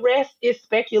all the rest is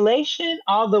speculation.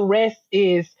 All the rest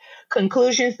is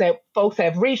conclusions that folks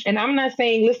have reached. And I'm not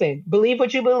saying, listen, believe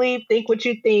what you believe, think what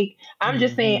you think. I'm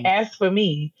just saying, as for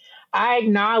me, I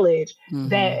acknowledge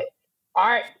that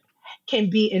art can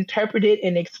be interpreted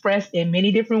and expressed in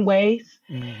many different ways.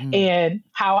 And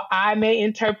how I may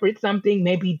interpret something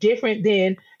may be different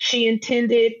than she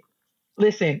intended.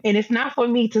 Listen, and it's not for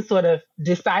me to sort of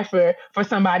decipher for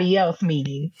somebody else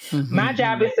meaning. My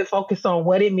job is to focus on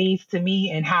what it means to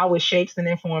me and how it shapes and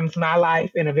informs my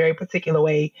life in a very particular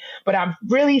way. But I'm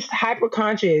really hyper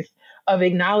conscious of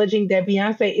acknowledging that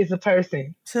Beyonce is a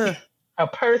person. A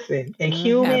person, a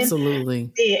human,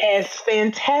 absolutely, as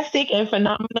fantastic and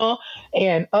phenomenal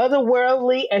and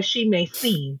otherworldly as she may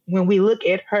seem when we look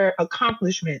at her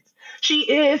accomplishments.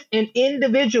 She is an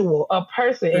individual, a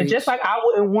person. And just like I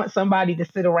wouldn't want somebody to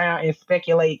sit around and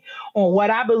speculate on what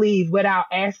I believe without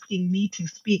asking me to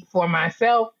speak for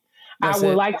myself, I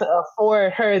would like to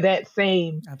afford her that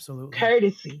same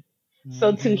courtesy.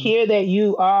 So to hear that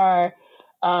you are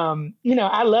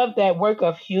I love that work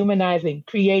of humanizing,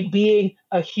 being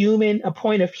a human, a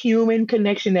point of human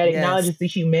connection that acknowledges the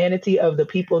humanity of the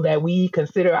people that we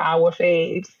consider our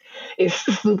faves. Is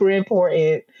super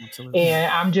important. Absolutely.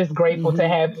 And I'm just grateful to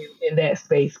have you in that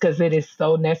space because it is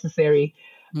so necessary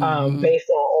based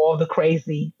on all the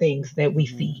crazy things that we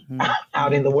see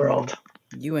out in the world.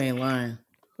 You ain't lying.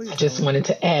 I just wanted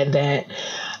to add that.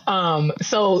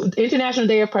 So International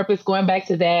Day of Purpose, going back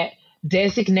to that,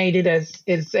 designated as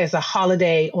a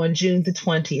holiday on June the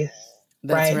 20th.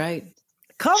 That's right.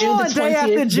 Come June on, day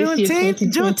after Juneteenth.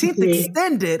 Juneteenth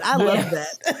extended. I love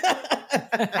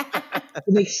that.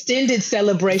 An extended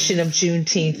celebration of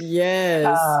Juneteenth.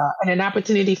 Yes. And an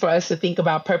opportunity for us to think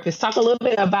about purpose. Talk a little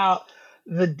bit about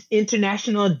the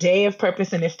International Day of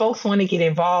Purpose. And if folks want to get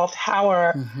involved,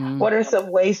 what are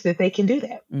some ways that they can do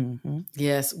that?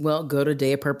 Yes. Well, go to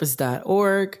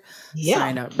dayofpurpose.org.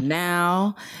 Sign up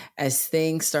now as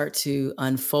things start to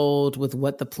unfold with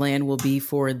what the plan will be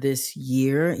for this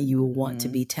year. You will want to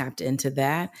be tapped into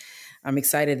that. I'm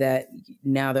excited that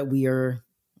now that we are,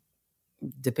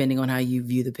 depending on how you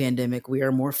view the pandemic, we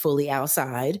are more fully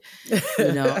outside.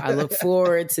 I look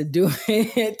forward to doing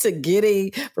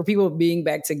it, for people being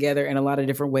back together in a lot of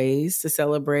different ways to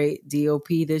celebrate DOP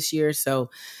this year. So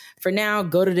for now,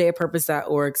 go to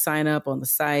dayofpurpose.org, sign up on the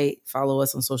site, follow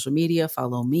us on social media,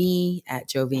 follow me at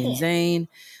Jovian Zayne,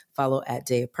 follow at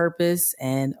Day of Purpose,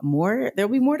 and more.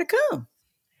 There'll be more to come.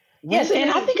 Yes, and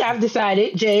I think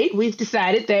we've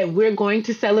decided that we're going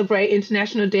to celebrate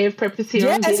International Day of Purpose here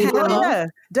on Diddy Deadass, it's done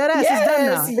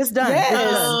now. It's done.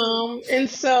 Yes. And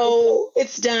so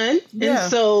it's done. Yeah.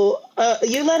 And so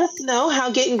you let us know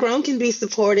how Getting Grown can be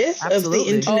supportive of the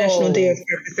International Day of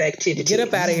Purpose activity. Get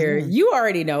up out of here. You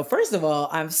already know. First of all,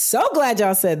 I'm so glad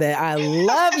y'all said that. I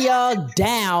love y'all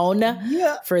down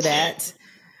for that.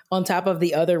 On top of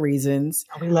the other reasons.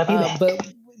 We love you back.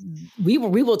 But we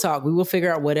will talk. We will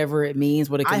figure out whatever it means,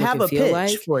 what it can look and feel like. I have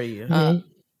a pitch for you.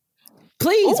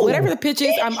 Please, whatever the pitch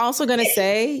is, I'm also going to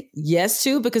say yes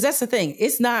to, because that's the thing.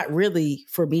 It's not really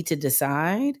for me to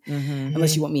decide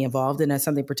unless you want me involved in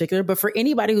something particular. But for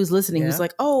anybody who's listening, who's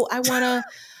like, oh, I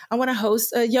want to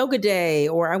host a yoga day,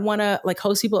 or I want to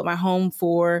host people at my home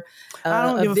for I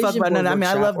don't give a fuck about none. I mean,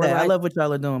 I love that. I love what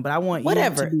y'all are doing, but I want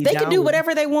whatever. You to be they can do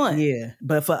whatever they want. Yeah,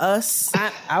 but for us,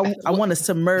 I want us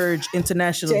to merge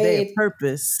International Day of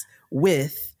Purpose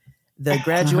with the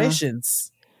graduations.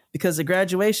 Because the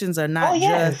graduations are not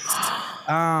just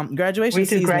graduation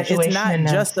season. It's not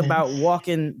just about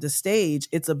walking the stage.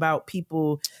 It's about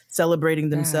people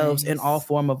celebrating themselves in all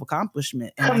form of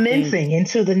accomplishment. And commencing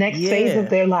into the next phase of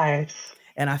their lives.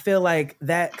 And I feel like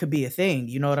that could be a thing.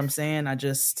 You know what I'm saying? I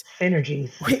just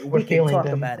energies. We can talk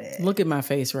about it. Look at my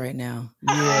face right now.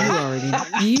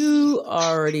 Yeah, you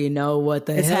already know what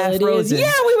the hell it is.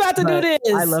 Yeah, we about to do this.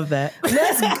 I love that.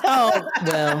 Let's go.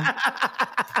 Well,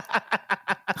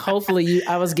 Hopefully,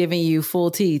 I was giving you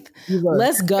full teeth.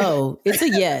 Let's go. It's a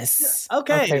yes.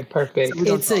 Okay, perfect.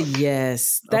 It's a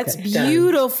yes. That's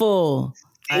beautiful.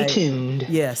 Stay tuned.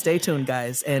 Yeah, stay tuned,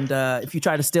 guys. And if you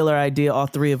try to steal our idea, all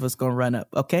three of us gonna run up.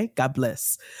 Okay, God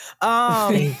bless.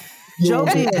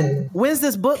 Jovian, when's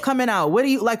this book coming out? What do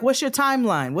you like? What's your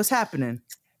timeline? What's happening?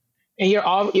 And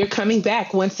you're coming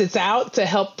back once it's out to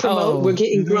help promote. We're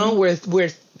getting grown. We're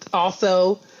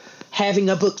also having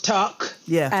a book talk.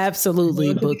 Yeah,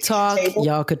 absolutely. Book talk.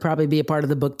 Y'all could probably be a part of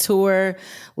the book tour.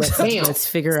 Let's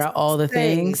figure out all the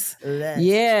things.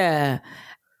 Yeah.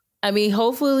 I mean,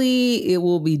 hopefully it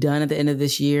will be done at the end of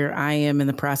this year. I am in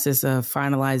the process of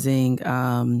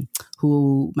finalizing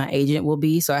who my agent will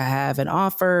be. So I have an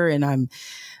offer and I'm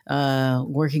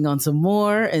working on some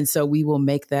more. And so we will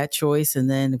make that choice and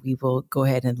then we will go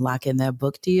ahead and lock in that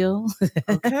book deal.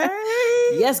 Okay.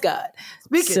 Yes, God.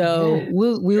 We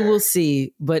will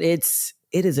see. But it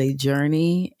is a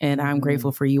journey and I'm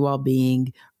grateful for you all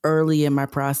being early in my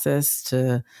process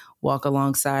to walk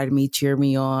alongside me, cheer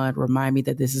me on, remind me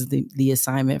that this is the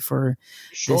assignment for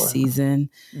this season.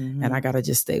 And I got to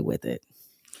just stay with it.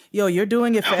 Yo, you're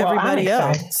doing it for everybody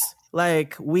else.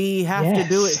 Like, we have to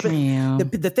do it.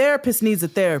 The therapist needs a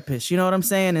therapist. You know what I'm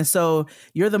saying? And so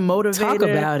you're the motivator. Talk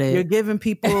about it. You're giving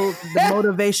people the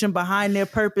motivation behind their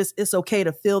purpose. It's okay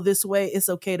to feel this way. It's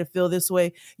okay to feel this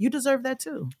way. You deserve that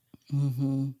too.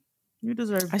 Mm-hmm. You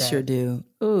deserve that. I sure do.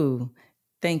 Ooh.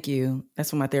 Thank you.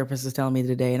 That's what my therapist was telling me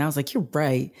today. And I was like, you're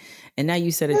right. And now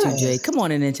you said it too, Jay. Come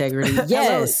on in integrity.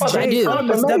 Yes, I do.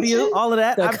 LMSW, all of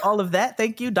that. All of that.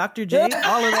 Thank you, Dr. J. All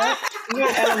of that.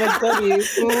 LMSW.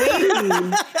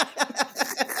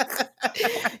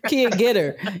 Can't get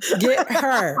her. Get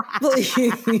her. Please.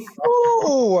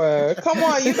 Oh, come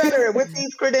on. You better, with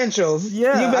these credentials, you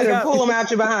better pull them out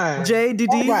your behind. JDD,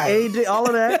 AJ, all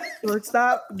of that. Look,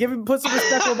 stop. Put some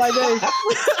respect on my name.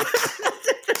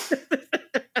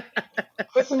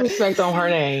 Put some respect on her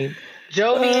name.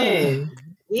 Jovian,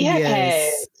 we have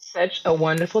had such a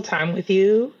wonderful time with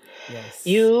you. Yes.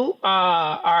 You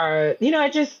are, we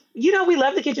love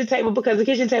the kitchen table because the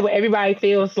kitchen table, everybody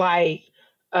feels like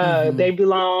they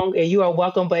belong and you are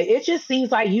welcome. But it just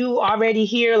seems like you already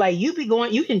here. Like you can go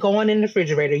on in the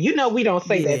refrigerator. You know, we don't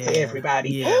say that to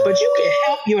everybody, but you can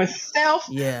help yourself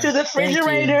to the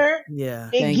refrigerator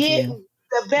and get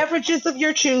the beverages of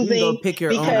your choosing. You can go pick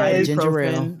your own ginger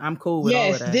ale. I'm cool with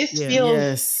all of that.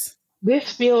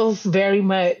 This feels very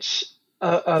much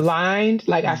aligned.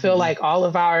 Like I feel like all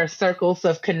of our circles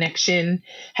of connection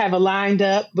have aligned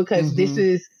up because this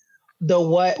is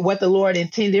what the Lord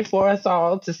intended for us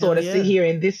all to sort of sit here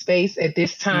in this space at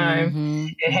this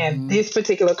time and have this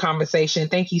particular conversation.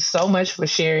 Thank you so much for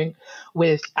sharing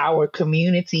with our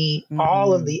community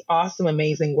all of the awesome,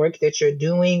 amazing work that you're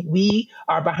doing. We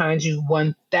are behind you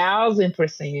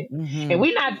 1,000%. And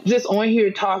we're not just on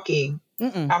here talking.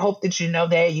 I hope that you know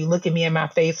that. You look at me in my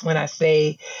face when I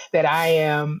say that I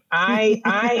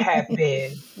have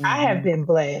been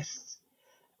blessed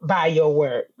by your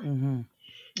work.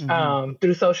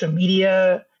 Through social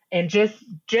media and just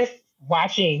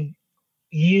watching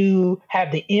you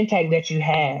have the impact that you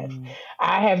have.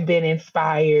 I have been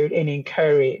inspired and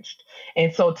encouraged.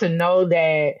 And so to know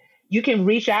that you can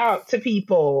reach out to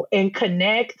people and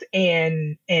connect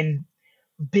and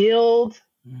build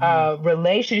a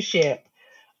relationship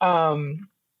in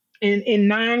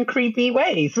non-creepy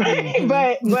ways, right?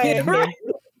 But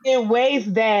in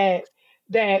ways that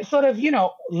sort of,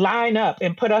 line up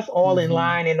and put us all in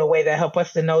line in a way that help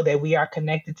us to know that we are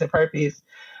connected to purpose.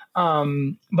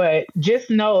 But just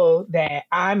know that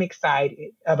I'm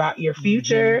excited about your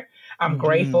future. I'm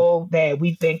grateful that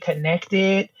we've been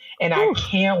connected and I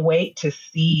can't wait to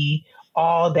see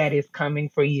all that is coming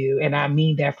for you. And I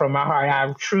mean that from my heart.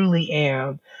 I truly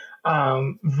am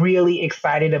really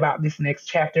excited about this next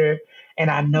chapter. And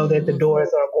I know that the doors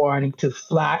are going to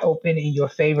fly open in your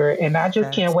favor. And I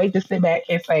just can't wait to sit back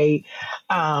and say,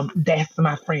 that's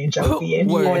my friend Jovian.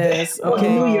 Yes.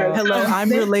 Okay. Hello, I'm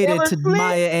related to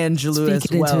Maya Angelou as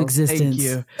well. Into existence. Thank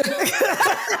you.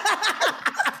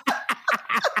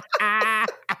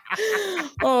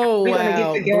 Oh,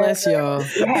 wow. Bless y'all.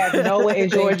 We have Noah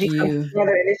and Georgie together,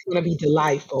 and it's going to be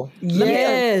delightful.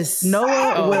 Yes.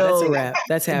 Noah will. That's a wrap.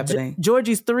 That's happening.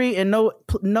 Georgie's 3, and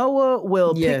Noah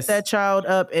will pick that child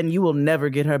up, and you will never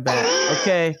get her back.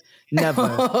 Okay? Never.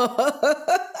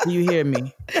 Do you hear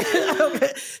me?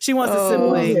 Okay. She wants a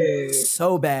sibling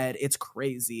so bad. It's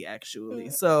crazy,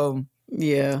 actually. So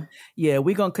Yeah. Yeah,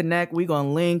 we're going to connect. We're going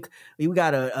to link. We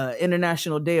got a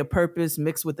International Day of Purpose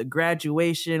mixed with the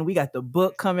graduation. We got the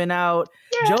book coming out.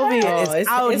 Jovian is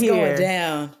out it's here. Going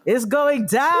down. It's going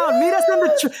down. Meet us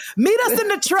in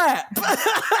the trap.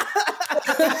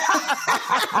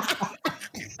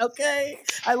 Okay.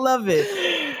 I love it.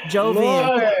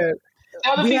 Jovian.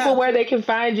 Tell the people where they can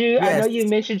find you. Yes. I know you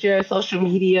mentioned your social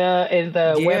media and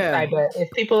the website, but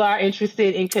if people are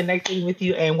interested in connecting with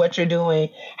you and what you're doing,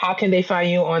 how can they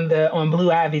find you on Blue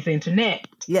Ivy's internet?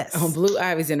 Yes. On Blue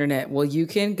Ivy's internet. Well, you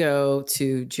can go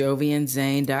to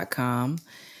jovianzayne.com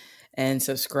and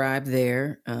subscribe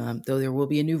there. Though there will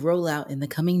be a new rollout in the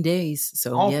coming days.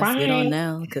 So get on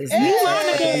now. Because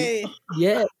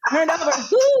yeah, turn over.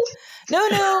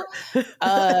 No.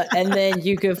 And then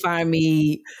you can find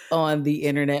me on the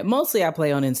internet. Mostly I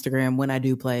play on Instagram when I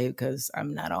do play because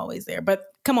I'm not always there. But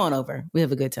come on over. We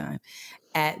have a good time.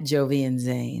 At Jovian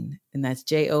Zayne. And that's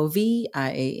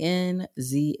JOVIANZAYNE.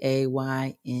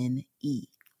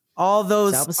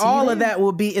 All of that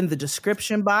will be in the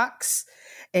description box.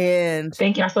 And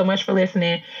thank y'all so much for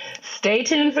listening. Stay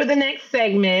tuned for the next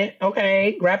segment.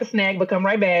 Okay, grab a snack, but come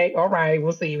right back. All right,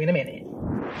 we'll see you in a minute.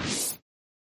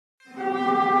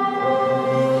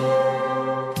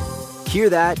 Hear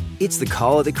that? It's the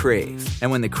call of the Crave.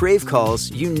 And when the Crave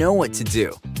calls, you know what to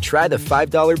do. Try the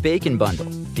 $5 Bacon Bundle.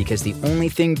 Because the only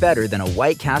thing better than a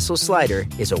White Castle slider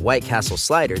is a White Castle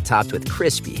slider topped with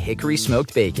crispy hickory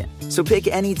smoked bacon. So pick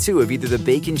any two of either the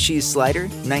Bacon Cheese Slider,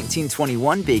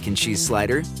 1921 Bacon Cheese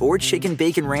Slider, or Chicken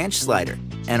Bacon Ranch Slider.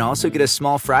 And also get a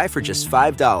small fry for just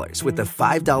 $5 with the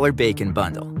 $5 Bacon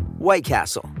Bundle. White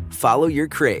Castle. Follow your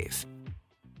Crave.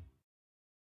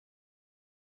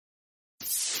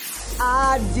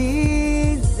 I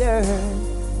deserve.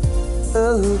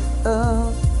 All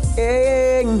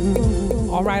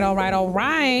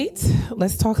right.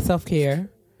 Let's talk self-care.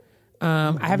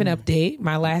 I have an update.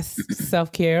 My last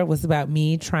self-care was about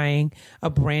me trying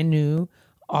a brand new,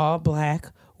 all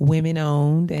Black,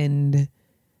 women-owned, and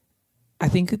I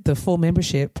think the full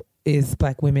membership is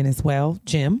Black women as well,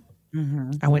 gym.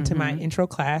 I went to my intro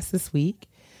class this week,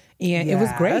 and it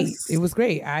was great.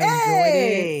 I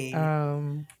enjoyed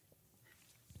it.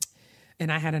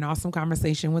 And I had an awesome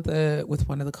conversation with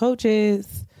one of the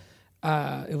coaches.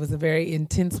 It was a very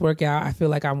intense workout. I feel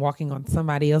like I'm walking on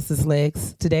somebody else's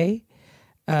legs today.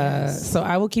 So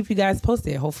I will keep you guys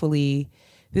posted. Hopefully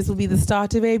this will be the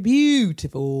start of a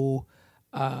beautiful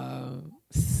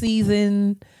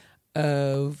season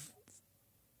of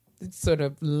sort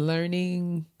of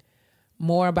learning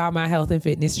more about my health and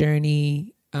fitness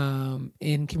journey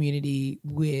in community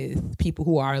with people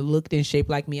who are looked and shaped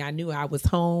like me. I knew I was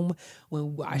home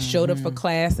when I showed up for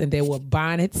class and there were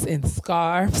bonnets and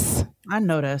scarves. I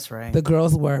know that's right. The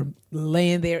girls were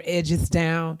laying their edges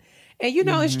down. And,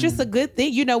 it's just a good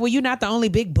thing. When you're not the only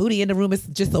big booty in the room, it's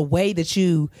just a way that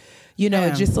it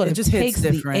just sort of takes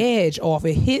the edge off.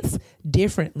 It hits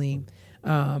differently.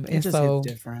 And so,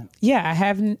 different. Yeah, I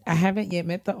haven't yet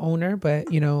met the owner, but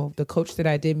the coach that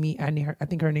I did meet, I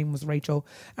think her name was Rachel.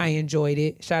 I enjoyed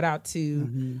it. Shout out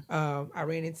to, I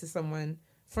ran into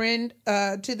friend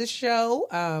to the show.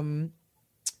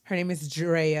 Her name is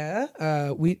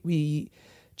Drea. We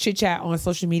chit chat on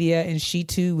social media, and she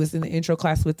too was in the intro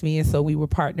class with me, and so we were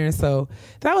partners. So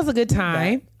that was a good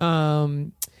time.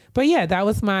 But yeah, that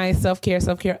was my self-care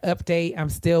update. I'm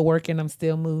still working. I'm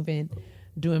still moving.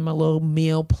 Doing my little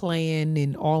meal plan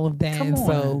and all of that. Come on.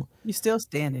 So you're still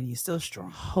standing. You're still strong.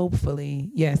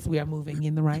 Hopefully. Yes, we are moving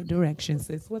in the right direction,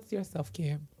 sis. What's your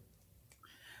self-care?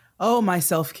 Oh, my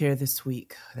self-care this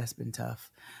week. That's been tough.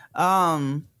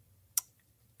 I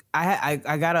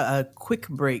got a quick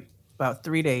break, about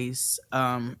 3 days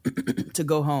to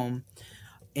go home.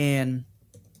 And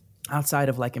outside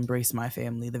of embrace my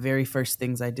family, the very first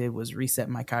things I did was reset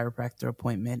my chiropractor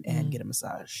appointment and get a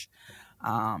massage.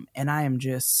 And I am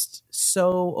just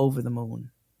so over the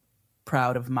moon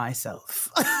proud of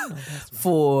myself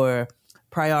for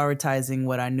prioritizing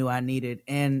what I knew I needed.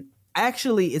 And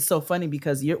actually, it's so funny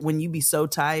because when you be so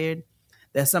tired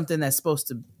that something that's supposed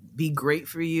to be great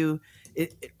for you,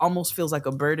 it almost feels like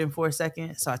a burden for a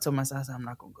second. So I told myself, I'm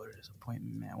not going to go to this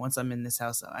appointment, man. Once I'm in this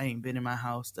house, I ain't been in my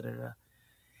house. And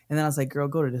then I was like, girl,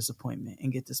 go to this appointment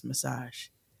and get this massage.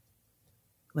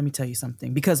 Let me tell you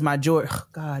something. Because my George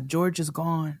is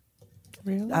gone.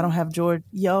 Really? I don't have George.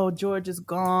 George is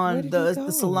gone.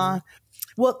 The salon.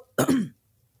 Well,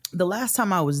 the last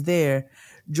time I was there,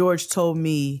 George told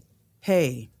me,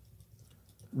 hey,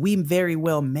 we very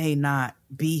well may not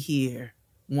be here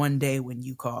one day when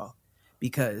you call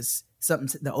because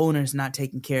the owner's not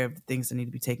taking care of the things that need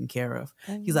to be taken care of.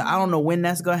 He's like, I don't know when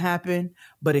that's going to happen,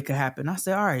 but it could happen. I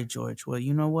said, all right, George, well,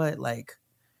 you know what? Like,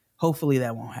 hopefully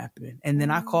that won't happen. And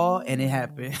then I call and it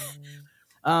happened.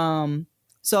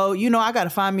 So, you know, I got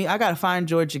to find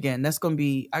George again. I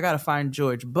got to find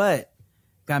George, but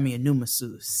got me a new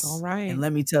masseuse. All right. And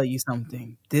let me tell you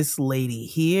something. This lady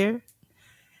here,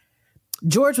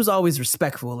 George was always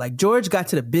respectful. Like, George got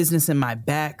to the business in my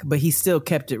back, but he still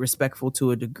kept it respectful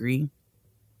to a degree.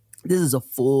 This is a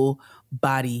full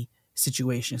body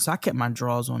situation. So I kept my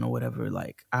drawers on or whatever.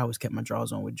 Like, I always kept my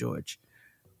drawers on with George.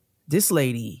 This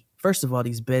lady, first of all,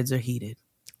 these beds are heated.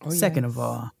 Second of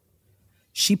all,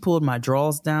 she pulled my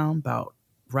drawers down about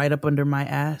right up under my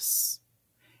ass.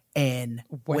 And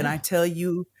when I tell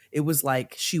you, it was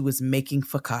like she was making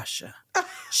focaccia.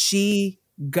 She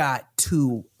got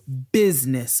to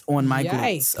business on my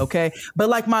glutes, okay? But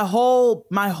like my whole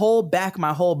back,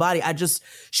 my whole body,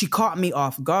 she caught me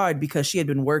off guard because she had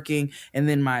been working, and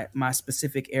then my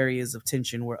specific areas of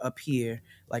tension were up here,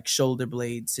 like shoulder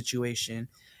blade situation.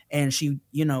 And she,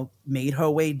 you know, made her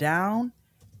way down.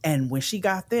 And when she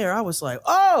got there, I was like,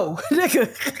 oh,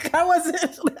 nigga, I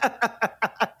wasn't.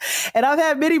 And I've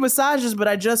had many massages, but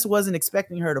I just wasn't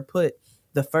expecting her to put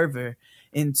the fervor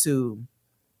into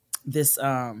this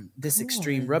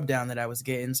extreme rub down that I was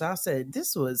getting. So I said,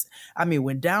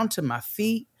 went down to my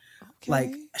feet. Okay.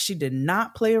 Like, she did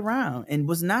not play around and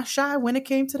was not shy when it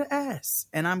came to the ass.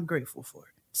 And I'm grateful for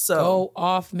it. So go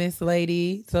off, Miss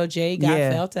Lady. So Jay got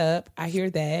felt up. I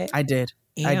hear that. I did.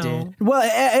 Well,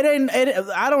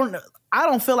 I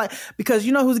don't feel like, because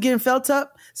you know who's getting felt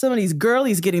up? Some of these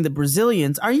girlies getting the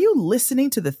Brazilians. Are you listening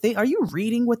to the thing? Are you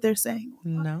reading what they're saying?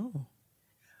 No.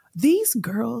 These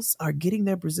girls are getting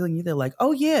their Brazilian. They're like,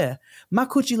 oh yeah, my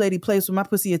coochie lady plays with my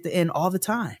pussy at the end all the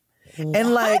time.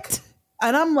 What?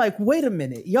 And I'm like, wait a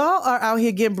minute. Y'all are out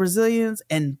here getting Brazilians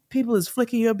and people is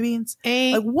flicking your beans?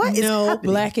 Ain't like, what is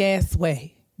happening? Black ass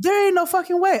way. There ain't no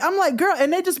fucking way. I'm like, girl,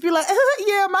 and they just be like,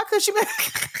 yeah, my coochie.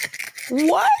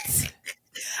 What?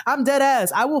 I'm dead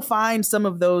ass. I will find some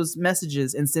of those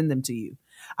messages and send them to you.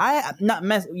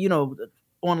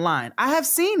 Online. I have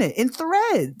seen it in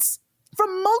threads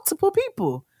from multiple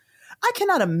people. I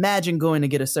cannot imagine going to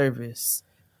get a service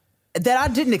that I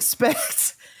didn't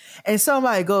expect, and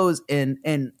somebody goes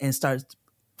and starts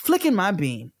flicking my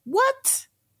bean. What?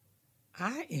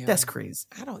 That's crazy.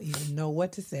 I don't even know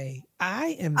what to say.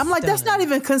 I'm stunned. Like, that's not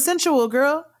even consensual,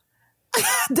 girl.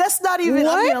 That's not even.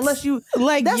 What? I mean, unless you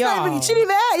like, that's y'all. not even. She didn't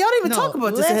even. Y'all didn't even talk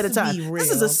about this ahead of time.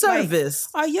 This is a service.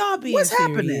 Like, are y'all being What's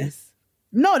serious? happening?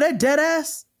 No, they're dead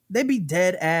ass. They be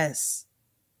dead ass.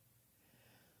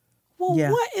 Well,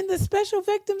 what in the special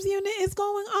victims unit is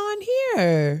going on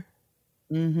here?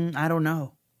 I don't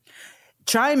know.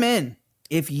 Chime in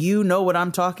if you know what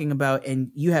I'm talking about and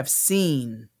you have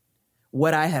seen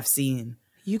what I have seen.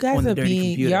 You guys are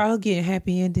y'all getting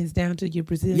happy endings down to your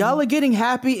Brazilian. Y'all are getting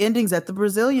happy endings at the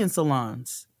Brazilian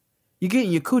salons. You're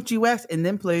getting your coochie waxed and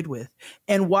then played with.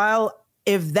 And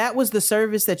if that was the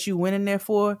service that you went in there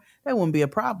for, that wouldn't be a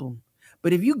problem.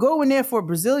 But if you go in there for a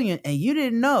Brazilian and you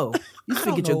didn't know, you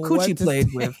should get your coochie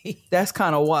played with. That's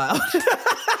kind of wild.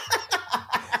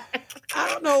 I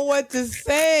don't know what to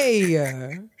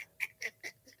say.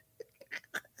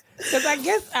 Because I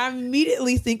guess I'm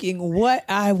immediately thinking what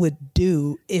I would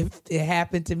do if it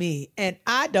happened to me. And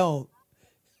I don't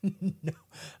know.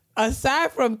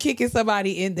 Aside from kicking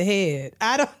somebody in the head,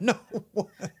 I don't know what.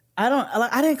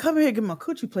 I didn't come here to get my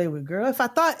coochie played with, girl.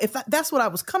 If that's what I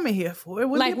was coming here for, it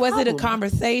would be a was problem. it a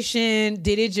conversation?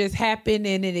 Did it just happen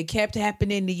and then it kept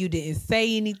happening and you didn't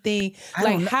say anything?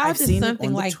 How did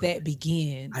something like that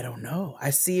begin? I don't know.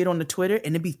 I see it on the Twitter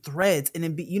and it'd be threads and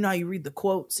it'd be, you know how you read the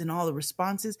quotes and all the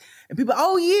responses and people,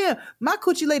 oh yeah, my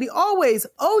coochie lady always,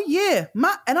 oh yeah,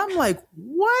 and I'm like,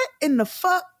 what in the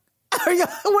fuck are y'all,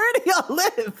 where do y'all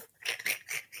live?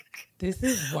 This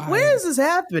is wild. Where is this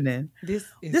happening? This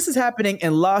is happening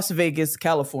in Las Vegas,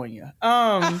 California.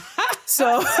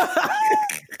 So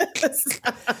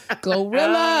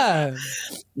Glorilla.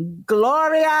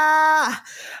 Gloria.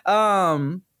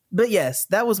 But yes,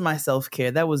 that was my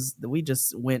self-care.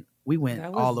 We went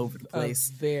all over the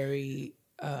place.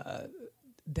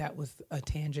 That was a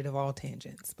tangent of all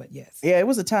tangents, but yes. Yeah, it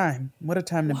was a time. What a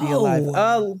time to be alive.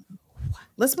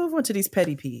 Let's move on to these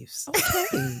petty peeves.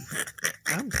 Okay.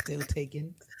 I'm still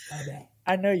taking that.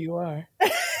 I know you are.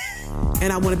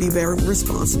 And I want to be very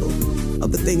responsible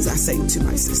of the things I say to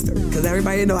my sister. Because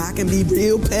everybody know I can be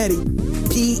real petty.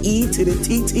 P-E to the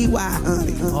T-T-Y,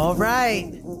 honey. All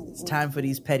right. It's time for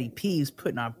these petty peeves,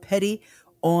 putting our petty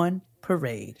on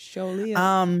parade. Surely.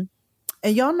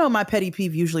 And y'all know my petty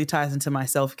peeve usually ties into my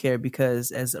self-care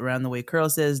because, as Around the Way Curl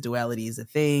says, duality is a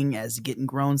thing. As Getting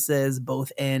Grown says,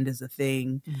 both end is a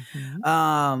thing.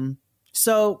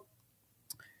 So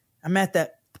I'm at the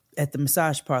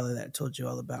massage parlor that I told you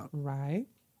all about. Right.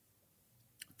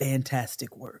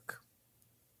 Fantastic work.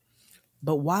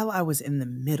 But while I was in the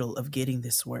middle of getting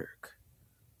this work,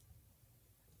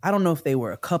 I don't know if they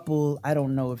were a couple. I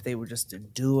don't know if they were just a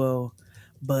duo.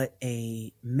 But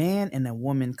a man and a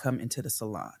woman come into the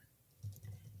salon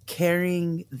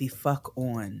carrying the fuck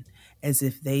on as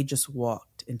if they just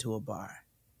walked into a bar.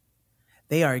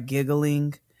 They are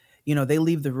giggling. You know, they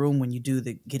leave the room when you do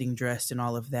the getting dressed and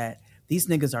all of that. These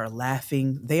niggas are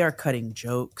laughing. They are cutting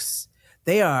jokes.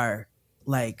 They are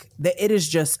like, it is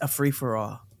just a free for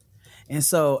all. And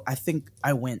so I think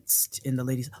I winced, and the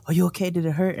ladies, "Are you okay? Did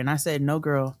it hurt?" And I said, "No,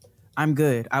 girl, I'm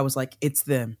good." I was like, "It's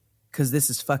them. Because this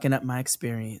is fucking up my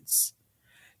experience."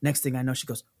 Next thing I know, she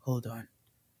goes, "Hold on."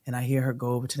 And I hear her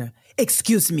go over to them.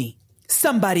 "Excuse me.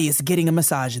 Somebody is getting a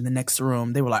massage in the next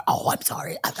room." They were like, "Oh, I'm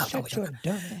sorry." Shut your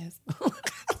dumb ass.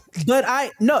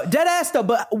 But no, dead ass though.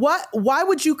 But why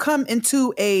would you come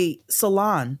into a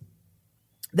salon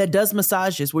that does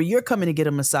massages where you're coming to get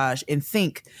a massage and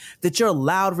think that your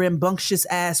loud, rambunctious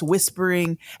ass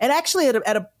whispering, and actually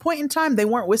at a point in time, they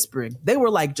weren't whispering. They were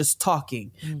like just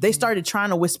talking. They started trying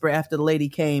to whisper after the lady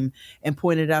came and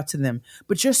pointed it out to them.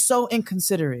 But you're so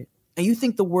inconsiderate, and you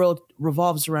think the world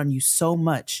revolves around you so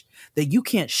much that you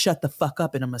can't shut the fuck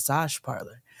up in a massage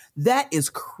parlor. That is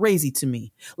crazy to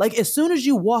me. Like, as soon as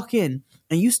you walk in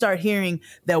and you start hearing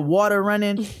that water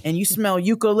running and you smell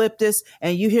eucalyptus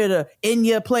and you hear the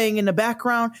Enya playing in the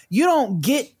background, you don't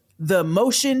get the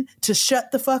motion to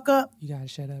shut the fuck up. You gotta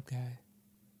shut up, guy.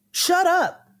 Shut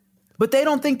up. But they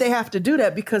don't think they have to do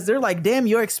that because they're like, damn,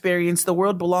 your experience, the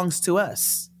world belongs to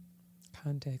us.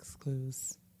 Context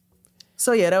clues.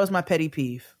 So yeah, that was my petty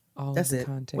peeve. That's it.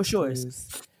 What's yours? Clues.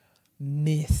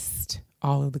 Missed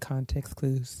all of the context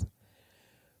clues.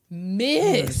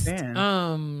 Missed.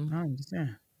 I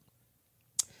understand.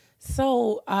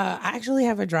 So I actually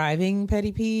have a driving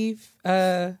petty peeve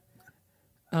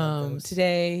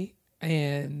today,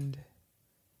 and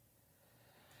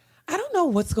I don't know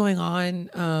what's going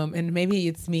on, and maybe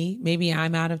it's me, maybe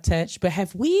I'm out of touch, but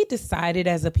have we decided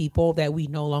as a people that we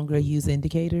no longer use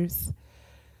indicators?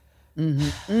 And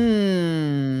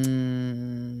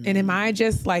am I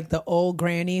just like the old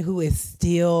granny who is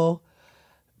still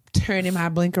turning my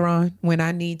blinker on when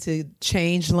I need to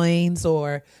change lanes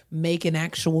or make an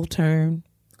actual turn?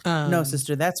 No,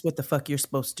 sister, that's what the fuck you're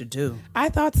supposed to do. I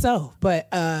thought so.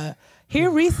 But here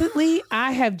recently,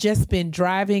 I have just been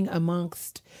driving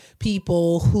amongst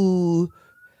people who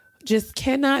just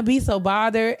cannot be so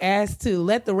bothered as to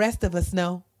let the rest of us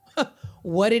know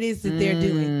what it is that they're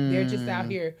doing. They're just out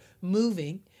here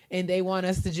moving, and they want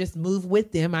us to just move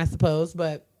with them, I suppose.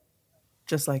 But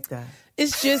just like that.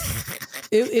 It's just,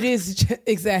 it is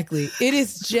exactly. It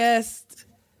is just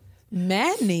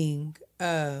maddening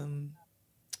to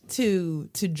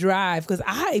drive, because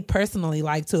I personally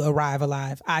like to arrive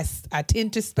alive. I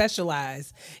tend to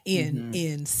specialize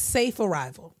in safe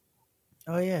arrival.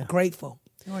 Oh yeah, grateful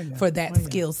for that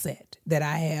skill set that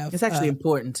I have. It's actually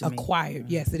important to acquired.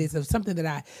 Yes, it is something that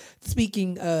I.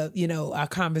 Speaking of, our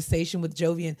conversation with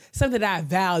Jovian, something that I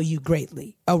value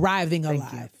greatly. Arriving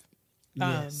alive.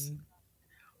 Yes.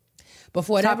 But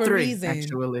for whatever Top 3, reason,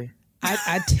 actually,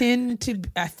 I tend to.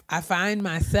 I find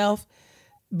myself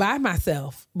by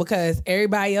myself because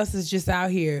everybody else is just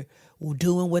out here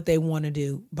doing what they want to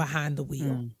do behind the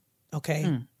wheel.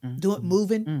 Okay,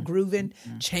 moving, grooving,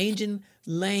 changing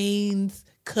lanes,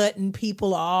 cutting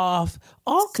people off,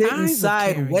 all sitting kinds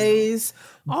sideways,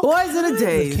 of boys of the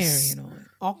days, carrying on,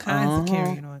 all kinds of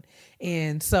carrying on.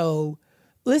 And so,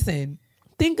 listen,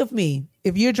 think of me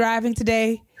if you're driving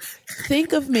today.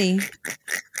 Think of me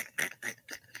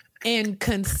and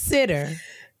consider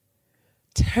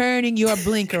turning your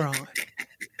blinker on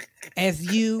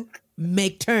as you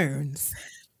make turns.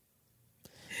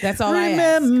 That's all I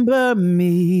ask. Remember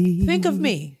me. Think of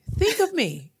me. Think of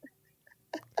me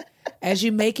as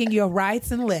you're making your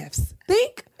rights and lefts.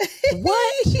 Think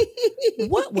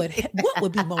what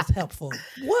would be most helpful?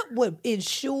 What would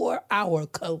ensure our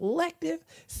collective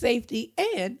safety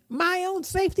and my own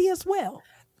safety as well?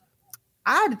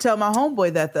 I had to tell my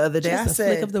homeboy that the other day. Just I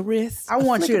said, flick of the wrist. I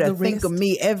want you to think of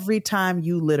me every time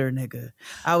you litter, nigga.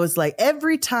 I was like,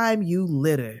 every time you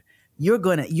litter, you're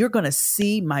gonna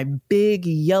see my big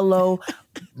yellow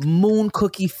moon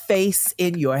cookie face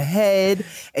in your head,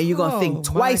 and you're gonna think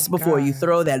twice before you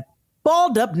throw that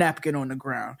balled up napkin on the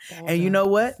ground. And you know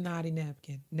what? Snotty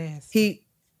napkin, nasty.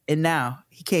 And now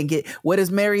he can't get, what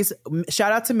is Mary's,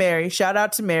 shout out to Mary,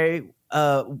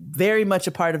 very much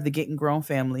a part of the Getting Grown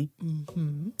family.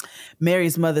 Mm-hmm.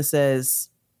 Mary's mother says,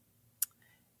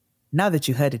 now that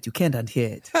you heard it, you can't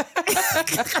unhear it.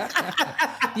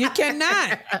 You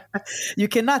cannot. You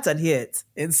cannot unhear it.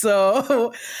 And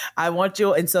so I want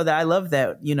you, and so that I love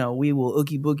that, you know, we will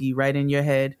oogie boogie right in your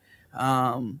head.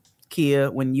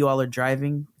 Kia, when you all are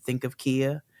driving, think of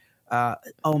Kia.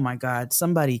 Oh my God,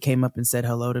 somebody came up and said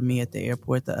hello to me at the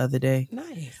airport the other day.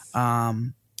 Nice.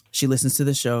 She listens to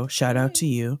the show. Shout out to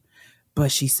you. But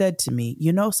she said to me,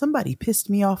 you know, somebody pissed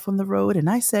me off on the road. And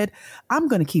I said, I'm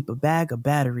going to keep a bag of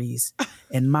batteries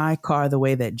in my car the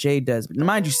way that Jay does. But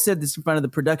mind you, she said this in front of the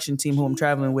production team who I'm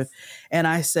traveling with. And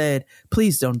I said,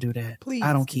 please don't do that. Please.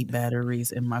 I don't keep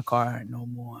batteries in my car no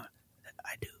more.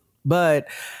 I do. But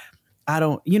I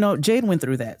don't, you know, Jade went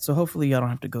through that. So hopefully y'all don't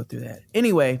have to go through that.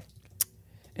 Anyway,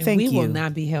 and thank you. We will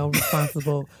not be held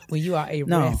responsible when you are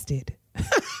arrested. No.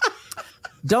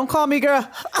 Don't call me, girl.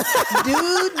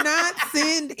 Do not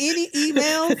send any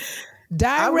emails.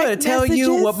 I'm going to tell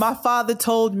you what my father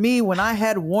told me when I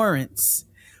had warrants.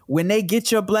 When they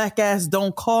get your black ass,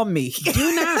 don't call me.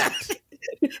 Do not.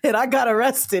 And I got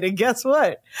arrested. And guess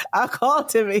what? I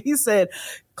called him and he said,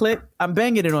 Click, I'm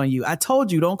banging it on you. I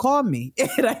told you, don't call me.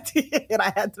 And I did. And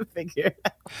I had to figure it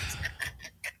out.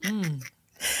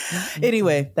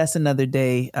 Anyway, that's another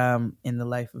day in the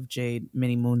life of Jade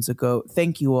many moons ago.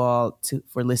 Thank you all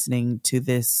for listening to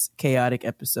this chaotic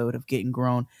episode of Getting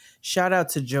Grown. Shout out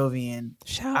to Jovian.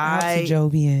 Shout out to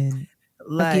Jovian.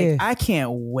 I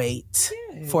can't wait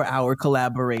for our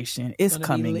collaboration. It's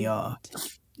coming, y'all.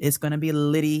 It's going to be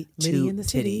Liddy to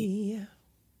Titty.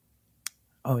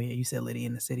 Oh, yeah. You said Liddy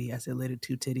in the city. I said Liddy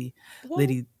to Titty. Well,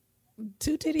 Liddy.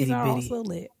 Two titties are also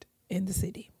lit in the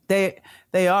city. They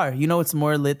are. You know what's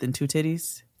more lit than two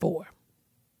titties? 4.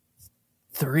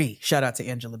 3. Shout out to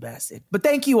Angela Bassett. But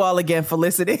thank you all again for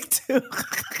listening to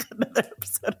another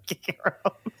episode of Getting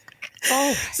Grown.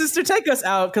 Oh, sister, take us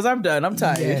out because I'm done. I'm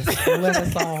tired. Yes,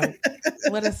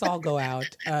 let us all go out.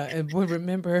 And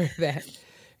remember that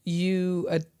you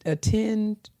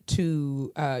attend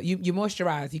to you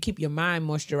moisturize. You keep your mind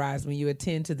moisturized when you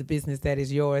attend to the business that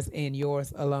is yours and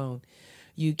yours alone.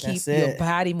 You keep your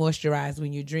body moisturized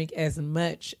when you drink as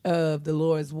much of the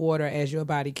Lord's water as your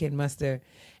body can muster.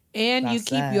 And you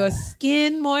keep your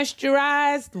skin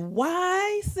moisturized.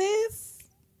 Why, sis?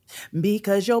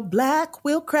 Because your black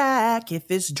will crack if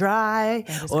it's dry,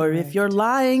 or correct. If you're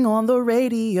lying on the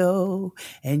radio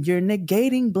and you're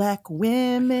negating black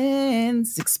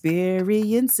women's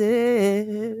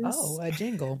experiences. Oh, a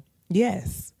jingle.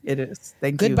 Yes. It is.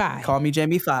 Thank you. Goodbye. Call me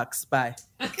Jamie Foxx. Bye.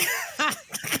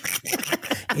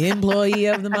 Employee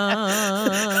of the month.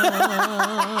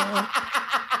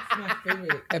 It's my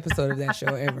favorite episode of that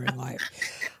show ever in life.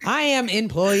 I am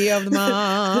employee of the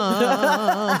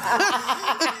month.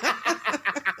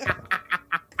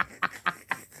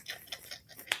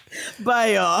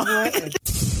 Bye, y'all.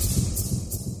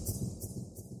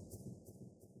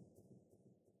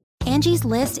 Angie's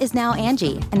List is now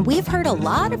Angie, and we've heard a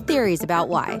lot of theories about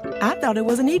why. I thought it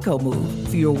was an eco move.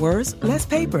 Fewer words, less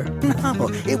paper. No,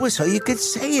 it was so you could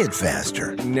say it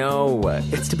faster. No,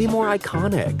 it's to be more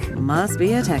iconic. Must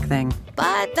be a tech thing.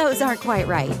 But those aren't quite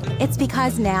right. It's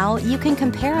because now you can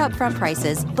compare upfront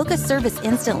prices, book a service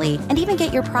instantly, and even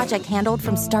get your project handled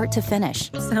from start to finish.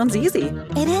 Sounds easy.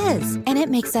 It is, and it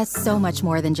makes us so much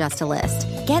more than just a list.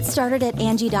 Get started at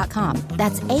Angie.com.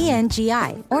 That's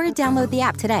ANGI, or download the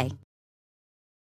app today.